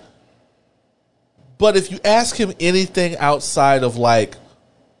charming. But if you ask him anything outside of like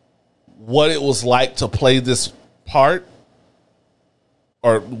what it was like to play this part,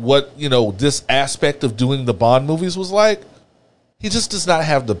 or what this aspect of doing the Bond movies was like, he just does not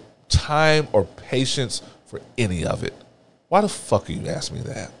have the time or patience for any of it. Why the fuck are you asking me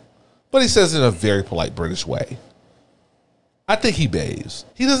that? But he says it in a very polite British way. I think he bathes.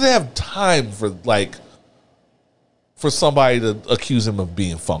 He doesn't have time for somebody to accuse him of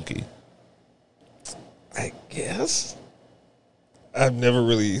being funky. I guess I've never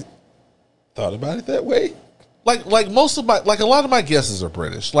really thought about it that way. Like a lot of my guesses are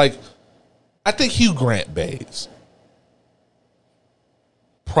British. Like, I think Hugh Grant bathes.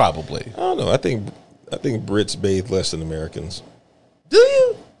 Probably. I don't know. I think Brits bathe less than Americans. Do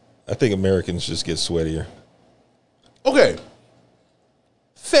you? I think Americans just get sweatier. Okay.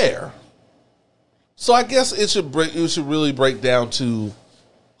 Fair. So I guess it should really break down to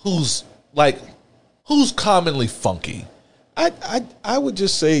who's commonly funky. I would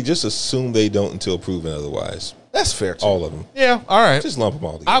just say, just assume they don't until proven otherwise. That's fair too. All of them. Yeah, all right. Just lump them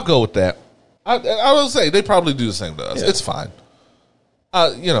all together. I'll go with that. I will say they probably do the same to us. Yeah. It's fine.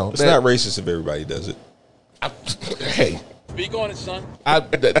 It's not racist if everybody does it. Hey, speak on it, son. I'm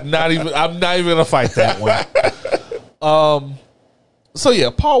not even gonna fight that one. So yeah,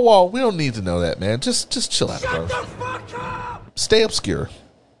 Paul Wall, we don't need to know that, man. Just chill out, bro. Shut the fuck up! Stay obscure.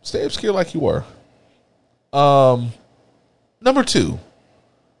 Stay obscure like you were. Number 2.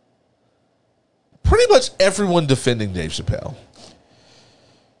 Pretty much everyone defending Dave Chappelle.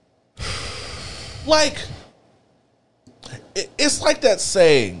 Like, it's like that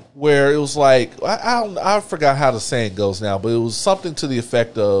saying where it was like, I forgot how the saying goes now, but it was something to the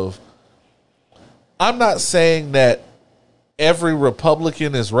effect of, I'm not saying that every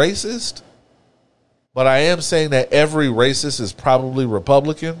Republican is racist, but I am saying that every racist is probably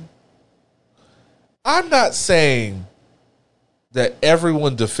Republican. I'm not saying that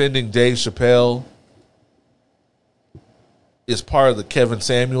everyone defending Dave Chappelle is part of the Kevin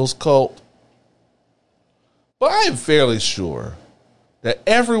Samuels cult, but I am fairly sure that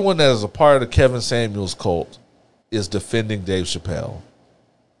everyone that is a part of the Kevin Samuels cult is defending Dave Chappelle.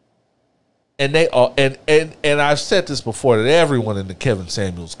 And they are, and I've said this before, that everyone in the Kevin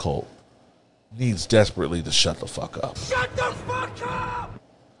Samuels cult needs desperately to shut the fuck up. Shut the fuck up!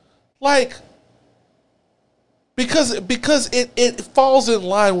 Like, because it falls in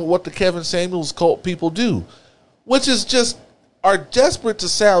line with what the Kevin Samuels cult people do, which is just are desperate to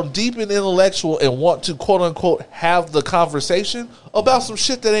sound deep and intellectual and want to quote unquote have the conversation about some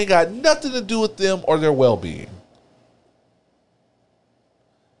shit that ain't got nothing to do with them or their well-being.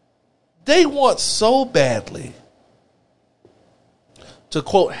 They want so badly to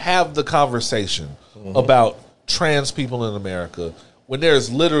quote have the conversation about trans people in America when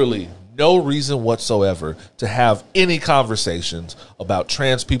there's literally no reason whatsoever to have any conversations about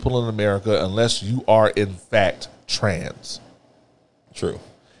trans people in America unless you are in fact trans. True.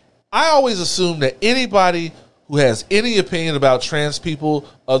 I always assume that anybody who has any opinion about trans people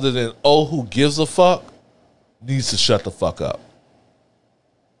other than who gives a fuck needs to shut the fuck up.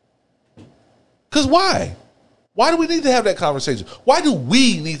 Because why? Why do we need to have that conversation? Why do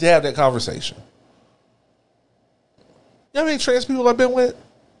we need to have that conversation? You know how many trans people I've been with?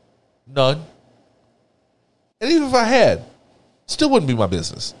 None. And even if I had, still wouldn't be my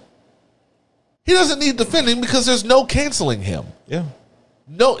business. He doesn't need defending because there's no canceling him. Yeah.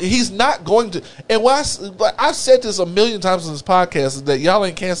 No, he's not going to. And what I've said this a million times in this podcast is that y'all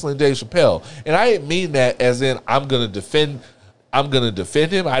ain't canceling Dave Chappelle. And I didn't mean that as in I'm going to defend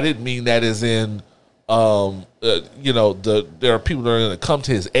him. I didn't mean that as in, there are people that are going to come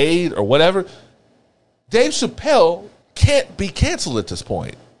to his aid or whatever. Dave Chappelle can't be canceled at this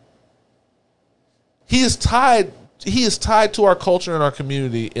point. He is tied he is tied to our culture and our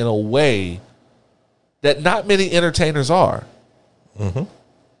community in a way that not many entertainers are. Mm-hmm.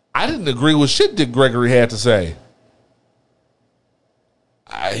 I didn't agree with shit Dick Gregory had to say.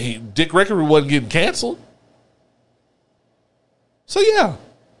 Dick Gregory wasn't getting canceled. So yeah.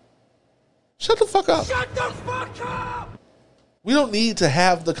 Shut the fuck up. Shut the fuck up! We don't need to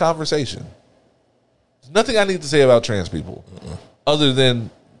have the conversation. There's nothing I need to say about trans people other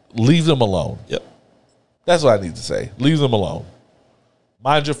than leave them alone. Yep. That's what I need to say. Leave them alone.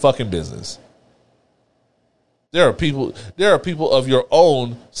 Mind your fucking business. There are people of your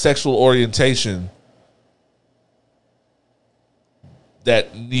own sexual orientation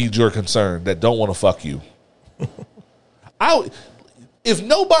that need your concern, that don't want to fuck you. If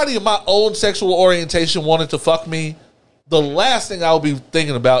nobody of my own sexual orientation wanted to fuck me, the last thing I would be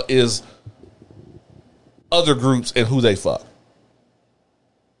thinking about is other groups and who they fuck.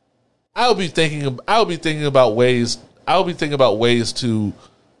 I would be thinking about ways to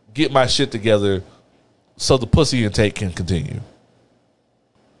get my shit together so the pussy intake can continue.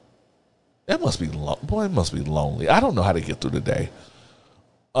 That must be boy, it must be lonely. I don't know how to get through the day.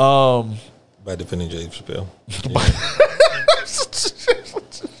 By defending Dave Chappelle.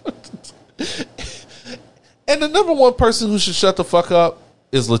 And the number one person who should shut the fuck up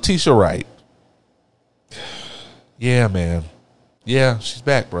is Letitia Wright. Yeah, man. Yeah, she's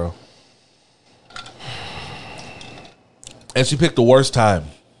back, bro. And she picked the worst time.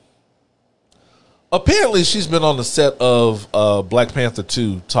 Apparently, she's been on the set of Black Panther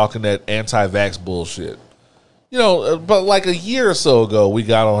 2 talking that anti-vax bullshit. You know, but like a year or so ago, we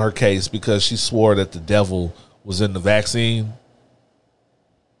got on her case because she swore that the devil was in the vaccine.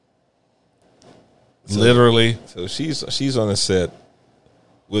 Literally. So she's on a set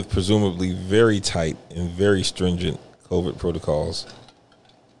with presumably very tight and very stringent COVID protocols,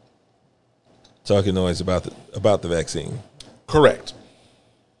 talking noise about the vaccine. Correct.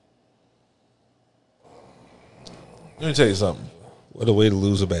 Let me tell you something. What a way to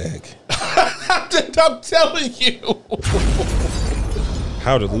lose a bag. I'm telling you.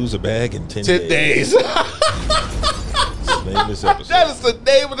 How to lose a bag in 10 days. That's the name of this episode. That is the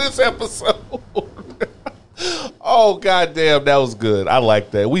name of this episode. Oh, goddamn, that was good. I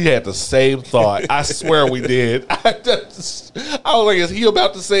like that. We had the same thought. I swear we did. I was like, is he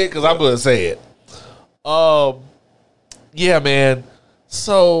about to say it? Because I'm going to say it. Yeah, man.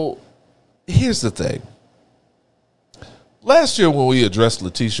 So, here's the thing. Last year when we addressed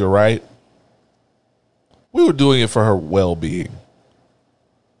Letitia Wright, we were doing it for her well-being.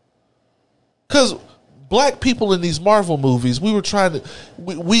 Because black people in these Marvel movies, we were trying to,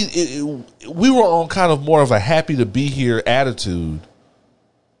 we were on kind of more of a happy to be here attitude,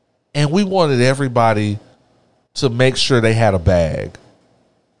 and we wanted everybody to make sure they had a bag.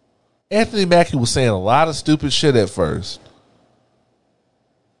 Anthony Mackie was saying a lot of stupid shit at first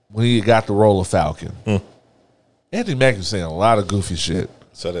when he got the role of Falcon. Anthony Mackie was saying a lot of goofy shit.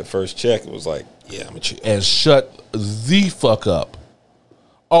 So that first check, it was like, yeah, I'm a chill. And shut the fuck up.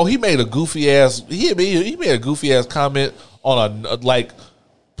 Oh, he made a goofy ass. He made a goofy ass comment on like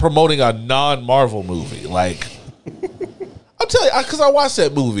promoting a non-Marvel movie. Like, I'll tell you, because I watched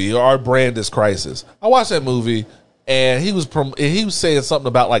that movie. Our Brand is Crisis. I watched that movie, and he was saying something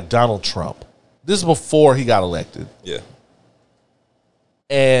about like Donald Trump. This is before he got elected. Yeah.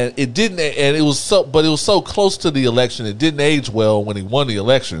 And it didn't, and it was so close to the election. It didn't age well when he won the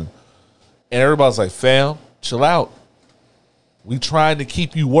election. And everybody's like, fam, chill out. We trying to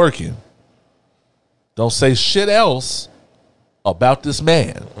keep you working. Don't say shit else about this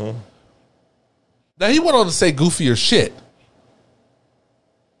man. Mm-hmm. Now, he went on to say goofier shit.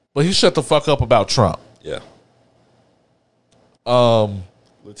 But he shut the fuck up about Trump. Yeah.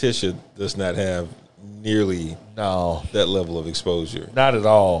 Letitia does not have nearly that level of exposure. Not at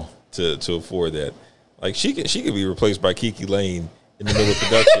all. To afford that. Like, she could be replaced by Kiki Lane in the middle of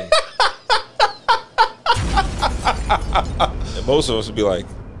production. And most of us would be like,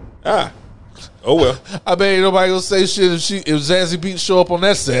 oh well. I bet ain't nobody gonna say shit if Zazie Beetz show up on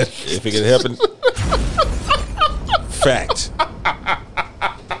that set. If it can happen. Fact.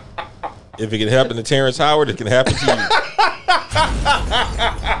 If it can happen to Terrence Howard, it can happen to you.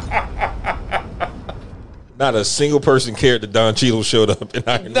 Not a single person cared that Don Cheadle showed up in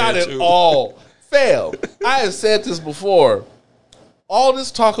Iron Man 2. Not at all. Fail. I have said this before. All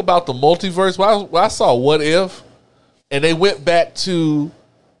this talk about the multiverse, when I saw What If, and they went back to,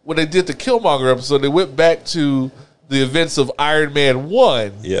 when they did the Killmonger episode, they went back to the events of Iron Man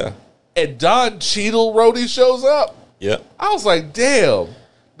 1. Yeah. And Don Cheadle Rhodey shows up. Yeah. I was like, damn,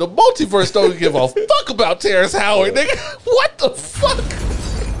 the multiverse don't give a fuck about Terrence Howard, nigga. What the fuck?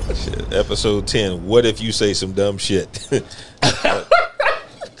 Shit. Episode 10. What if you say some dumb shit?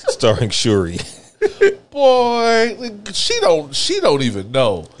 Starring Shuri. Boy, she don't even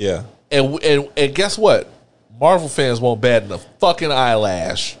know. Yeah. And guess what? Marvel fans won't bat in a fucking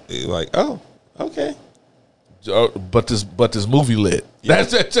eyelash. Like, oh, okay. But this movie lit. Yeah.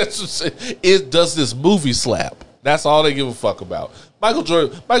 That's it. Does this movie slap? That's all they give a fuck about. Michael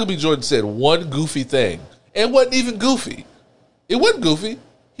B. Jordan said one goofy thing. It wasn't even goofy. It wasn't goofy.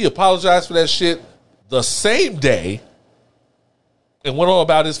 He apologized for that shit the same day and went on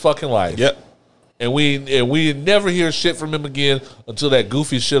about his fucking life. Yep. And we never hear shit from him again until that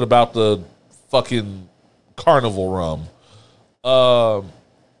goofy shit about the fucking carnival rum.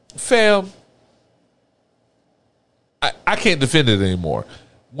 Fam, I can't defend it anymore.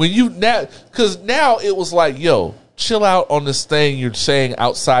 Because now it was like, yo, chill out on this thing you're saying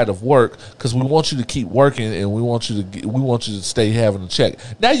outside of work because we want you to keep working and we want you to stay having a check.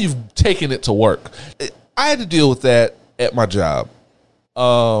 Now you've taken it to work. I had to deal with that at my job.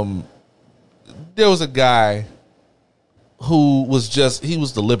 There was a guy who was he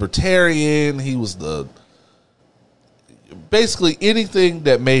was the libertarian. He was basically anything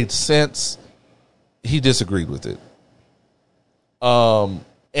that made sense, he disagreed with it.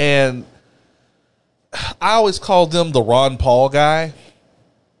 And I always called them the Ron Paul guy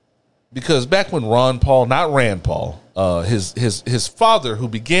because back when Ron Paul, not Rand Paul, his father, who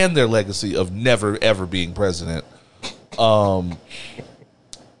began their legacy of never ever being president, who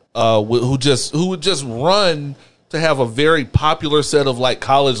would just run to have a very popular set of like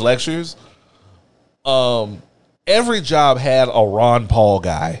college lectures. Every job had a Ron Paul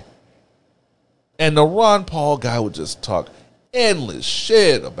guy, and the Ron Paul guy would just talk endless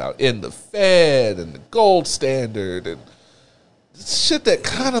shit about in the Fed and the gold standard and shit that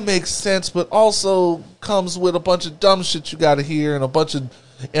kind of makes sense, but also comes with a bunch of dumb shit you got to hear and a bunch of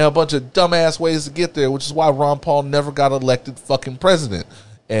dumbass ways to get there, which is why Ron Paul never got elected fucking president,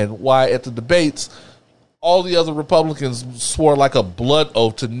 and why at the debates all the other Republicans swore like a blood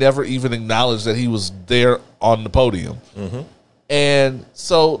oath to never even acknowledge that he was there on the podium. Mm-hmm. And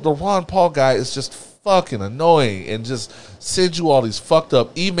so the Ron Paul guy is just fucking annoying and just sends you all these fucked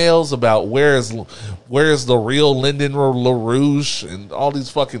up emails about where is the real Lyndon LaRouche and all these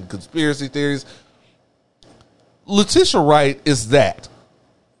fucking conspiracy theories. Letitia Wright is that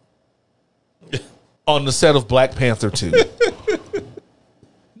on the set of Black Panther 2.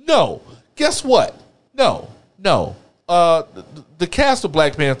 No. Guess what? No. The cast of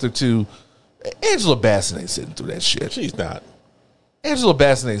Black Panther 2, Angela Bassett ain't sitting through that shit. She's not. Angela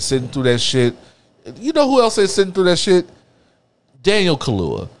Bassett ain't sitting through that shit. You know who else ain't sitting through that shit? Daniel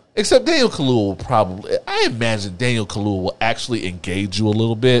Kaluuya. Except Daniel Kaluuya I imagine Daniel Kaluuya will actually engage you a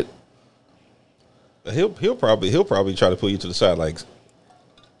little bit. He'll probably try to pull you to the side, like,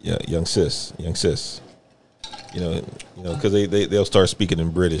 yeah, young sis. You know, because they'll start speaking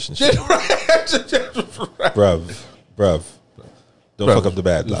in British and shit. Bruv. Don't fuck up the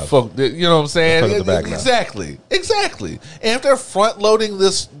bad love. You know what I'm saying? Fuck up the bad love. Exactly. And if they're front loading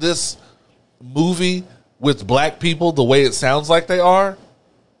this movie with black people the way it sounds like they are,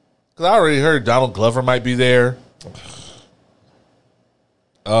 because I already heard Donald Glover might be there.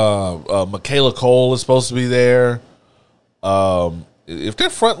 Michaela Cole is supposed to be there. If they're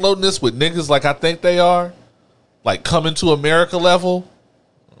front loading this with niggas like I think they are, like Coming to America level,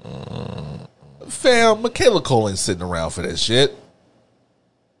 fam, Michaela Cole ain't sitting around for that shit.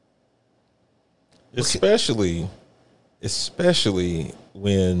 Especially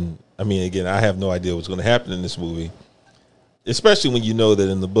when, I mean, again, I have no idea what's going to happen in this movie. Especially when you know that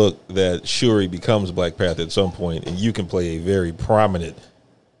in the book that Shuri becomes Black Panther at some point, and you can play a very prominent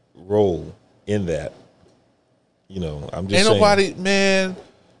role in that. You know, I'm just saying. Nobody, man,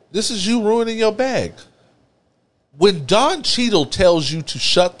 this is you ruining your bag. When Don Cheadle tells you to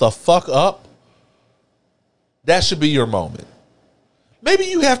shut the fuck up, that should be your moment. Maybe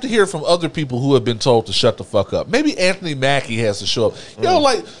you have to hear from other people who have been told to shut the fuck up. Maybe Anthony Mackie has to show up.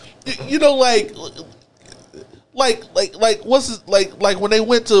 Like when they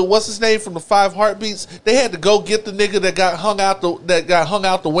went to what's his name from the 5 Heartbeats, they had to go get the nigga that got hung out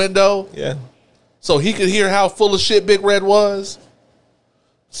the window. Yeah. So he could hear how full of shit Big Red was.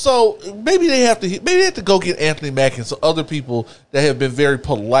 So maybe they have to go get Anthony Mackie and some other people that have been very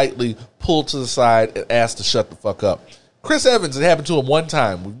politely pulled to the side and asked to shut the fuck up. Chris Evans, it happened to him one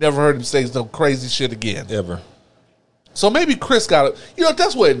time. We've never heard him say some crazy shit again. Ever. So maybe Chris got it.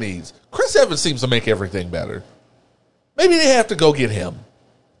 That's what it needs. Chris Evans seems to make everything better. Maybe they have to go get him.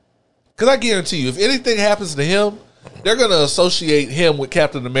 Because I guarantee you, if anything happens to him, they're going to associate him with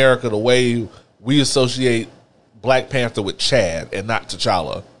Captain America the way we associate Black Panther with Chad and not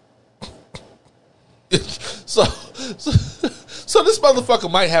T'Challa. So this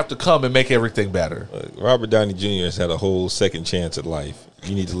motherfucker might have to come and make everything better. Robert Downey Jr. has had a whole second chance at life.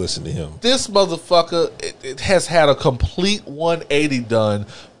 You need to listen to him. This motherfucker it has had a complete 180 done,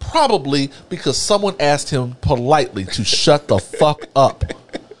 probably because someone asked him politely to shut the fuck up.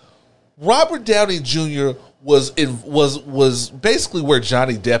 Robert Downey Jr. was basically where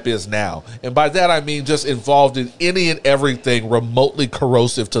Johnny Depp is now, and by that I mean just involved in any and everything remotely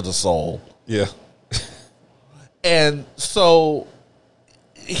corrosive to the soul. Yeah. And so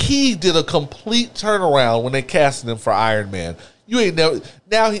he did a complete turnaround when they casted him for Iron Man. You ain't never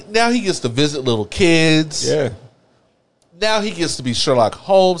now he gets to visit little kids. Yeah. Now he gets to be Sherlock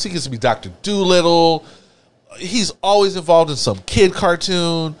Holmes. He gets to be Dr. Doolittle. He's always involved in some kid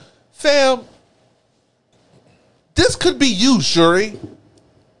cartoon. Fam, this could be you, Shuri.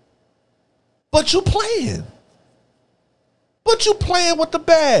 But you playing. But you playing with the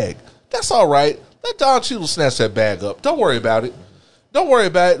bag. That's all right. Let Don Cheadle snatch that bag up. Don't worry about it. Don't worry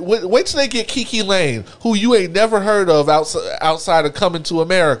about it. Wait till they get Kiki Lane, who you ain't never heard of outside of Coming to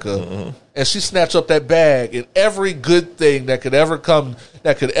America, and she snatch up that bag, and every good thing that could ever come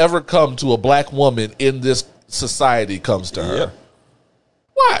to a black woman in this society comes to her. Yep.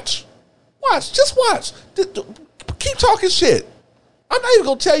 Watch, just watch. Keep talking shit. I'm not even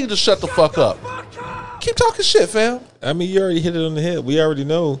gonna tell you to shut the fuck up. Keep talking shit, fam. I mean, you already hit it on the head. We already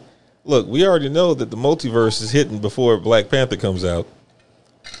know. Look, we already know that the multiverse is hitting before Black Panther comes out.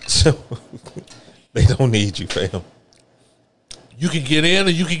 So they don't need you, fam. You can get in or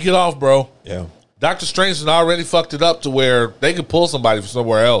you can get off, bro. Yeah. Doctor Strange has already fucked it up to where they can pull somebody from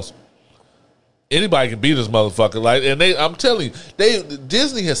somewhere else. Anybody can beat this motherfucker. Like, and I'm telling you,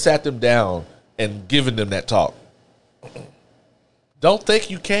 Disney has sat them down and given them that talk. Don't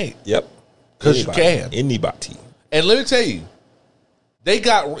think you can't. Yep. Because you can. Anybody. And let me tell you, they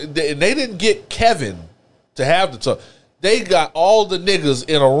didn't get Kevin to have the talk. They got all the niggas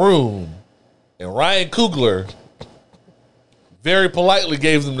in a room, and Ryan Coogler very politely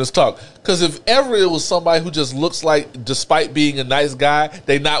gave them this talk. Because if ever it was somebody who just looks like, despite being a nice guy,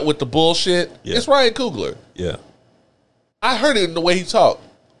 they not with the bullshit, it's Ryan Coogler. Yeah. I heard it in the way he talked.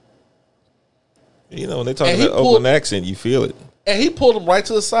 You know, when they talk that Oakland accent, you feel it. And he pulled him right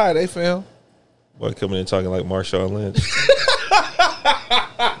to the side, fam. Boy, coming in talking like Marshawn Lynch.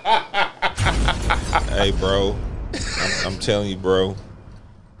 Hey, bro. I'm telling you, bro.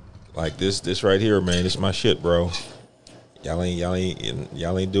 Like this right here, man. This my shit, bro. Y'all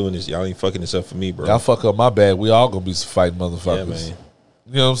ain't doing this. Y'all ain't fucking this up for me, bro. Y'all fuck up my bag. We all gonna be some fighting motherfuckers. Yeah, man.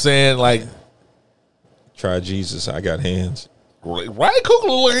 You know what I'm saying? Like, try Jesus. I got hands. Ryan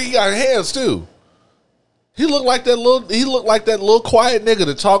Coogler look like he got hands too. He looked like that little quiet nigga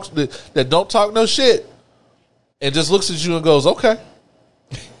that talks that don't talk no shit and just looks at you and goes, "Okay."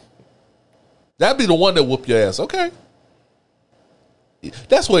 That'd be the one that whoop your ass. Okay.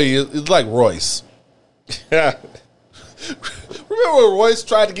 That's what he is. It's like Royce. Remember when Royce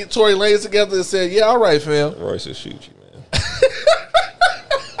tried to get Tory Lanez together and said, "Yeah, all right, fam." Royce will shoot you, man.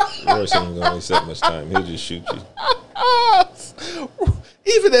 Royce ain't gonna waste that much time. He'll just shoot you.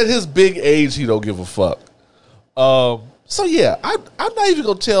 Even at his big age, he don't give a fuck. So yeah, I'm not even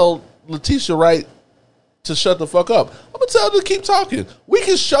gonna tell Letitia Wright to shut the fuck up. I'm gonna tell her to keep talking. We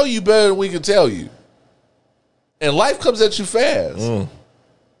can show you better than we can tell you. And life comes at you fast. And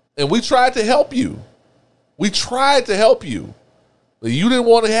we tried to help you. But you didn't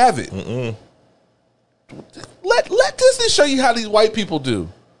want to have it. Let Disney show you how these white people do.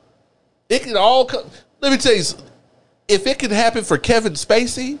 It can all come. Let me tell you, if it can happen for Kevin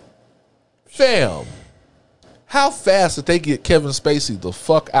Spacey, fam, how fast did they get Kevin Spacey the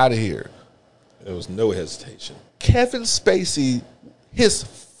fuck out of here? There was no hesitation. Kevin Spacey, his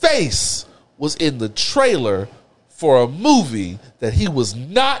face was in the trailer for a movie that he was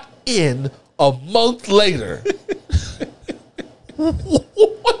not in a month later.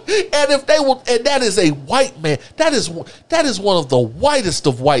 And if they will, and that is a white man. That is one of the whitest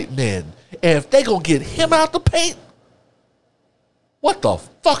of white men. And if they gonna get him out the paint, what the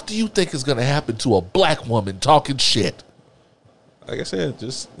fuck do you think is gonna happen to a black woman talking shit? Like I said,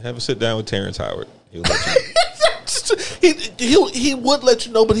 just have a sit down with Terrence Howard. He'll let you. he would let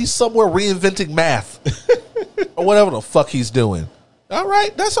you know, but he's somewhere reinventing math or whatever the fuck he's doing. All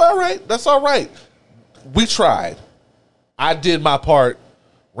right, that's all right. That's all right. We tried. I did my part.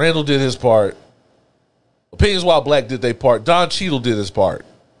 Randle did his part. Opinions While Black did their part. Don Cheadle did his part.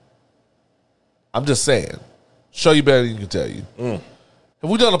 I'm just saying. Show you better than you can tell you. Have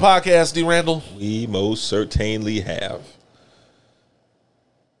we done a podcast, D. Randle? We most certainly have.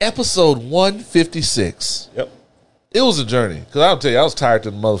 Episode 156. Yep. It was a journey. Because I'll tell you, I was tired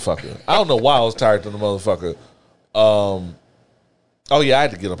to the motherfucker. I don't know why I was tired to the motherfucker. Oh, yeah, I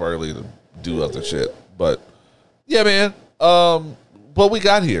had to get up early to do other shit. But, yeah, man. But we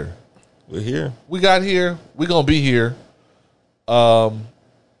got here. We're here. We got here. We're going to be here.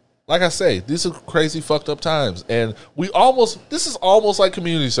 Like I say, these are crazy fucked up times. And this is almost like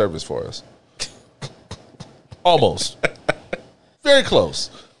community service for us. Almost. Very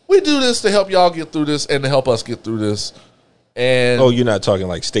close. We do this to help y'all get through this and to help us get through this. And you're not talking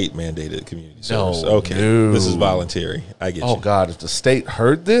like state mandated community service. Okay. No. This is voluntary. I get you. Oh, God, if the state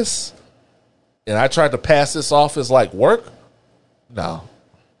heard this and I tried to pass this off as like work, nah,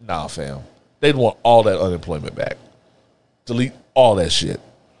 fam. They'd want all that unemployment back. Delete all that shit.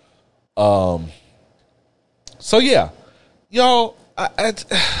 So, yeah. Y'all,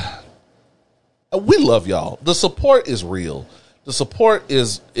 we love y'all. The support is real. The support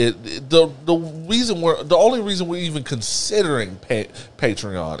is the only reason we're even considering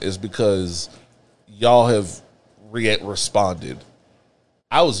Patreon is because y'all have responded.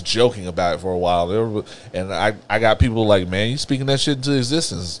 I was joking about it for a while, and I got people like, man, you speaking that shit into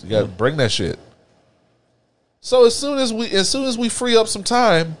existence. You got to bring that shit. So as soon as we free up some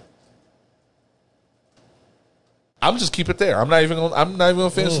time, I'm just keep it there. I'm not even gonna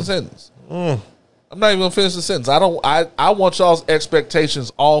finish the sentence. I'm not even gonna finish the sentence. I want y'all's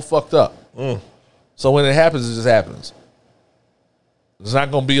expectations all fucked up. So when it happens, it just happens. There's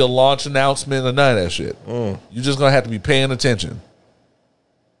not gonna be a launch announcement or none of that shit. You're just gonna have to be paying attention.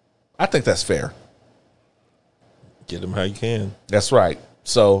 I think that's fair. Get them how you can. That's right.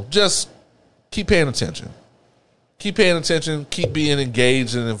 So just keep paying attention. Keep paying attention. Keep being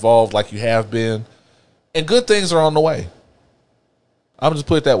engaged and involved like you have been. And good things are on the way. I'm just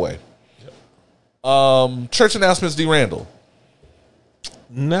put it that way. Church announcements, D. Randle.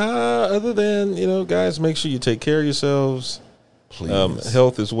 Nah, other than, guys, make sure you take care of yourselves. Please.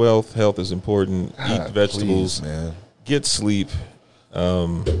 Health is wealth. Health is important. God, eat vegetables. please, man. Get sleep.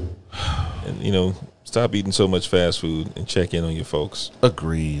 And, stop eating so much fast food and check in on your folks.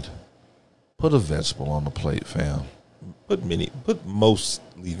 Agreed. Put a vegetable on the plate, fam. Put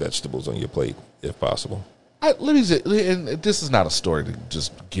mostly vegetables on your plate, if possible. Let me say, and this is not a story to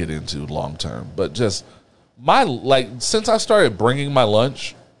just get into long term, but just since I started bringing my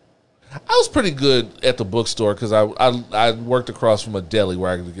lunch, I was pretty good at the bookstore because I worked across from a deli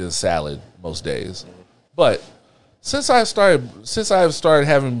where I could get a salad most days. But since I've started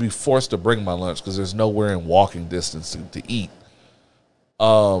having to be forced to bring my lunch because there's nowhere in walking distance to eat,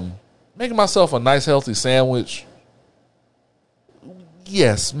 making myself a nice healthy sandwich.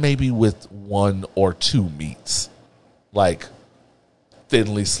 Yes, maybe with 1 or 2 meats, like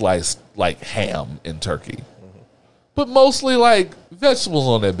thinly sliced, like ham and turkey, but mostly like vegetables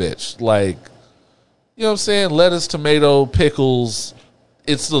on that bitch. Like, you know what I'm saying? Lettuce, tomato, pickles.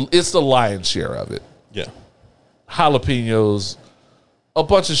 It's the lion's share of it. Yeah, jalapenos, a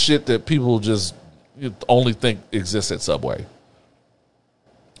bunch of shit that people just only think exists at Subway.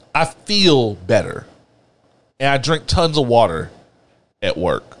 I feel better, and I drink tons of water at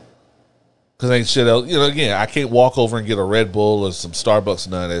work because ain't shit else. Again, I can't walk over and get a Red Bull or some Starbucks,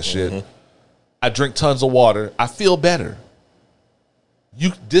 none of that shit. I drink tons of water. I feel better.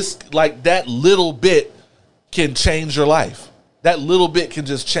 That little bit can change your life. That little bit can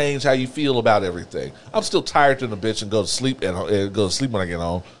just change how you feel about everything. I'm still tired to the bitch and go to sleep and go to sleep when I get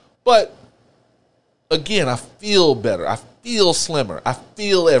home. But again, I feel better. I feel slimmer. I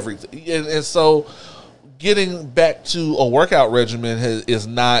feel everything. And so getting back to a workout regimen is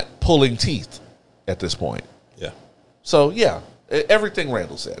not pulling teeth at this point. Yeah. So yeah, everything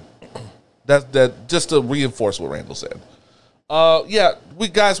Randle said. That just to reinforce what Randle said. Yeah, we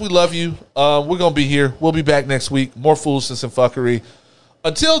love you. We're gonna be here. We'll be back next week. More foolishness and fuckery.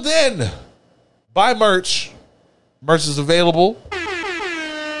 Until then, buy merch. Merch is available.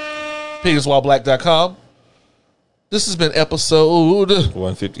 pigswhileblack.com. This has been episode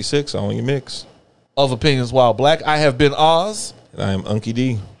 156 on your mix of Opinions While Black. I have been Oz. And I am Unky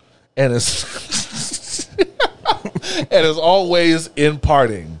D. And as and as always, in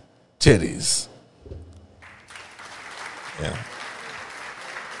parting, titties. Yeah.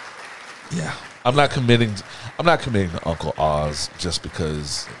 Yeah. I'm not committing to Uncle Oz just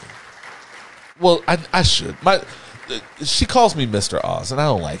because. Well, I should. She calls me Mr. Oz, and I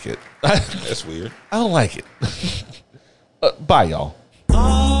don't like it. That's weird. I don't like it. Bye, y'all.